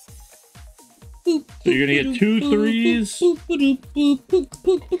 So you're gonna get 2 3s.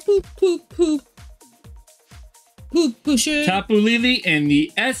 Tapu Lili and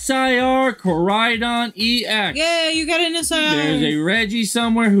the SIR Koraidon EX. Yeah, you got an SIR. There's a Reggie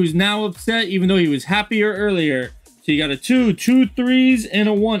somewhere who's now upset even though he was happier earlier. So you got a 2, 2 3s, and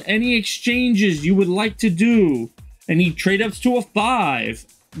a 1. Any exchanges you would like to do? Any trade-ups to a 5?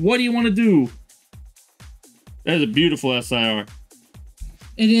 What do you want to do? That is a beautiful SIR.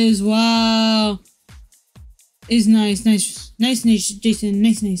 It is, wow. It's nice, nice. Nice, Jason.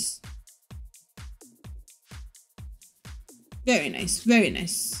 Nice. Very nice, very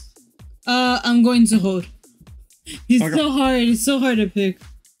nice. I'm going to hold. He's okay. So hard. It's so hard to pick.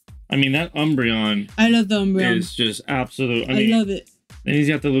 I mean, that Umbreon. I love the Umbreon. It's just absolute. I love it. Then he's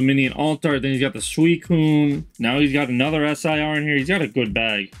got the Luminion Altar. Then he's got the Suicune. Now he's got another SIR in here. He's got a good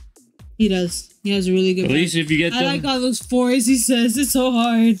bag. He does. He has a really good bag. At least if you get them. I like all those 4s he says. It's so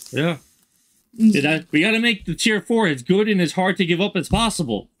hard. Yeah. We got to make the tier 4 as good and as hard to give up as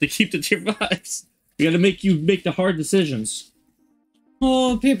possible to keep the tier 5s. We got to make the hard decisions.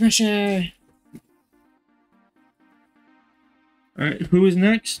 Oh, peer pressure. Alright, who is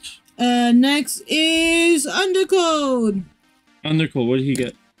next? Next is Undercode. Undercode, what did he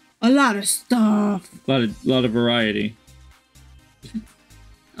get? A lot of stuff. A lot of variety.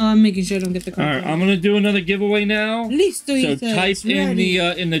 I'm making sure I don't get the card. Alright, I'm gonna do another giveaway now. At least 3 So type in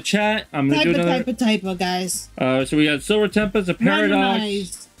the chat. I'm gonna do another. Type, guys. So we got Silver Tempest, a Paradox.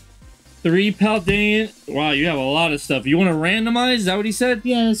 Randomized. 3 Paldean. Wow, you have a lot of stuff. You want to randomize? Is that what he said?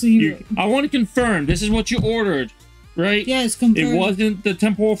 Yeah, so I want to confirm. This is what you ordered, right? Yeah, it's confirmed. It wasn't the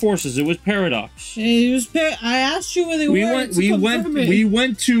Temporal Forces. It was Paradox. It was I asked you where they were. We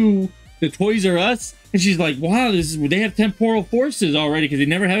went to the Toys R Us, and she's like, "Wow, they have Temporal Forces already because they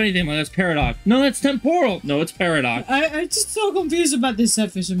never have anything like that's Paradox." No, that's Temporal. No, it's Paradox. I'm just so confused about this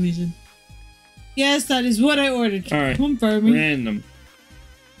set for some reason. Yes, that is what I ordered. All right, confirming. Random.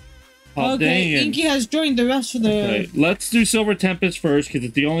 Oh, okay, dang. Inky has joined the rest of the... Okay, let's do Silver Tempest first, because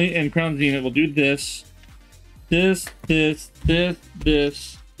it's the only... And Crown Zenith, we'll do this. This. We'll do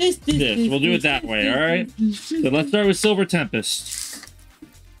it that way, alright? So let's start with Silver Tempest.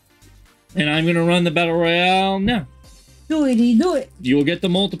 And I'm going to run the Battle Royale now. Do it. You will get the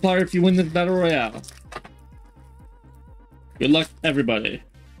multiplier if you win this Battle Royale. Good luck, everybody.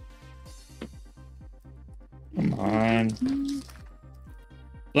 Come on.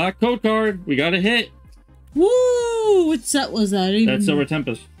 Black code card. We got a hit. Woo! What set was that? That's Silver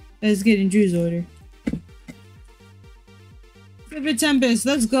Tempest. Let's get in Drew's order. Silver Tempest,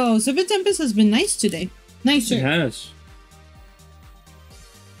 let's go. Silver Tempest has been nice today. Nicer. It has.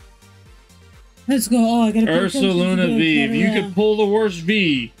 Let's go. Oh, I gotta put Ursaluna V. If you could pull the worst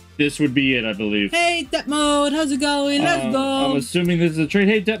V, this would be it, I believe. Hey, Depth Mode. How's it going? Let's go. I'm assuming this is a trade.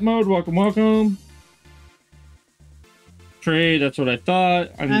 Hey, Depth Mode. Welcome. Trade, that's what I thought.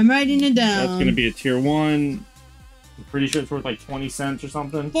 I'm writing it down. That's gonna be a tier 1. I'm pretty sure it's worth like 20 cents or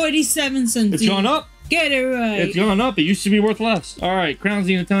something. 47 cents. It's gone up. Get it right. It's gone up. It used to be worth less. Alright, Crown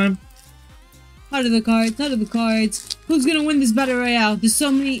Zenith time. Out of the cards. Who's gonna win this Battle Royale? There's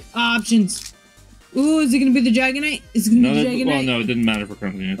so many options. Ooh, is it gonna be the Dragonite? Is it gonna be the Dragonite? Well, no, it didn't matter for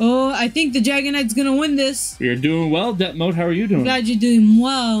Crown Zenith. Oh, I think the Dragonite's gonna win this. You're doing well, Depth Mode. How are you doing? Glad you're doing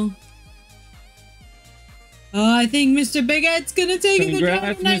well. Oh, I think Mr. Baguette's gonna take it.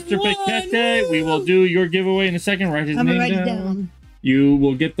 Congrats, Mr. Baguette. We will do your giveaway in a second. Write his name write it down. You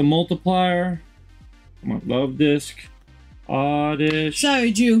will get the multiplier. Come on, Love Disc. Oddish.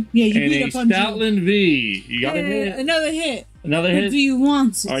 Sorry, Drew. Yeah, you beat up on Drew. Stoutland V. You got a hit. Another hit. Another hit. What do you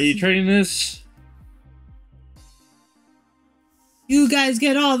want? Are you trading this? You guys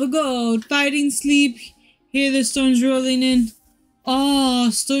get all the gold. Fighting Sleep. Hear the storms rolling in.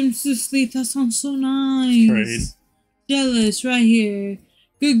 Oh, Storms to Sleep. That sounds so nice. Trade. Jealous right here.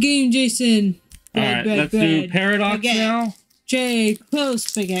 Good game, Jason. Alright, let's do Paradox now. Trade. Close,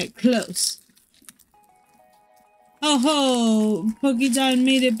 Baguette. Close. Oh ho! Pokemon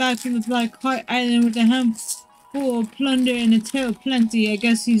made it back from the Black Heart Island with a handful of plunder and a tail plenty. I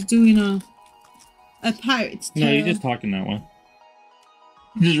guess he's doing a pirate's tale. No, you're just talking that way.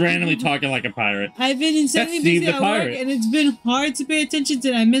 Just randomly talking like a pirate. I've been insanely busy at work, and it's been hard to pay attention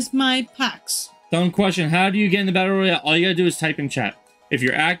to. I miss my packs. Dumb question. How do you get in the battle royale? All you gotta do is type in chat. If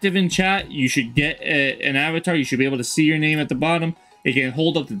you're active in chat, you should get an avatar. You should be able to see your name at the bottom. It can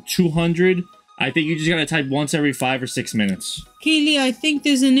hold up to 200. I think you just gotta type once every 5 or 6 minutes. Keely, I think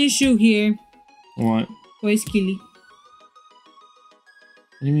there's an issue here. What? Where's Keely?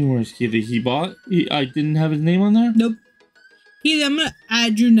 What do you mean where's Keely? He bought? I didn't have his name on there? Nope. Keely, I'm gonna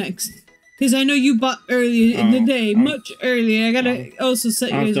add you next. Because I know you bought earlier in the day. Much earlier. I gotta also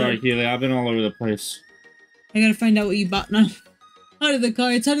set yours up. I'm sorry, Keely. I've been all over the place. I gotta find out what you bought now. How do the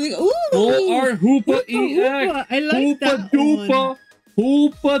cards? How do they go? Ooh! Full art Hoopa EX! I like that Hoopa one.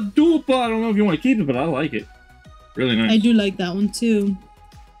 Hoopa Doopa! I don't know if you want to keep it, but I like it. Really nice. I do like that one too.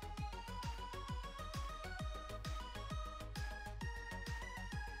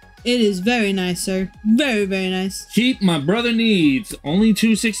 It is very nice, sir. Very, very nice. Keep my brother needs. Only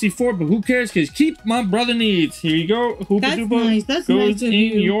 264, but who cares? Because keep my brother needs. Here you go. Hoopa That's Doopa nice. That's goes nice of in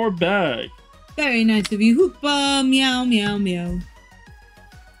you. your bag. Very nice of you. Hoopa, meow, meow, meow.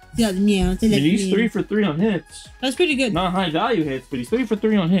 Yeah, meow. And he's 3 for 3 on hits. That's pretty good. Not high value hits, but he's 3 for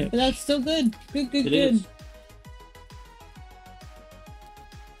 3 on hits. But that's still good. Good, good, It good. is.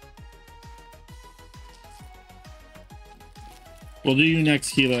 We'll do you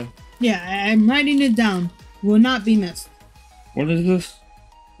next, Keela. Yeah, I'm writing it down. Will not be missed. What is this?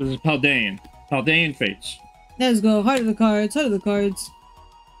 This is Paldean. Paldean Fates. Let's go. Heart of the cards. Heart of the cards.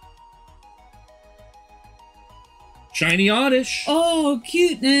 Shiny Oddish. Oh,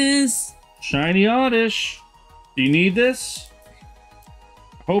 cuteness. Shiny Oddish. Do you need this?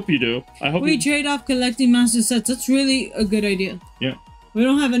 I hope you do. I hope We you... trade off collecting master sets. That's really a good idea. Yeah. We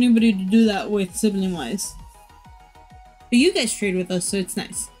don't have anybody to do that with sibling-wise. But you guys trade with us, so it's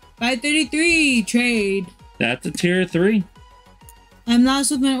nice. 533 trade. That's a tier 3. I'm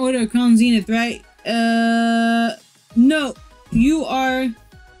last with my order of Crown Zenith, right? No. You are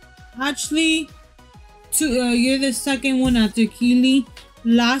actually you're the second one after Keely.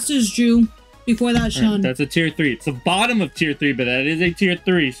 Last is Drew. Before that, Sean. Right, that's a tier 3. It's the bottom of tier 3, but that is a tier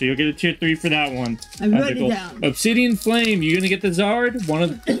 3, so you'll get a tier 3 for that one. I wrote it down. Obsidian Flame, you're gonna get the Zard, one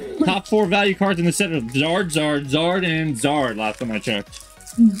of the top 4 value cards in the set of Zard, and Zard, last time I checked.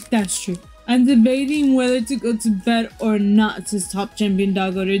 That's true. I'm debating whether to go to bed or not, says Top Champion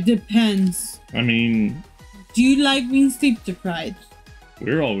Doggo. It depends. I mean... Do you like being sleep deprived?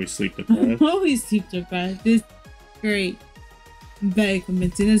 We're always sleep deprived. I'm always sleep deprived. This is great. Very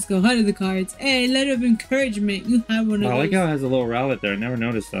convincing. Let's go. Heart of the cards. Hey, letter of encouragement. You have one of those. I like how it has a little rowlet there. I never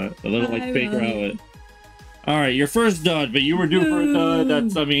noticed that. A little like fake rowlet. rowlet. Alright, your first dud, but you were due for a dud.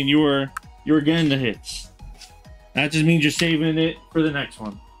 That's, I mean, you were getting the hits. That just means you're saving it for the next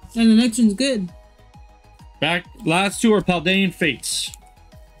one. And the next one's good. Back, last 2 are Paldean Fates.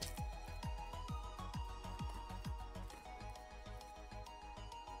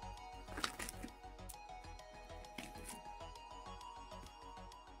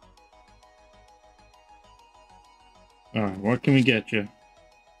 Alright, what can we get you?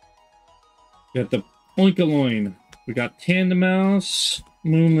 We got the Oinkaloin. We got Tandemouse,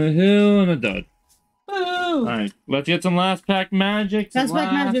 Moon the Hill, and a dud. Alright, let's get some last pack magic. Last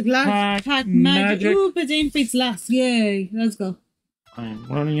pack magic. Last pack magic. Ooh, Paldean Fates last. Yay. Let's go. I'm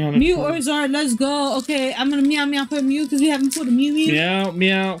running out of Mew time. or Zard, let's go. Okay, I'm gonna meow meow for Mew because we haven't put a Mew Mew. Meow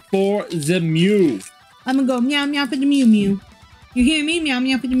meow for the Mew. I'm gonna go meow meow for the Mew Mew. You hear me? Meow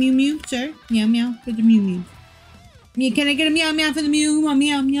meow for the Mew Mew, sir. Meow meow for the Mew Mew. Can I get a meow meow for the Mew?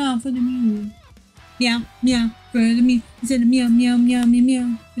 Meow meow for the Mew. Meow meow for the Mew. Instead of meow meow meow meow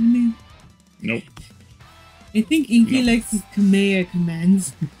meow for the Mew. Nope. I think Inky likes his Kamea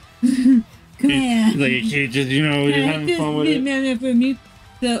commands. Kamea. He's like a kid, just, you know, just having fun with it. Meow meow for a Mew.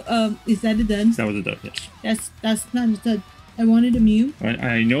 So, is that a dud? That was a dud, yes. That's not a dud. I wanted a Mew.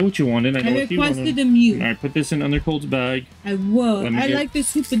 I know what you wanted. I know what you wanted. requested a Mew. Alright, put this in Undercold's bag. I will. I like this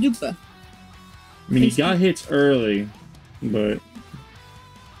super duper. I mean, he got hits early, but...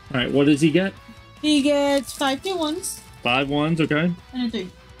 Alright, what does he get? He gets 5 tier 1s. 5 1s, okay. And a 3.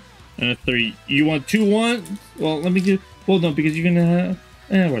 And a 3. You want 2 1s? Well, let me do... Well, no, because you're gonna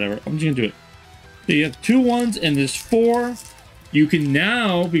have... whatever. I'm just gonna do it. So you have 2 1s and there's 4. You can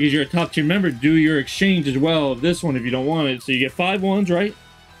now, because you're a top tier member, do your exchange as well of this one if you don't want it. So you get 5 1s, right?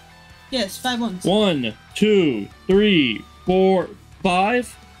 Yes, 5 1s. 1, 2, 3, 4,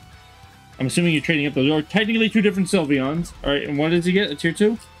 5. I'm assuming you're trading up those. Are technically 2 different Sylveons. Alright, and what does he get? A tier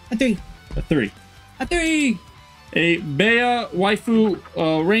 2? A 3. A 3. A 3. A Bea Waifu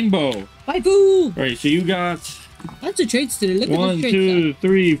Rainbow. Waifu. Alright, so you got That's a trade still. Look at One, the trade 2,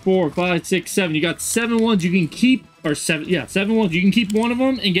 3, 4, 5, 6, 7. You got 7 ones you can keep, or 7. Yeah, 7 ones. You can keep one of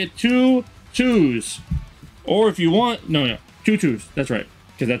them and get 2 2s. Or if you want, no, 2 2s. That's right,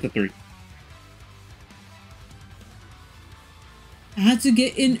 because that's a 3. I had to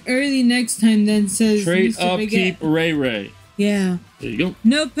get in early next time. Then says Trade Mr. upkeep, Ray. Yeah. There you go.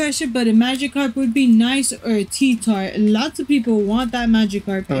 No pressure, but a Magikarp would be nice, or a T-Tar. Lots of people want that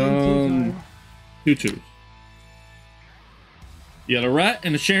Magikarp. 2 2s. You got a rat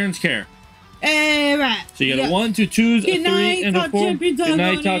and a Sharon's Care. Hey, rat. So you got a 1, 2 2s, Good a 3, and a 4. Good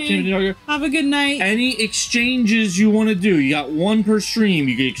night, top champion dogger. Have a good night. Any exchanges you want to do, you got 1 per stream.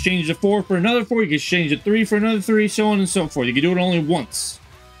 You can exchange the 4 for another 4. You can exchange the 3 for another 3, so on and so forth. You can do it only once.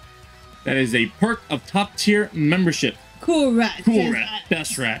 That is a perk of top tier membership. Cool rat. Cool rat.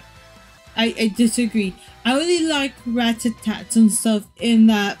 Best rat. I disagree. I really like rat-a-tats and stuff in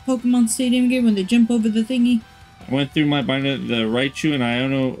that Pokemon Stadium game when they jump over the thingy. I went through my binder, the Raichu and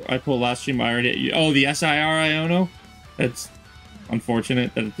Iono. I pulled last stream. I already. Oh, the SIR Iono. That's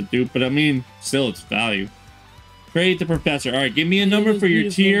unfortunate that it's a dupe, but I mean, still, it's value. Trade the professor. All right, give me a number for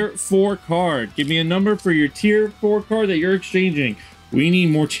your tier 4 card. Give me a number for your tier 4 card that you're exchanging. We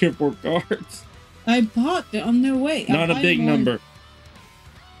need more tier 4 cards. I bought it on their way. Not a big number.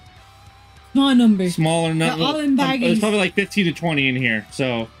 Small number. Smaller number. All in baggies. There's probably like 15 to 20 in here.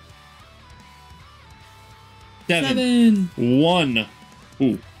 So 7. 1.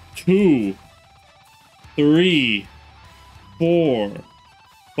 Ooh. 2. 3. 4.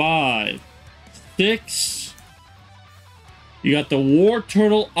 5. 6. You got the War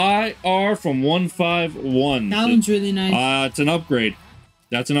Turtle IR from 151. That one's really nice. It's an upgrade.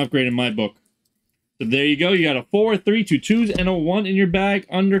 That's an upgrade in my book. So there you go. You got a 4, 3, 2 2s, and a 1 in your bag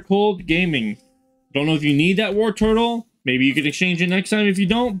under Cold Gaming. Don't know if you need that War Turtle. Maybe you can exchange it next time if you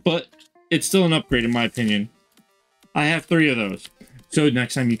don't, but it's still an upgrade in my opinion. I have 3 of those. So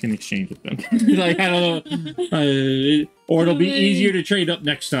next time you can exchange it then. Like, I don't know. Or it'll be easier to trade up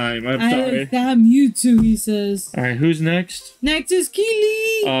next time. I'm sorry. Damn you too, he says. Alright, who's next? Next is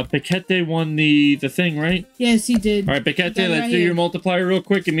Keely. Paquete won the thing, right? Yes, he did. Alright, Paquete, let's do your multiplier real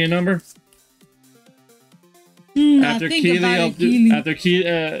quick. Give me a number. After Keely, after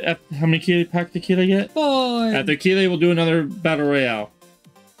Keely, how many Keely pack did Keely get? 4. After Keely, we'll do another battle royale.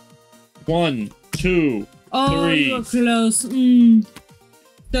 1, 2, 3. You're close.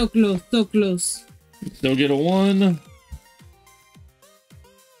 So close, so close. Still get a 1.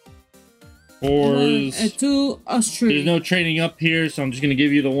 4s. A 2, a 3. There's no trading up here, so I'm just gonna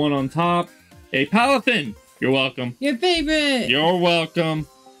give you the 1 on top. A Paldean. You're welcome. Your favorite. You're welcome.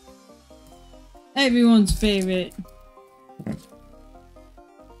 Everyone's favorite.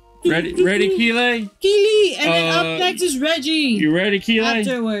 Ready, Keely? Keely, and then up next is Reggie. You ready, Keely?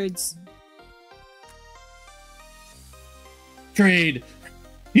 Afterwards. Trade.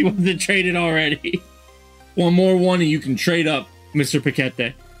 He wasn't traded already. One more 1 and you can trade up, Mr.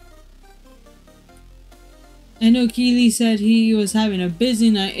 Paquete. I know Keely said he was having a busy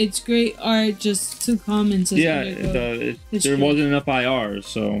night. It's great art, just 2 comments. Yeah, there wasn't enough IRs,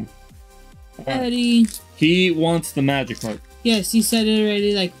 so... Eddie. He wants the Magikarp. Yes, he said it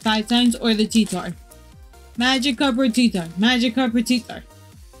already like 5 times, or the T-Tar. Magikarp or T-Tar. Magikarp or T-Tar.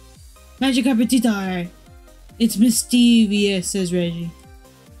 Magikarp or T-Tar. It's mischievous, says Reggie.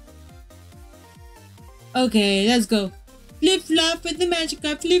 Okay, let's go. Flip-flop with the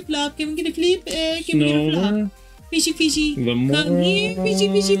Magikarp. Flip-flop. Can we get a flip? Give me a flop. Fishy, fishy. Come here. Fishy,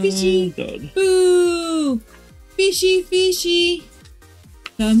 fishy, fishy. Boo. Fishy, fishy.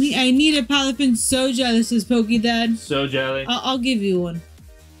 Come here. I need a Paldean. So jealous, says Pokedad. So jelly. I'll give you one.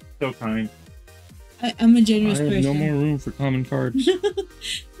 So kind. I'm a generous person. I have no more room for common cards.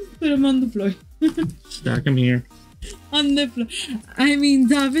 Put them on the floor. Stack them here. On the floor. I mean,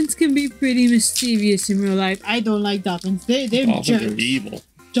 dolphins can be pretty mischievous in real life. I don't like dolphins. They're Dolphins jerks. are evil.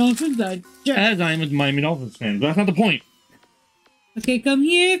 Dolphins are jerks. As I am a Miami Dolphins fan, but that's not the point. Okay, come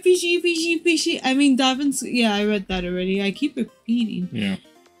here, fishy, fishy, fishy. I mean, dolphins. Yeah, I read that already. I keep repeating. Yeah.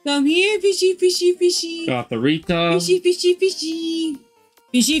 Come here, fishy, fishy, fishy. Got the Rita. Fishy, fishy, fishy.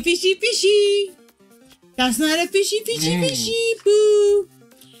 Fishy, fishy, fishy. That's not a fishy, fishy, fishy. Boo.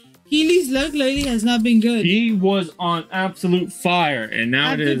 Keely's luck lately has not been good. He was on absolute fire, and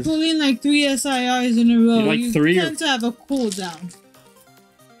now After pulling like 3 SIRs in a row, like you 3 tend to have a cooldown.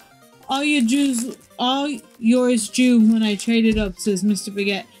 All yours due when I traded up, says Mr.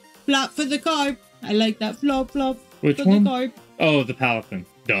 Baguette. Flop for the carp. I like that. Flop, flop. Which for one? The carp. Oh, the Paldean.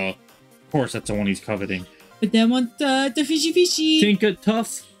 Duh. Of course, that's the one he's coveting. But then want the fishy, fishy. Tinka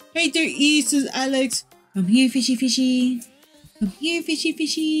Tough. Hater E, says Alex. Come here, fishy, fishy. Come here, fishy,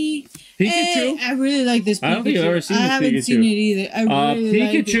 fishy. Pikachu. Hey, I really like this Pikachu. I don't think I've ever seen this Pikachu. I haven't seen it either. I really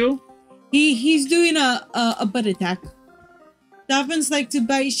Pikachu. like it. He's doing a butt attack. Dolphins like to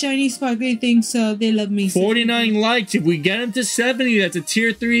bite shiny, sparkly things, so they love me. 49 likes. If we get him to 70, that's a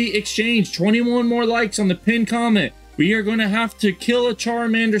tier 3 exchange. 21 more likes on the pinned comment. We are going to have to kill a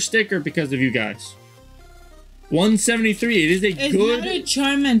Charmander sticker because of you guys. 173. It is it's good... It's not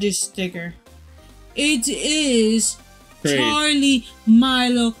a Charmander sticker. It is Trade. Charlie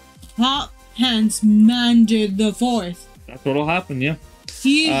Milo Hot Pants Mander the 4th. That's what'll happen, yeah.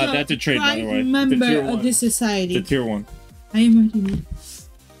 He is that's a trade, by the way. member of the society. It's a tier 1. I am ready now.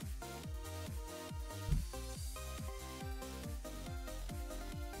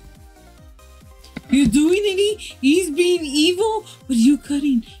 You're doing it? He's being evil? What are you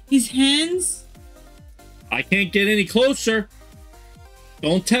cutting? His hands? I can't get any closer.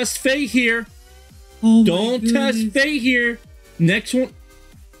 Don't test fate here. Oh Don't test fate here. Next one.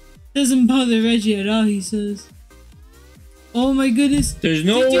 Doesn't bother Reggie at all, he says. Oh my goodness. There's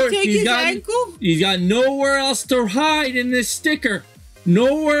nowhere. Did you take his ankle? He's got nowhere else to hide in this sticker.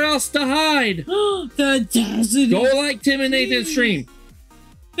 Nowhere else to hide. The audacity. Go like Tim and Nathan's stream.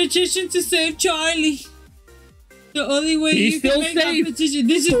 Petition to save Charlie. The only way He's you can make a petition.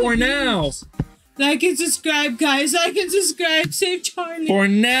 This is for now. Like and subscribe, guys. Like and subscribe. Save Charlie. For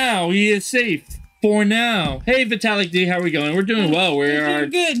now, he is safe. For now. Hey, Vitalik D, how are we going? We're doing well. We're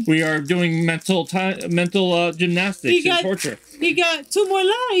good. We are doing mental gymnastics and torture. He got 2 more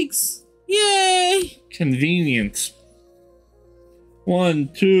likes. Yay! Convenience. 1,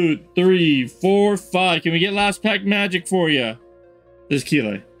 2, 3, 4, 5. Can we get last pack magic for you? This is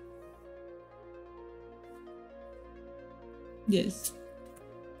Keeley. Yes.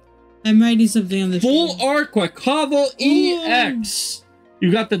 I'm writing something on the Full art Quackavo EX.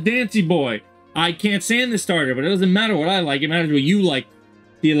 You got the Dancy Boy. I can't stand the starter, but it doesn't matter what I like. It matters what you like,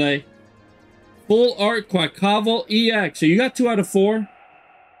 Keeley. Full art Quackavo EX. So you got 2 out of 4.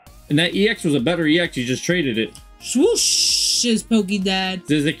 And that EX was a better EX. You just traded it. Swoosh is Pokey Dad.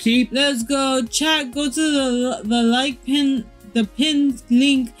 Does it keep? Let's go. Chat. Go to the like pin. The pinned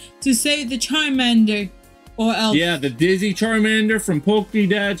link to save the Charmander or else. Yeah, the Dizzy Charmander from Pokey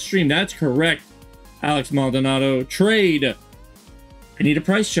Dad's stream. That's correct. Alex Maldonado. Trade. I need a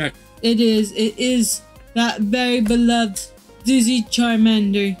price check. It is that very beloved Dizzy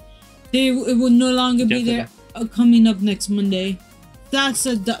Charmander. It will no longer be there coming up next Monday. That's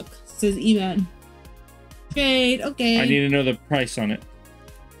a duck, says Evan. Trade, okay. I need to know the price on it.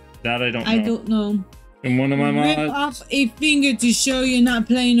 That I don't know. I don't know. And one of my mods. Rip off a finger to show you're not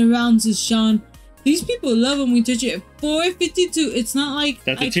playing around, says Sean. These people love when we touch it. 452. It's not like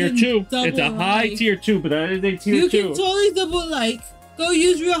that's a tier 2. It's a high tier 2, but that is a tier 2. You can totally double like. Go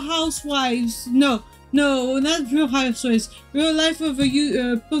use Real Housewives. No, not Real Housewives. Real life of a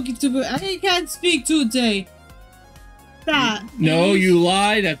PokeTuber. I can't speak today. That. No, you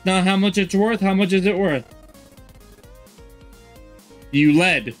lie. That's not how much it's worth. How much is it worth? You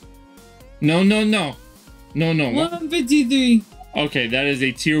led. No. 153. Okay, that is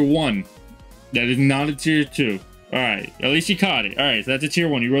a tier 1. That is not a tier 2. Alright, at least you caught it. Alright, so that's a tier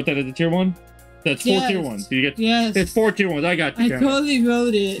 1. You wrote that as a tier 1? That's 4 tier 1s. Did you get? Yes. It's 4 tier 1s. I got you. I totally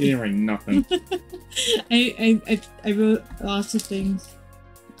wrote it. You didn't write nothing. I wrote lots of things.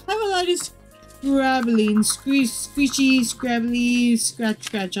 I have a lot of scrabbling, squishy, scrabbly,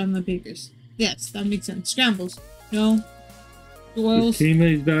 scratch on the papers. Yes, that makes sense. Scrambles. No. Is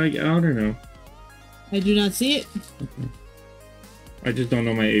teammate's bag out or no? I do not see it. Okay. I just don't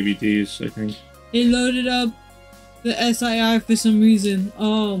know my ABTs, I think. They loaded up the SIR for some reason.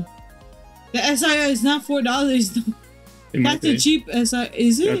 Oh. The SIR is not $4 though. That's a cheap SIR,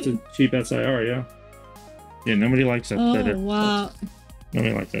 is it? That's a cheap SIR, yeah. Yeah, nobody likes that starter. Oh, wow.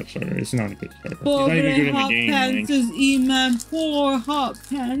 Nobody likes that starter. It's not a good starter. Poor He's not even good in the Hot game. Pants says E-Man. Poor Hot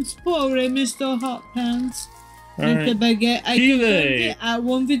Pants. Poor Mr. Hot Pants. Alright. The baguette. I can it at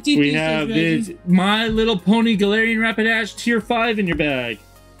 153. We have this My Little Pony Galarian Rapidash tier 5 in your bag.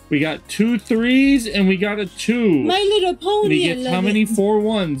 We got 2 3s and we got a 2. My Little Pony. And you get how many 4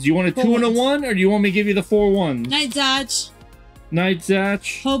 1s? You want a 2 and a 1, or do you want me to give you the 4 1s? Night Zatch. Night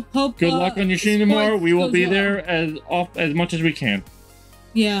Zatch. Hope. Good luck on your stream tomorrow. We will be there as much as we can.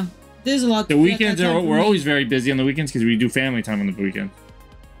 Yeah, there's a lot. The weekends we're always very busy on the weekends because we do family time on the weekends.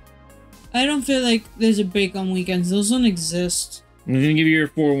 I don't feel like there's a break on weekends. Those don't exist. I'm gonna give you your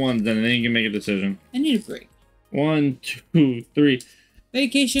 4 1s then, and then you can make a decision. I need a break. 1, 2, 3.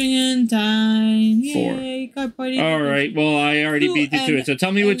 Vacation time. 4. Yay, car party. All right. Well, I already beat you to it. So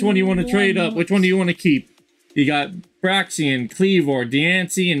tell me which one you want to trade up. Which one do you want to keep? You got Braxian, Cleavor,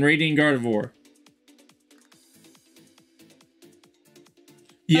 Deancey, and Radiant Gardevoir.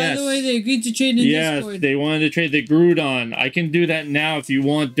 Yes. By the way, they agreed to trade in Discord. Yes, they wanted to trade the Groudon. I can do that now if you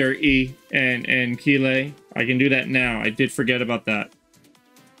want, Dirty and Kile. I can do that now. I did forget about that.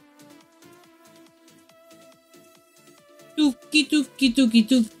 Tuki, tuki, tuki,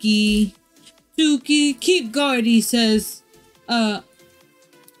 tuki. Tuki, keep guard, he says.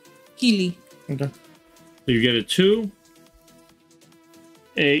 Keely. Okay. So you get a 2.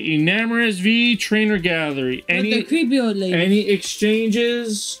 A Enamorous V Trainer Gallery. The creepy old lady. Any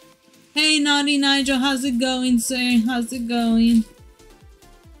exchanges? Hey, Naughty Nigel, how's it going, sir? How's it going?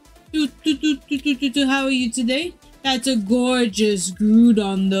 How are you today? That's a gorgeous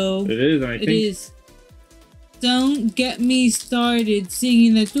Groudon, though. It is, I think. It is. Don't get me started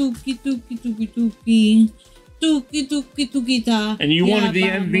singing the tuki tuki tuki tuki. Tuki tuki tuki ta. And you wanted the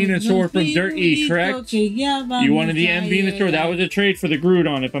M Venusaur from Dirt E, correct? You wanted the M Venusaur. That was a trade for the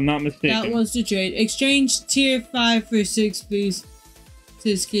Groudon, if I'm not mistaken. That was the trade. Exchange tier 5 for 6, please.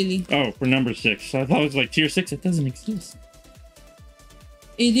 Says Killy. Oh, for number 6. I thought it was like tier 6. It doesn't exist.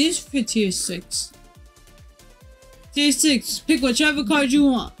 It is for tier 6. Tier 6. Pick whichever card you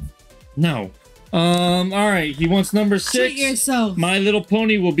want. No. Alright, he wants number 6. Treat yourself. My Little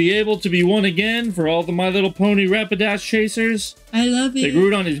Pony will be able to be won again for all the My Little Pony Rapidash chasers. I love it. The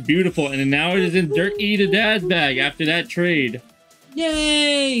Groudon is beautiful, and now it is in Dirt E to Dad's bag after that trade.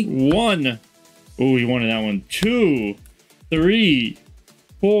 Yay! 1. Oh, he wanted that one. 2, 3,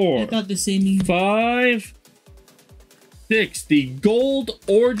 4. I thought the same. 5, 6. The Gold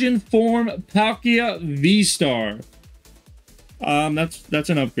Origin Form Palkia V-Star. That's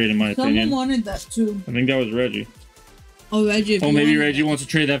an upgrade in my opinion. Someone wanted that too. I think that was Reggie. Oh, Reggie. Oh, maybe Reggie wants to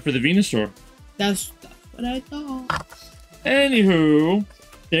trade that for the Venusaur. That's what I thought. Anywho,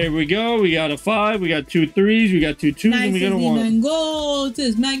 there we go. We got a 5. We got 2 3s. We got 2 2s, and we got a 1. Gold.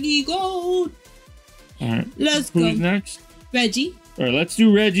 Says Maggie Gold. All right. Let's go. Who's next? Reggie. All right. Let's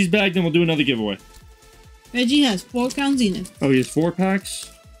do Reggie's bag, then we'll do another giveaway. Reggie has 4 Crown Zenith. Oh, he has 4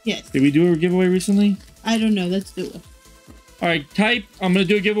 packs. Yes. Did we do a giveaway recently? I don't know. Let's do it. All right, type. I'm gonna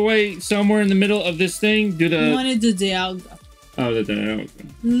do a giveaway somewhere in the middle of this thing. Do the. I wanted the Dialga. Oh, the Dialga.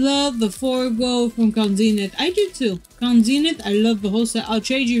 Love the 4 gold from Crown Zenith. I do too. Crown Zenith. I love the whole set. I'll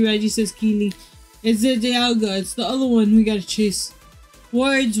trade you, Reggie. Says Keely. It's the Dialga. It's the other one we gotta chase.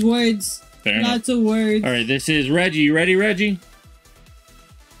 Words, words. Fair Lots of words. All right, this is Reggie. You ready, Reggie?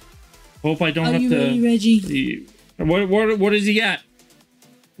 Hope I don't have to. Are you ready, Reggie? What is he at?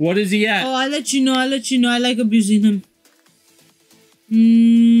 What is he at? Oh, I'll let you know. I'll let you know. I like abusing him.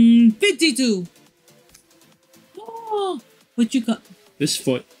 52. Oh, what you got? This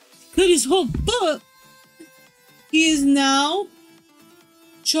foot. Cut his whole foot. He is now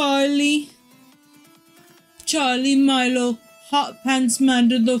Charlie Milo Hot Pants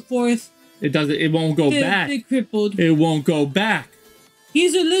Manda the 4th. It won't go back. Crippled. It won't go back.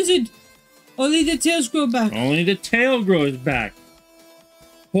 He's a lizard. Only the tails grow back. Only the tail grows back.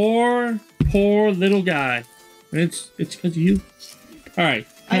 Poor little guy. And it's because of you. All right.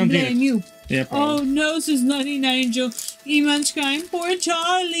 I blame you. Yeah, probably. Oh no, says Nutty Nigel. Eman's crying. Poor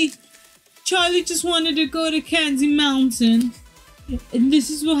Charlie. Charlie just wanted to go to Kanzi Mountain. And this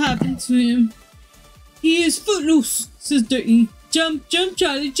is what happened to him. He is footloose, says Dirty. Jump, jump,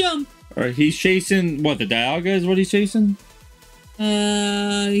 Charlie, jump. Alright, he's chasing, what, the Dialga is what he's chasing?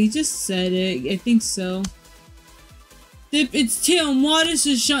 He just said it. I think so. Dip its tail in water,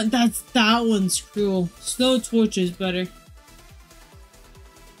 says Sean. That one's cruel. Slow torture is better.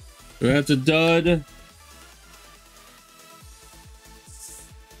 That's a dud.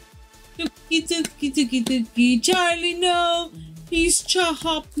 Tuki. Charlie, no. He's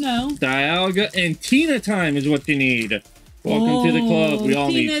Chahop now. Dialga and Tina time is what you need. Welcome to the club. We all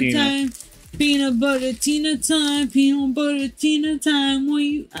need Tina. Time. Peanut butter Tina time. Peanut butter Tina time. When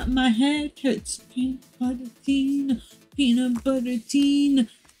you at my head hurts. Peanut butter Tina. Peanut butter Tina.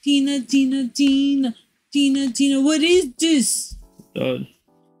 Tina. What is this? Dud.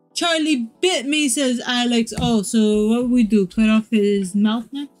 Charlie bit me, says Alex. Oh, so what would we do? Cut off his mouth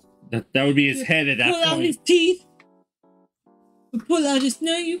now? That would be his head at that point. Pull out his teeth. Pull out his...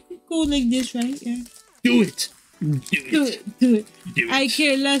 No, you can go like this, right? Yeah. Do it. Do it. I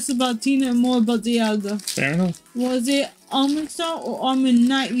care less about Tina and more about Dialga. Fair enough. Was it Almond Star or Almond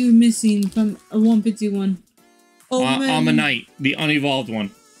Knight you missing from a 151? Almond Knight, the unevolved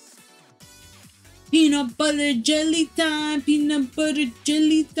one. Peanut butter jelly time. Peanut butter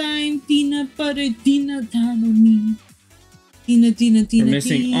jelly time. Peanut butter Tina time on me. Tina. We're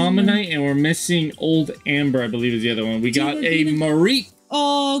missing Almanite and we're missing Old Amber, I believe is the other one. We got a Marie.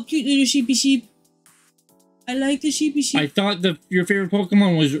 Oh, cute little sheepy sheep. I like the sheepy sheep. I thought your favorite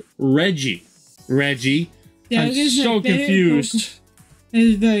Pokemon was Reggie. Yeah, I'm so confused. It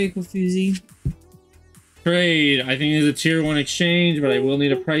is very confusing. Trade. I think it's a tier 1 exchange, but I will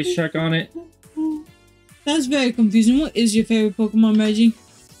need a price check on it. That's very confusing. What is your favorite Pokemon, Reggie?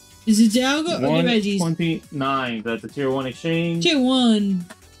 Is it Dialga or the Reggies? 129. That's a tier 1 exchange. Tier 1.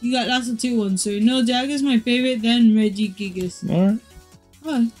 You got lots of tier 1, so no, Dialga's my favorite, then Reggie Gigas. Alright.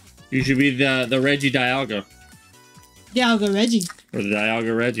 What? You should be the Reggie Dialga. Dialga Reggie. Or the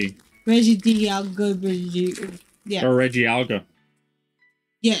Dialga Reggie. Reggie Dialga Reggie. Yeah. Or Reggie Alga.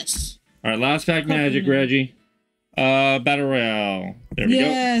 Yes. Alright, last pack magic, Reggie. Battle Royale. There we go.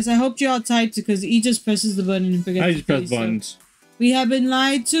 Yes, I hope you're all typed because he just presses the button and forgets. I just press buttons. We have been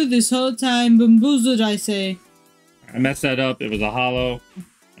lied to this whole time. Bamboozled, I say. I messed that up. It was a hollow.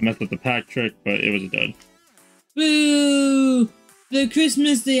 I messed up the pack trick, but it was a dud. Boo! The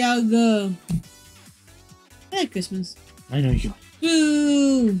Christmas Dialga. I like Christmas. I know you.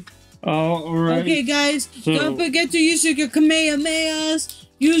 Boo! Alright. Okay, guys. So, don't forget to use your Kamehamehas.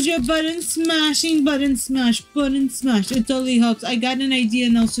 Use your button smashing, button smash, button smash. It totally helps. I got an idea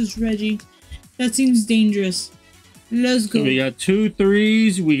now, says Reggie. That seems dangerous. Let's go. So we got 2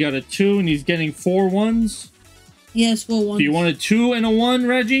 3s. We got a 2, and he's getting 4 1s. Yes, 4 1s. Do you want a 2 and a 1,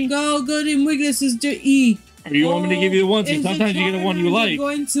 Reggie? Go, good and Wiggles is the E. Or you want me to give you the 1? So sometimes you get a 1 you like.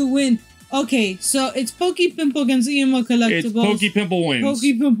 Going to win. Okay, so it's Pokepimple against EML Collectibles. It's Pokepimple wins.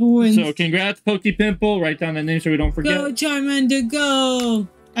 Pokepimple wins. So congrats, Pokepimple. Write down that name so we don't forget. Go, Charmander, go.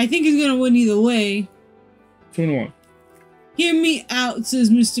 I think he's gonna win either way. 2 and 1. Hear me out, says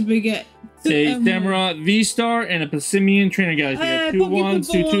Mr. Baguette. Say Temporal, V-Star, and a Passimian trainer, guys. We got 2 1s,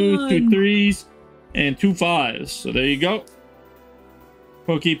 2 2s, 2 3s, and 2 5s. So there you go.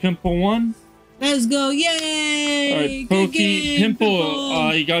 Pokepimple 1. Let's go, yay! Alright,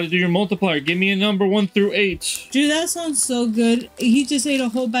 Pokepimple. You gotta do your multiplier. Give me a number 1 through 8. Dude, that sounds so good. He just ate a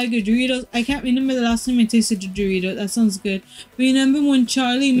whole bag of Doritos. I can't remember the last time I tasted a Dorito. That sounds good. Remember when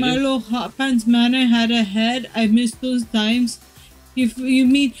Charlie, Milo, Hot Pants Manor had a head? I missed those times. If you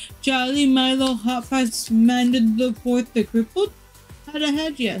mean Charlie, Milo, Hot Pants Manor the Fourth, the crippled? Had a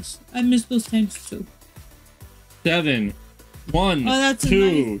head? Yes. I missed those times too. 7. 1, Oh, that's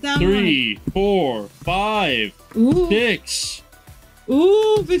 2, nice 3, 4, 5, Ooh. 6,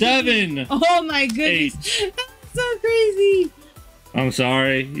 Ooh, 7. Oh my goodness. That's so crazy. I'm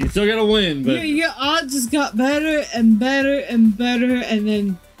sorry. You still gotta win, but Your odds just got better and better and better, and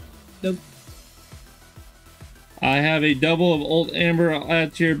then the I have a double of Old Amber I'll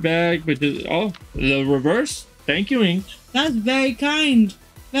add to your bag, but the reverse? Thank you, Ink. That's very kind.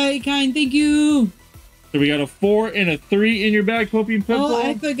 Very kind. Thank you. So we got a 4 and a 3 in your bag, Pokemon Pimple. Oh,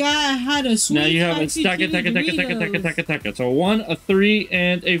 I forgot I had a sweet. Now you have a spicy chili Doritos. So 1, a 3,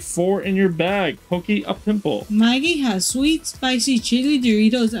 and a 4 in your bag, Pimple. Maggie has sweet, spicy chili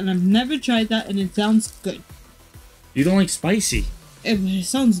Doritos, and I've never tried that, and it sounds good. You don't like spicy. It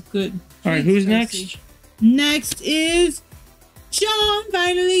sounds good. All right, who's Spicy. next? Next is Sean.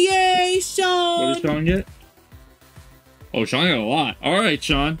 Finally, yay, Sean! What did Sean get? Oh, Sean got a lot. All right,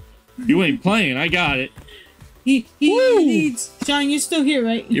 Sean. You ain't playing. I got it. He leads. Sean, you're still here,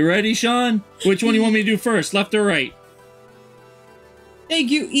 right? You ready, Sean? Which one do you want me to do first, left or right? Thank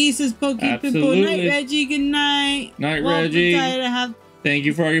you, E, says Pokepimple. Absolutely. Night, Reggie. Good night. Night, Welcome, Reggie. tired to have... Thank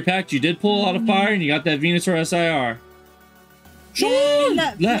you for all your packs. You did pull a lot of fire, and you got that Venusaur SIR. Sean!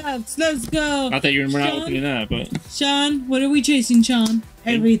 Left. Let's go. Not that you're not Sean? opening that, but... Sean, what are we chasing, Sean?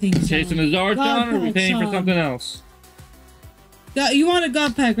 Everything. Chasing the Zard, Sean, or are we paying for something else? You want a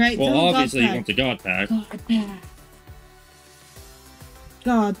God Pack, right? Well, Tell him obviously God you want the God Pack. God Pack.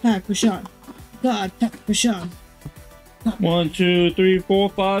 God Pack for Sean. God Pack for Sean. 1, 2, 3, 4,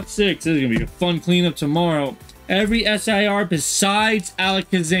 5, 6. This is gonna be a fun cleanup tomorrow. Every SIR besides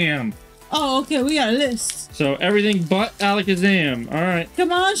Alakazam. Oh, okay, we got a list. So everything but Alakazam. Alright.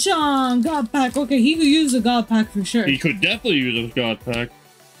 Come on, Sean. God Pack. Okay, he could use a God Pack for sure. He could definitely use a God Pack.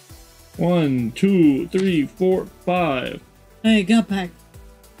 1, 2, 3, 4, 5. Hey, God Pack.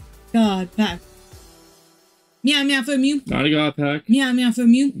 God Pack. Meow meow for Mew. Not a God Pack. Meow meow for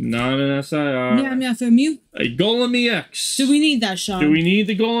Mew. Not an SIR. Meow meow for Mew. A Golem EX. Do we need that, Sean? Do we need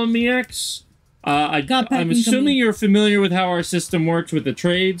the Golem EX? I'm assuming you're familiar with how our system works with the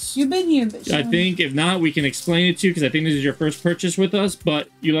trades. You've been here, but Sean. I think if not, we can explain it to you because I think this is your first purchase with us. But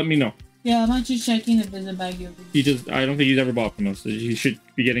you let me know. Yeah, I'm actually checking if there's a bag here. I don't think he's ever bought from us. So he should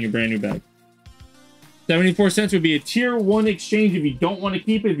be getting a brand new bag. 74 cents would be a tier 1 exchange if you don't want to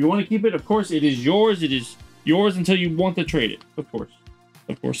keep it. If you want to keep it, of course, it is yours. It is yours until you want to trade it. Of course.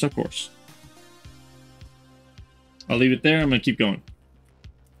 Of course, of course. I'll leave it there. I'm going to keep going.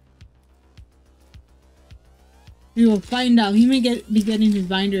 We will find out. He may be getting his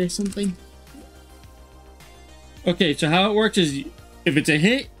binder or something. Okay, so how it works is If it's a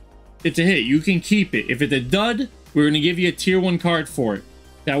hit, it's a hit. You can keep it. If it's a dud, we're going to give you a tier 1 card for it.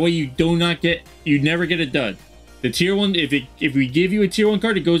 That way you never get a dud. The tier 1, if we give you a tier 1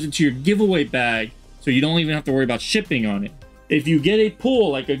 card, it goes into your giveaway bag, so you don't even have to worry about shipping on it. If you get a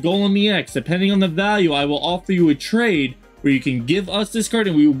pull, like a Golem EX, depending on the value, I will offer you a trade where you can give us this card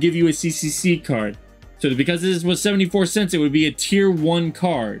and we will give you a CCC card. So because this was 74 cents, it would be a tier 1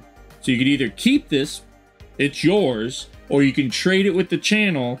 card. So you could either keep this, it's yours, or you can trade it with the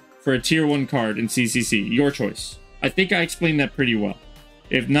channel for a tier 1 card in CCC. Your choice. I think I explained that pretty well.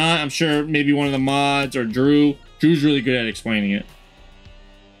 If not, I'm sure maybe one of the mods or Drew. Drew's really good at explaining it.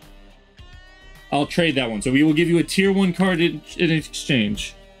 I'll trade that one. So we will give you a tier 1 card in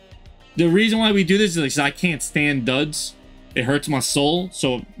exchange. The reason why we do this is because I can't stand duds. It hurts my soul.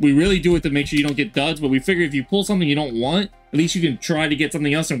 So we really do it to make sure you don't get duds. But we figure if you pull something you don't want, at least you can try to get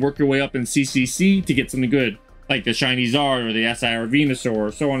something else and work your way up in CCC to get something good. Like the Shiny Zard or the SIR Venusaur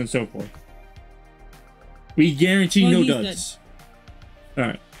or so on and so forth. We guarantee no duds.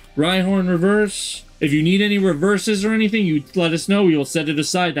 Alright. Rhyhorn reverse. If you need any reverses or anything, you let us know. We will set it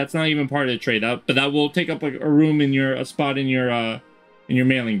aside. That's not even part of the trade. But that will take up a room in a spot in your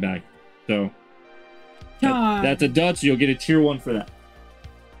mailing bag. So that's a dud, so you'll get a tier 1 for that.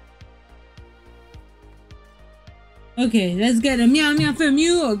 Okay, let's get a Meow Meow for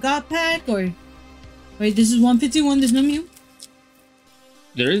Mew or God Pack or... Wait, this is 151, there's no Mew?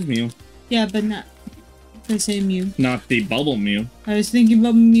 There is Mew. Yeah, but not per se Mew. Not the Bubble Mew. I was thinking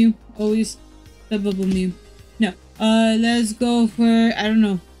Bubble Mew. Always the Bubble Mew. No. Let's go for... I don't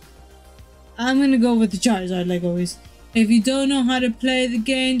know. I'm gonna go with the Charizard like always. If you don't know how to play the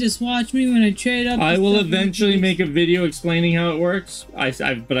game, just watch me when I trade up. I will eventually make a video explaining how it works.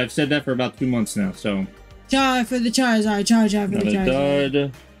 But I've said that for about 2 months now, so... Charge for the Charizard. Charge for the Charizard.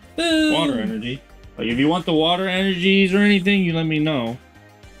 Dud. Boom. Water energy. Like, if you want the water energies or anything, you let me know.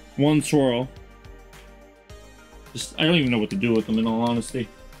 1 swirl. I don't even know what to do with them, in all honesty.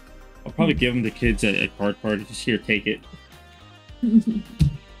 I'll probably give them to kids at card parties. Just here, take it.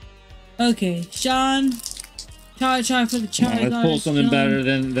 Okay, Sean. Try for the Charizard. Let's pull something better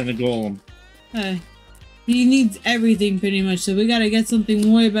than a Golem. He needs everything pretty much, so we gotta get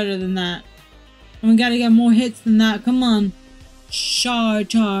something way better than that. And we gotta get more hits than that. Come on. Charlie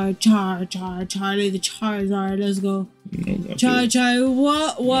the Charizard. Let's go.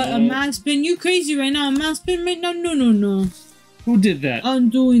 What? No. A max spin? You crazy right now? A max spin right now? No. Who did that?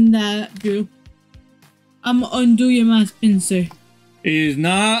 Undoing that, Drew. I'm undo your max spin, sir. It is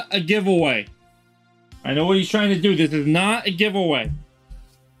not a giveaway. I know what he's trying to do. This is not a giveaway.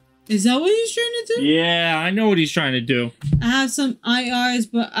 Is that what he's trying to do? Yeah, I know what he's trying to do. I have some IRs,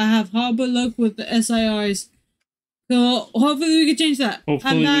 but I have horrible luck with the SIRs. So hopefully we can change that.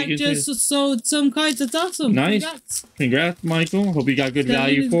 Hopefully I just sold some cards. That's awesome. Nice. Congrats, Michael. Hope you got good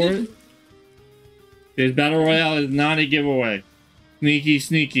value for it. This Battle Royale is not a giveaway.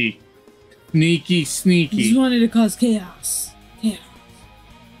 Sneaky. Just wanted to cause chaos.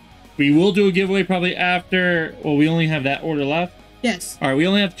 We will do a giveaway probably after... Well, we only have that order left. Yes. All right, we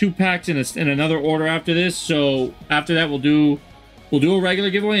only have 2 packs in another order after this. So after that, we'll do a regular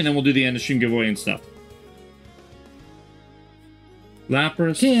giveaway, and then we'll do the end of stream giveaway and stuff.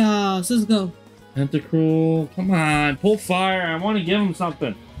 Lapras. Chaos. Let's go. Tentacruel. Come on, pull fire. I want to give him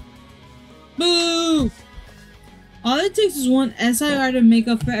something. Boo! All it takes is 1 SIR to make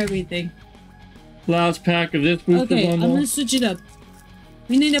up for everything. Last pack of this booster bundle. I'm gonna switch it up.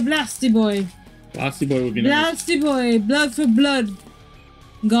 We need a Blasty Boy. Blasty Boy would be nice. Blasty Boy. Blood for blood.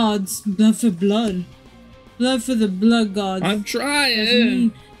 Gods. Blood for blood. Blood for the blood gods. I'm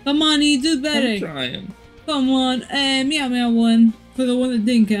trying. Come on, you do better. I'm trying. Come on. Meow Meow won. For the one that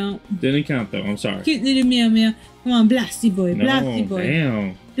didn't count. Didn't count though. I'm sorry. Cute little Meow Meow. Come on, Blasty Boy. Blasty Boy.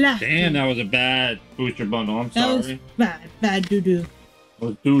 Damn. Blasty. Damn, that was a bad booster bundle. I'm sorry. That was bad doo-doo. It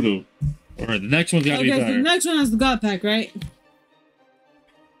was doo-doo. Alright, the next one's gotta be better. Okay, so the next one has the God Pack, right?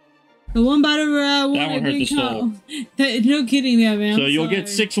 The one battle royale. That one hurt the soul. No kidding, Meow Meow. So you'll get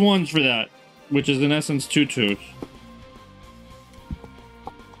 6 1s for that, which is in essence 2 2s.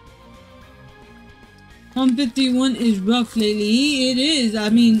 151 is rough lately. It is. I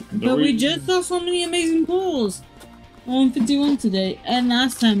mean, but we just saw so many amazing pulls. 151 today, and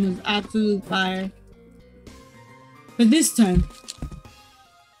last time was absolute fire. But this time,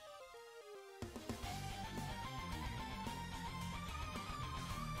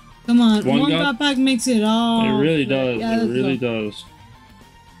 come on, one God Pack makes it all. It really does. Yeah, it really does.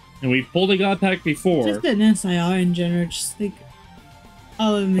 And we've pulled a God Pack before. Just an SIR in general, just like.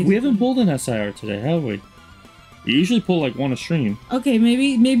 We haven't pulled an SIR today, have we? We usually pull like 1 a stream. Okay,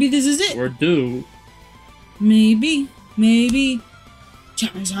 maybe this is it. We're due. Maybe.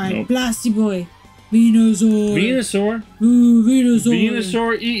 Charizard. Nope. Blasty Boy. Venusaur. Venusaur. Ooh, Venusaur.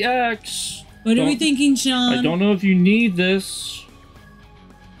 Venusaur EX. What are we thinking, Sean? I don't know if you need this.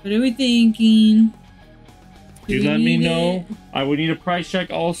 What are we thinking? You let me know. I would need a price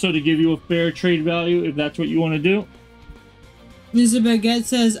check also to give you a fair trade value if that's what you want to do. Mr. Baguette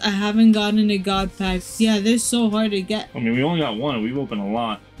says, I haven't gotten a God Pack. Yeah, they're so hard to get. I mean, we only got one. We've opened a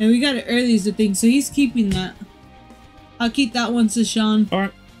lot. And we got it early is the thing, so he's keeping that. I'll keep that one to Sean.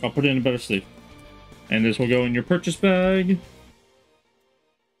 Alright, I'll put it in a better sleeve. And this will go in your purchase bag.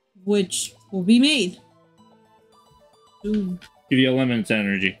 Which will be made. Ooh. Give you 11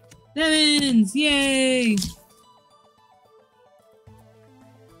 energy. Lemons! Yay!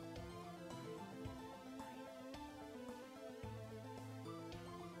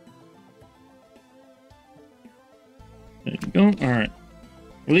 There you go. Alright.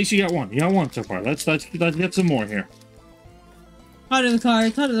 At least you got one. You got one so far. Let's get some more here. Out of the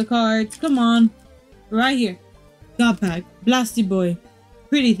cards, out of the cards. Come on. Right here. God Pack. Blasty Boy.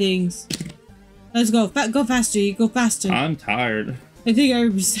 Pretty things. Let's go. Go faster. You go faster. I'm tired. I think I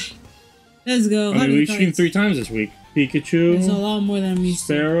reset. Let's go. I mean, we streamed 3 times this week. Pikachu. It's a lot more than I'm used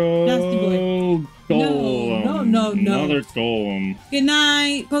to. Sparrow. Golem. No. Another Golem. Good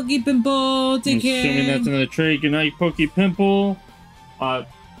night, Pokey Pimple. Take care. Assuming that's another trade. Good night, Pokey Pimple.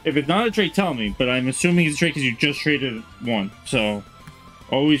 If it's not a trade, tell me. But I'm assuming it's a trade because you just traded one. So,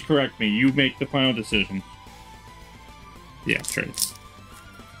 always correct me. You make the final decision. Yeah, trade.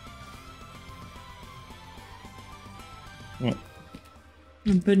 What?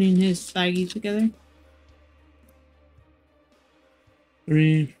 I'm putting his baggie together.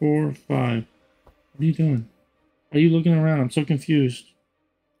 3, 4, 5. What are you doing? Why are you looking around? I'm so confused.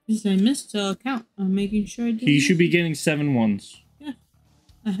 Because I missed the count. I'm making sure I do. You should be getting 7 ones. Yeah.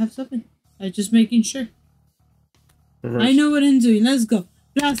 I have 7. I'm just making sure. Reverse. I know what I'm doing. Let's go.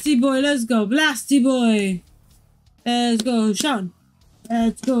 Blasty Boy, let's go. Blasty Boy. Let's go, Sean.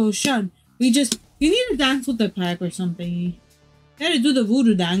 Let's go, Sean. You need to dance with the pack or something. You gotta do the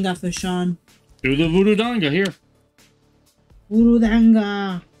voodoo danga for Sean. Do the voodoo danga here. Voodoo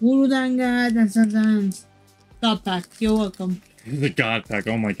danga. Voodoo danga. Dance. God Pack. You're welcome. The God Pack.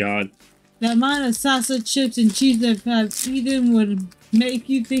 Oh my God. The amount of salsa chips and cheese I've eaten would make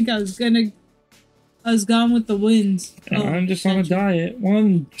you think I was gone with the winds. Oh, I'm just on a diet.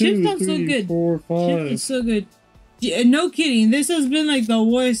 1, 2, Chips 3, so good. 4, 5. Chips is so good. Yeah, no kidding. This has been like the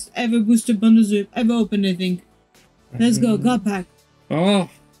worst ever booster bundles we've ever opened, I think. Let's go. God Pack. Oh.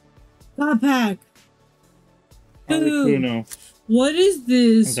 God Pack. Articuno. What is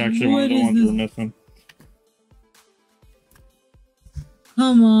this? That's actually one of the ones we're missing.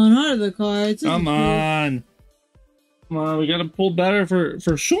 Come on, out of the cards. Come on. Come on, we gotta pull better for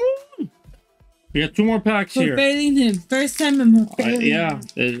Sean. We got 2 more packs here. We're failing him. First time I'm failing yeah,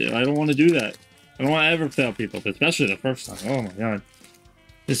 him. I don't want to do that. I don't want to ever fail people, especially the first time. Oh my God.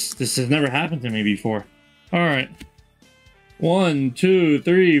 This has never happened to me before. Alright. 1, 2,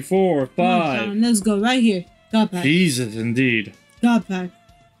 3, 4, 5. On, let's go right here. God Pack. Jesus, indeed. God Pack.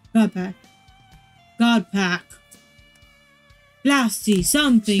 God Pack. God Pack. Blasty,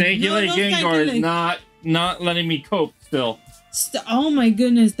 something. Stankulate Gengar is not letting me cope still. Oh my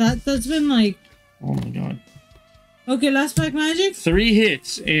goodness, that's been like... Oh my God. Okay, last pack magic? 3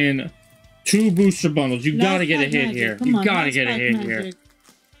 hits in 2 booster bundles. You gotta get a hit magic. here. Come You on, gotta get a hit magic. here.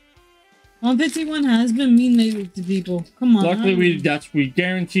 151 has been mean lately to people. Come on. Luckily, we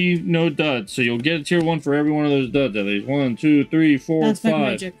guarantee no duds, so you'll get a tier 1 for every one of those duds at least. 1, 2, 3, 4, last 5. Pack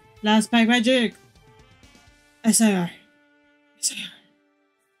magic. Last pack magic. SIR.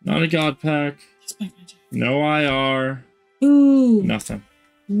 Not a God Pack. Last pack magic. No IR. Ooh. Nothing.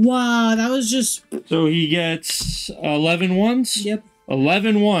 Wow, that was just... So he gets 11 ones? Yep.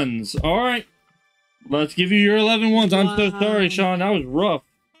 11 ones. Alright. Let's give you your 11 ones. I'm so sorry, Sean. That was rough.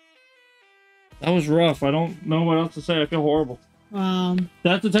 That was rough. I don't know what else to say. I feel horrible. Wow.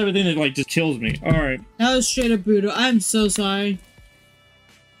 That's the type of thing that, like, just kills me. Alright. That was straight up brutal. I'm so sorry.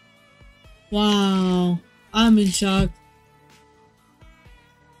 Wow. I'm in shock.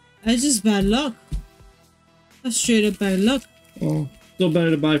 That's just bad luck. That's straight up bad luck. Well, still better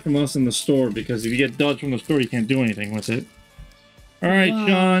to buy from us in the store, because if you get duds from the store, you can't do anything with it. Alright, wow.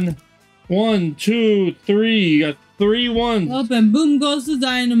 Sean. 1, 2, 3. You got 3 ones. Up and boom goes the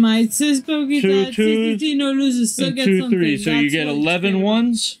dynamite. Says Pokey 2, 2, no loses. Still get 2, something. 3. So you get 11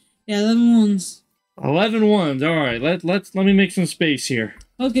 ones? Yeah, 11 ones. 11 ones. Alright, let me make some space here.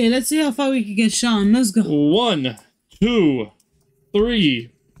 Okay, let's see how far we can get Sean. Let's go. 1, 2,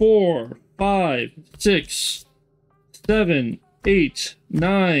 3, 4, 5, 6, 7, 8,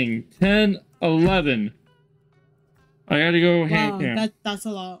 9, 10, 11. I gotta go. Wow, that's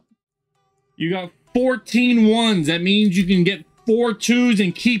a lot. You got 14 ones. That means you can get 4 twos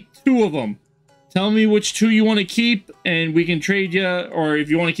and keep 2 of them. Tell me which 2 you want to keep, and we can trade you. Or if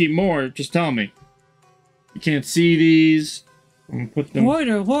you want to keep more, just tell me. You can't see these. I'm gonna put them.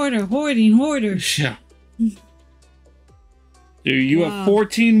 Hoarder. Yeah. So you have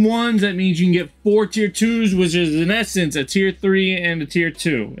 14 ones. That means you can get 4 tier 2s, which is in essence a tier 3 and a tier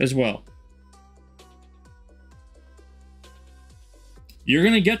 2 as well. You're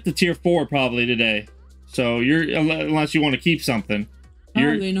gonna get the tier 4 probably today. So unless you want to keep something.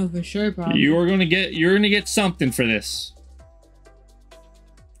 Probably no for sure. Probably you're gonna get something for this.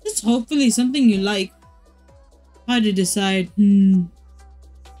 Just hopefully something you like. Hard to decide.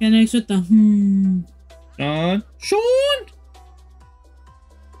 Connects with the Sean.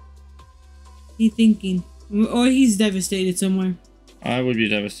 He's thinking, or he's devastated somewhere. I would be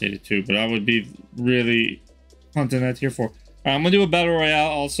devastated too, but I would be really hunting that tier 4. All right, I'm gonna do a battle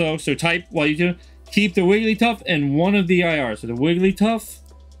royale also. So type while you do. Keep the Wigglytuff and one of the IR. So the Wigglytuff.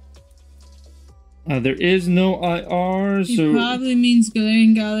 There is no IR, so probably means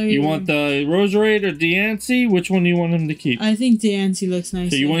Galarian Gallery. You want the Roserade or Diancie? Which one do you want him to keep? I think Diancie looks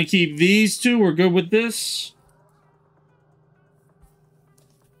nice. So you want to keep these 2? We're good with this.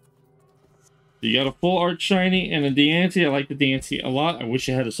 You got a full art shiny and a Diancie. I like the Diancie a lot. I wish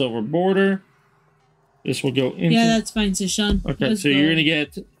it had a silver border. This will go into... Yeah, that's fine, Sashan. Okay, so you're gonna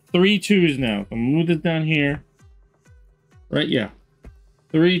get 3 2s now. I'm gonna move it down here. Right, yeah.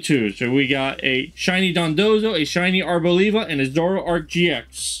 3 2s. So we got a shiny Dondozo, a shiny Arboliva, and a Zoro Arc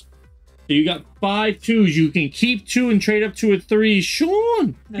GX. So you got 5 2s. You can keep 2 and trade up to a 3.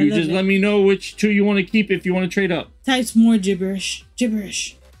 Sean! You just let me know which 2 you want to keep if you want to trade up. Types more gibberish.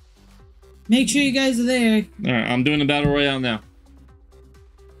 Gibberish. Make sure you guys are there. Alright, I'm doing the battle royale now.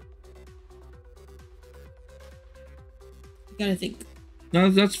 Gotta think. No,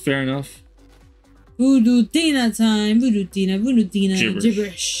 that's fair enough. Voodoo Tina time. Voodoo Tina.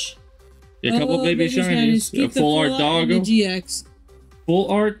 Gibberish. A couple baby shinies. A full art doggo. GX.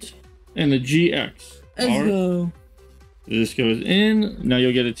 Full art and the GX. Let's go. This goes in. Now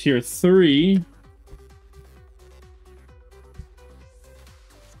you'll get a tier 3.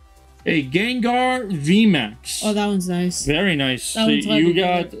 A Gengar VMAX. Oh, that one's nice. Very nice. So you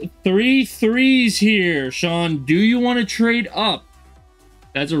got 3 3s here, Sean. Do you want to trade up?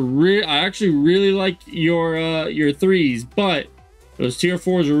 That's a I actually really like your 3s, but those tier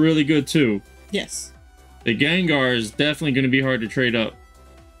 4s are really good too. Yes. The Gengar is definitely going to be hard to trade up.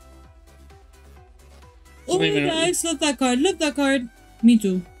 Oh, guys, love that card. Love that card. Me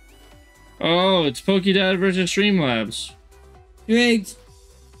too. Oh, it's Pokédad versus Streamlabs. Rigged.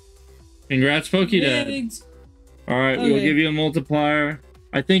 Congrats, Pokédad. Alright, we'll give you a multiplier.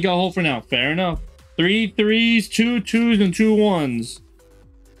 I think I'll hold for now. Fair enough. 3 3s, 2 2s, and 2 1s.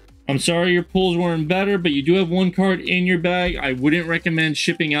 I'm sorry your pulls weren't better, but you do have 1 card in your bag. I wouldn't recommend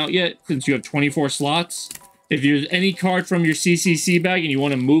shipping out yet since you have 24 slots. If there's any card from your CCC bag and you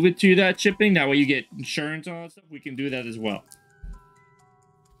want to move it to that shipping, that way you get insurance on that stuff, we can do that as well.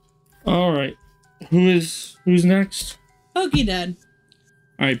 Alright. Who's next? Pokédad.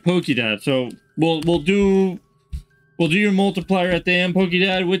 Alright, Pokédad. So we'll do your multiplier at the end,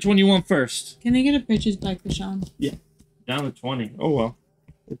 Pokédad. Which one you want first? Can I get a purchase back for Sean? Yeah. Down to 20. Oh well.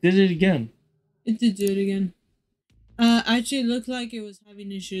 It did it again. It did do it again. Actually it looked like it was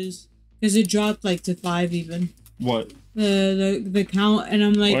having issues. Because it dropped like to 5 even. What? The count, and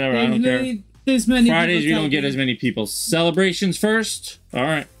I'm like, whatever, I don't care. There's many Fridays you don't get as many people. Celebrations first?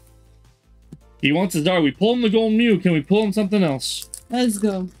 Alright. He wants a dart. We pull him the Golden Mew. Can we pull him something else? Let's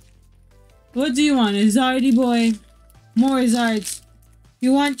go. What do you want? A Zardy boy? More Zards.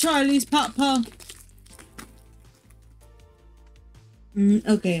 You want Charlie's Papa?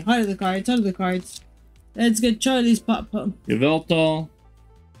 Okay, heart of the cards. Let's get Charlie's Papa. Yveltal.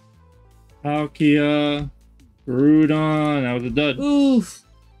 Palkia. Groudon. That was a dud. Oof.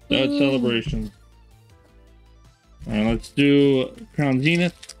 Dud celebration. Alright, let's do Crown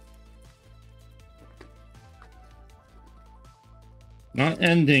Zenith. Not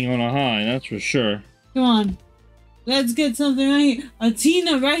ending on a high, that's for sure. Come on. Let's get something right here. A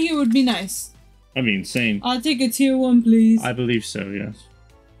Tina right here would be nice. That'd be insane. I'll take a tier 1, please. I believe so, yes.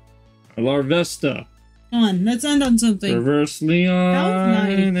 A Larvesta. Come on, let's end on something. Reverse Leon.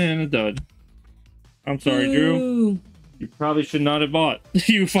 Nice. And a dud. I'm sorry, Drew. You probably should not have bought.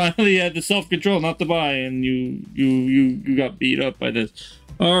 You finally had the self-control not to buy, and you got beat up by this.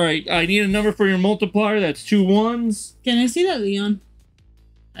 Alright, I need a number for your multiplier. That's 2 1s. Can I see that, Leon?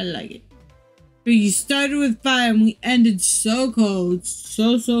 I like it. But you started with 5 and we ended so cold.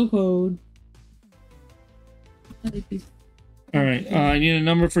 So cold. All right. I need a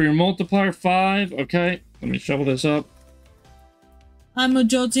number for your multiplier. 5. Okay. Let me shovel this up. I'm a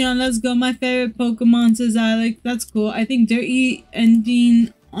Jolteon. Let's go. My favorite Pokemon, says Alex. That's cool. I think Dirty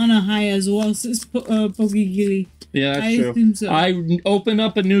ending on a high as well, says Pokegilly. Yeah, that's true. So. I opened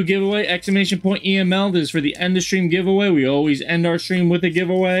up a new giveaway, ! EML. This is for the end of stream giveaway. We always end our stream with a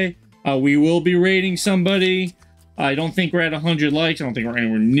giveaway. We will be rating somebody. I don't think we're at 100 likes. I don't think we're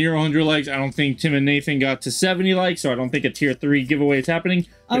anywhere near 100 likes. I don't think Tim and Nathan got to 70 likes, so I don't think a tier 3 giveaway is happening.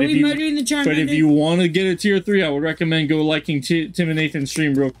 Are we murdering the Charmander? But if you want to get a tier 3, I would recommend go liking Tim and Nathan's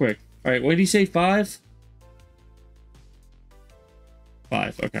stream real quick. All right, what did he say? 5?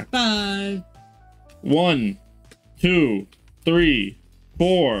 5. Okay. 5. 1, 2, 3,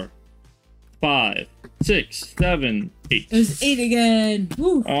 4, 5, 6, 7, 8. It was 8 again.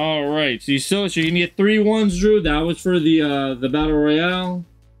 Woo. All right. So you're gonna get 3 1s, Drew. That was for the battle royale.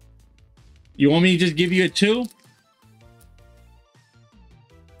 You want me to just give you a 2?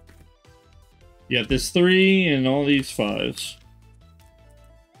 You got this 3 and all these 5s.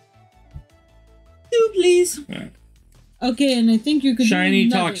 2, please. All right. Okay, and I think you could Shiny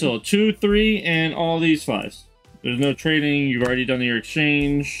Toxel, 2, 3, and all these 5s. There's no trading. You've already done your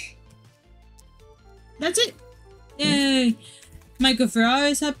exchange. That's it. Yay. Michael Ferrara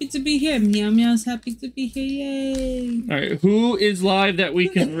is happy to be here. Meow Meow's happy to be here. Yay. All right. Who is live that we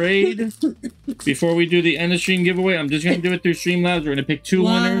can raid before we do the end of stream giveaway? I'm just going to do it through Streamlabs. We're going to pick 2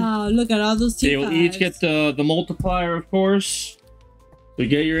 winners. Wow, look at all those They will each get the multiplier, of course. So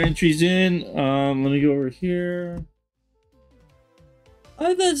get your entries in. Let me go over here.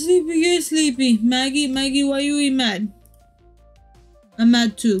 I got sleepy. You're sleepy. Maggie, why you mad? I'm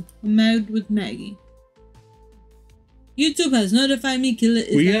mad too. I'm mad with Maggie. YouTube has notified me Killer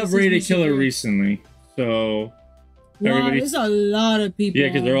is... We have rated Killer recently, so... Wow, there's a lot of people. Yeah,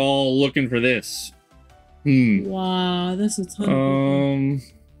 because they're all looking for this. Wow, that's a ton of people.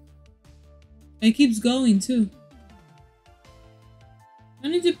 It keeps going, too. I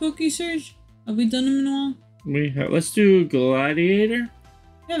need to Poke Search. Have we done them in a while? Let's do Gladiator.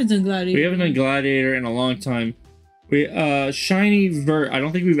 We haven't done Gladiator. We haven't done Gladiator in a long time. Shiny Vert. I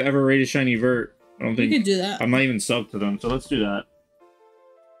don't think we've ever rated Shiny Vert. I don't think we could do that. I'm not even subbed to them, so let's do that.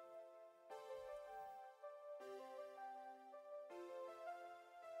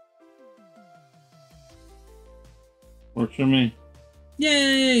 Works for me.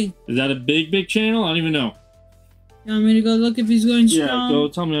 Yay! Is that a big channel? I don't even know. You want me to go look if he's going strong? Yeah, go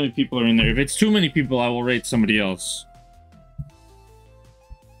tell me how many people are in there. If it's too many people, I will rate somebody else.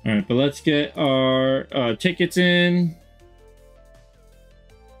 Alright, but let's get our tickets in.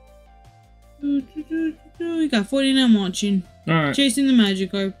 We got 49 watching. Alright. Chasing the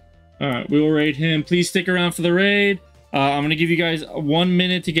Magikarp. Alright, we will raid him. Please stick around for the raid. I'm going to give you guys 1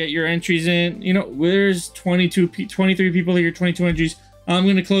 minute to get your entries in. You know, there's 23 people here, 22 entries. I'm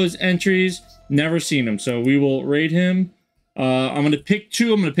going to close entries. Never seen him, so we will raid him. I'm going to pick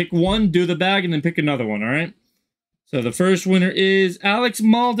 2. I'm going to pick 1, do the bag, and then pick another one, alright? So the first winner is Alex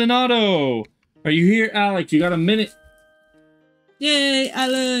Maldonado. Are you here, Alex? You got a minute. Yay,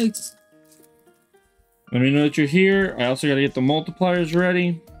 Alex. Let me know that you're here. I also got to get the multipliers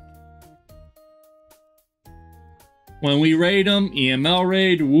ready. When we raid them, EML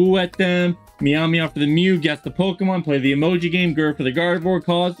raid, woo at them, meow meow for the Mew, guess the Pokemon, play the emoji game, Gur for the Gardevoir,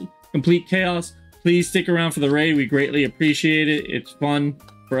 cause complete chaos. Please stick around for the raid. We greatly appreciate it. It's fun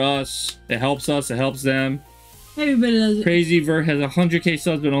for us. It helps us. It helps them. Everybody does it. Crazy Vert has 100k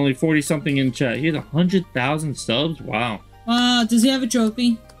subs, but only 40 something in chat. He has 100,000 subs. Wow. Wow. Does he have a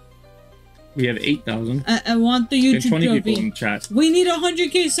trophy? We have 8,000. I want the YouTube 20 trophy. people in chat. We need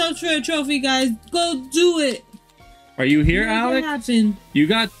 100k subs for a trophy, guys. Go do it. Are you here, Alex? You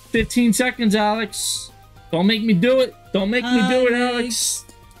got 15 seconds, Alex. Don't make me do it. Don't make me do it, Alex.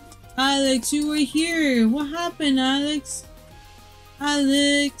 Alex, you were here. What happened, Alex?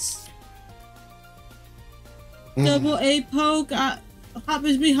 Alex. Double A poke.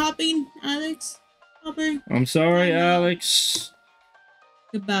 Hoppers be hopping, Alex. Hopper. I'm sorry, Alex.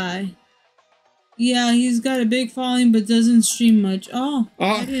 Goodbye. Yeah, he's got a big following, but doesn't stream much. Oh,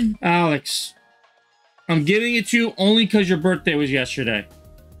 Alex. I'm giving it to you only because your birthday was yesterday.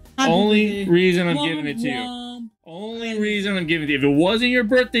 Only reason I'm giving it to you. Only reason I'm giving it to you. If it wasn't your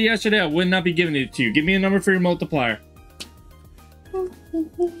birthday yesterday, I would not be giving it to you. Give me a number for your multiplier.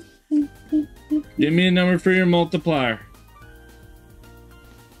 Give me a number for your multiplier.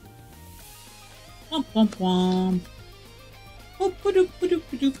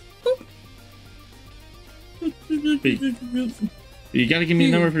 You gotta give me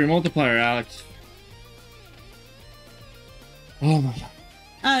a number for your multiplier, Alex. Oh my god.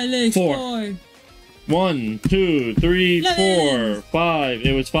 Alex, 4. 1, 2, 3, 11. 4, 5.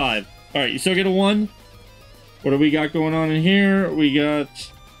 It was 5. All right, you still get a 1. What do we got going on in here? We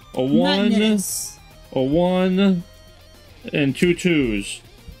got a 1, Madness. a 1, and 2 2s.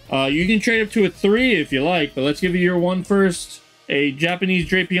 You can trade up to a 3 if you like, but let's give you your 1 first. A Japanese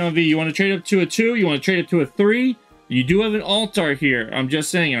Drapion V. You want to trade up to a 2? You want to trade up to a 3? You do have an Altar here. I'm just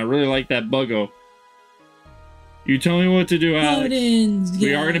saying, I really like that Buggo. You tell me what to do, Alex.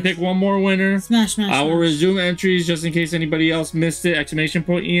 We are going to pick one more winner. Smash, smash, I will smash. resume entries just in case anybody else missed it. Exclamation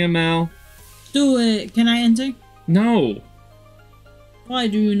point EML. Do it. Can I enter? No. Why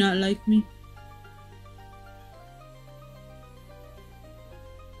do you not like me?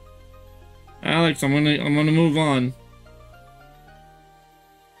 Alex, I'm gonna move on.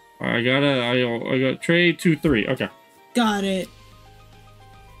 I got trade 2 3. Okay. Got it.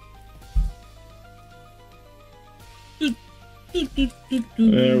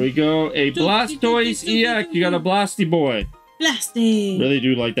 There we go. A Blastoise EX. You got a Blasty boy. Blasty. Really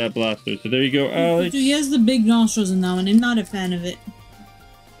do like that Blastoise. So there you go, Alex. He has the big nostrils in that one. I'm not a fan of it.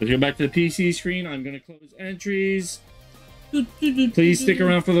 Let's go back to the PC screen. I'm gonna close entries. Please stick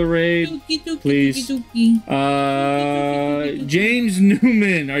around for the raid. Please. James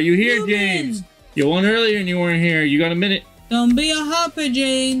Newman. Are you here, James? You won earlier and you weren't here. You got a minute. Don't be a hopper,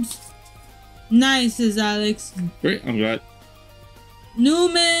 James. Nice, says Alex. Great. I'm glad.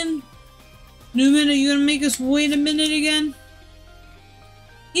 Newman, are you gonna make us wait a minute again?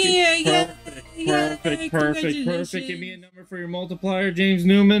 Yeah, Perfect. Give me a number for your multiplier, James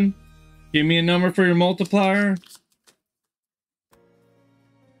Newman. Give me a number for your multiplier.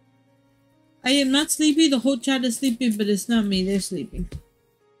 I am not sleepy. The whole chat is sleepy, but it's not me. They're sleeping.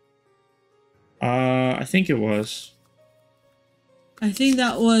 I think it was. I think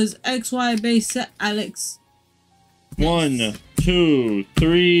that was XY base set, Alex. 1, 2,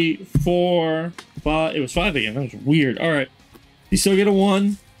 3, 4, 5. It was 5 again. That was weird. All right. You still get a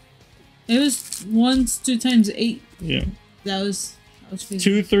 1. It was 1, 2 times 8. Yeah. That was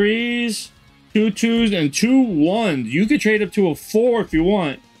 2 3s, 2 2s, and 2 1s. You could trade up to a 4 if you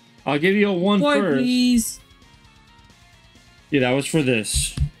want. I'll give you a 1 4, first. please. Yeah, that was for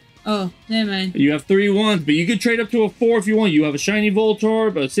this. Oh, never mind. You have 3 1s, but you could trade up to a 4 if you want. You have a shiny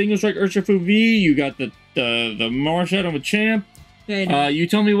Voltorb, a single strike Urshifu V. You got the Marshadow of Champ. You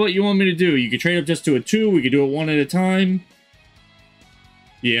tell me what you want me to do. You could trade up just to a 2. We could do it 1 at a time.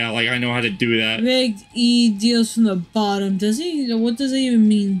 Yeah, like I know how to do that. Rigged E deals from the bottom. Does he? What does it even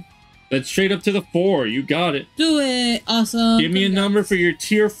mean? Let's trade up to the 4. You got it. Do it. Awesome. Give me a number for your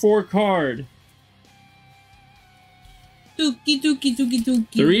tier 4 card. The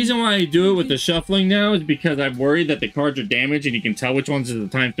reason why I do it with the shuffling now is because I'm worried that the cards are damaged and you can tell which ones is the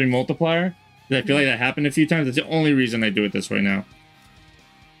time 3 multiplier. I feel like that happened a few times. That's the only reason I do it this way now.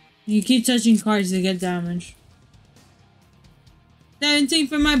 You keep touching cards to get damaged. 17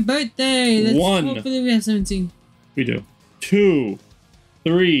 for my birthday. 1. Hopefully we have 17. We do. 2,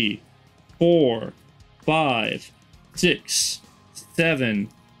 3, 4, 5, 6, 7,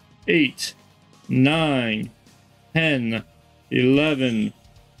 8, 9, 10, 11,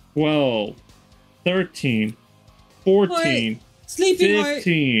 12, 13, 14,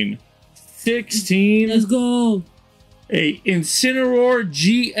 15, 16. Let's go. A Incineroar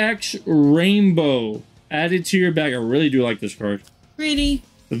GX Rainbow added to your bag. I really do like this card. Pretty.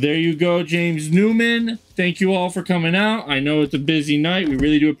 So there you go, James Newman. Thank you all for coming out. I know it's a busy night. We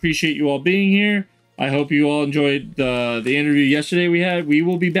really do appreciate you all being here. I hope you all enjoyed the interview yesterday we had. We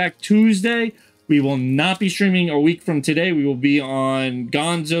will be back Tuesday. We will not be streaming a week from today. We will be on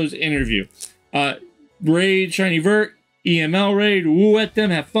Gonzo's interview. Raid, Shiny Vert, EML Raid. Woo at them.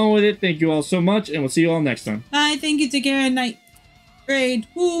 Have fun with it. Thank you all so much, and we'll see you all next time. Bye. Thank you. Take care. Night. Raid.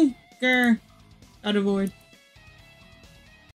 Woo. Grr. Out of board.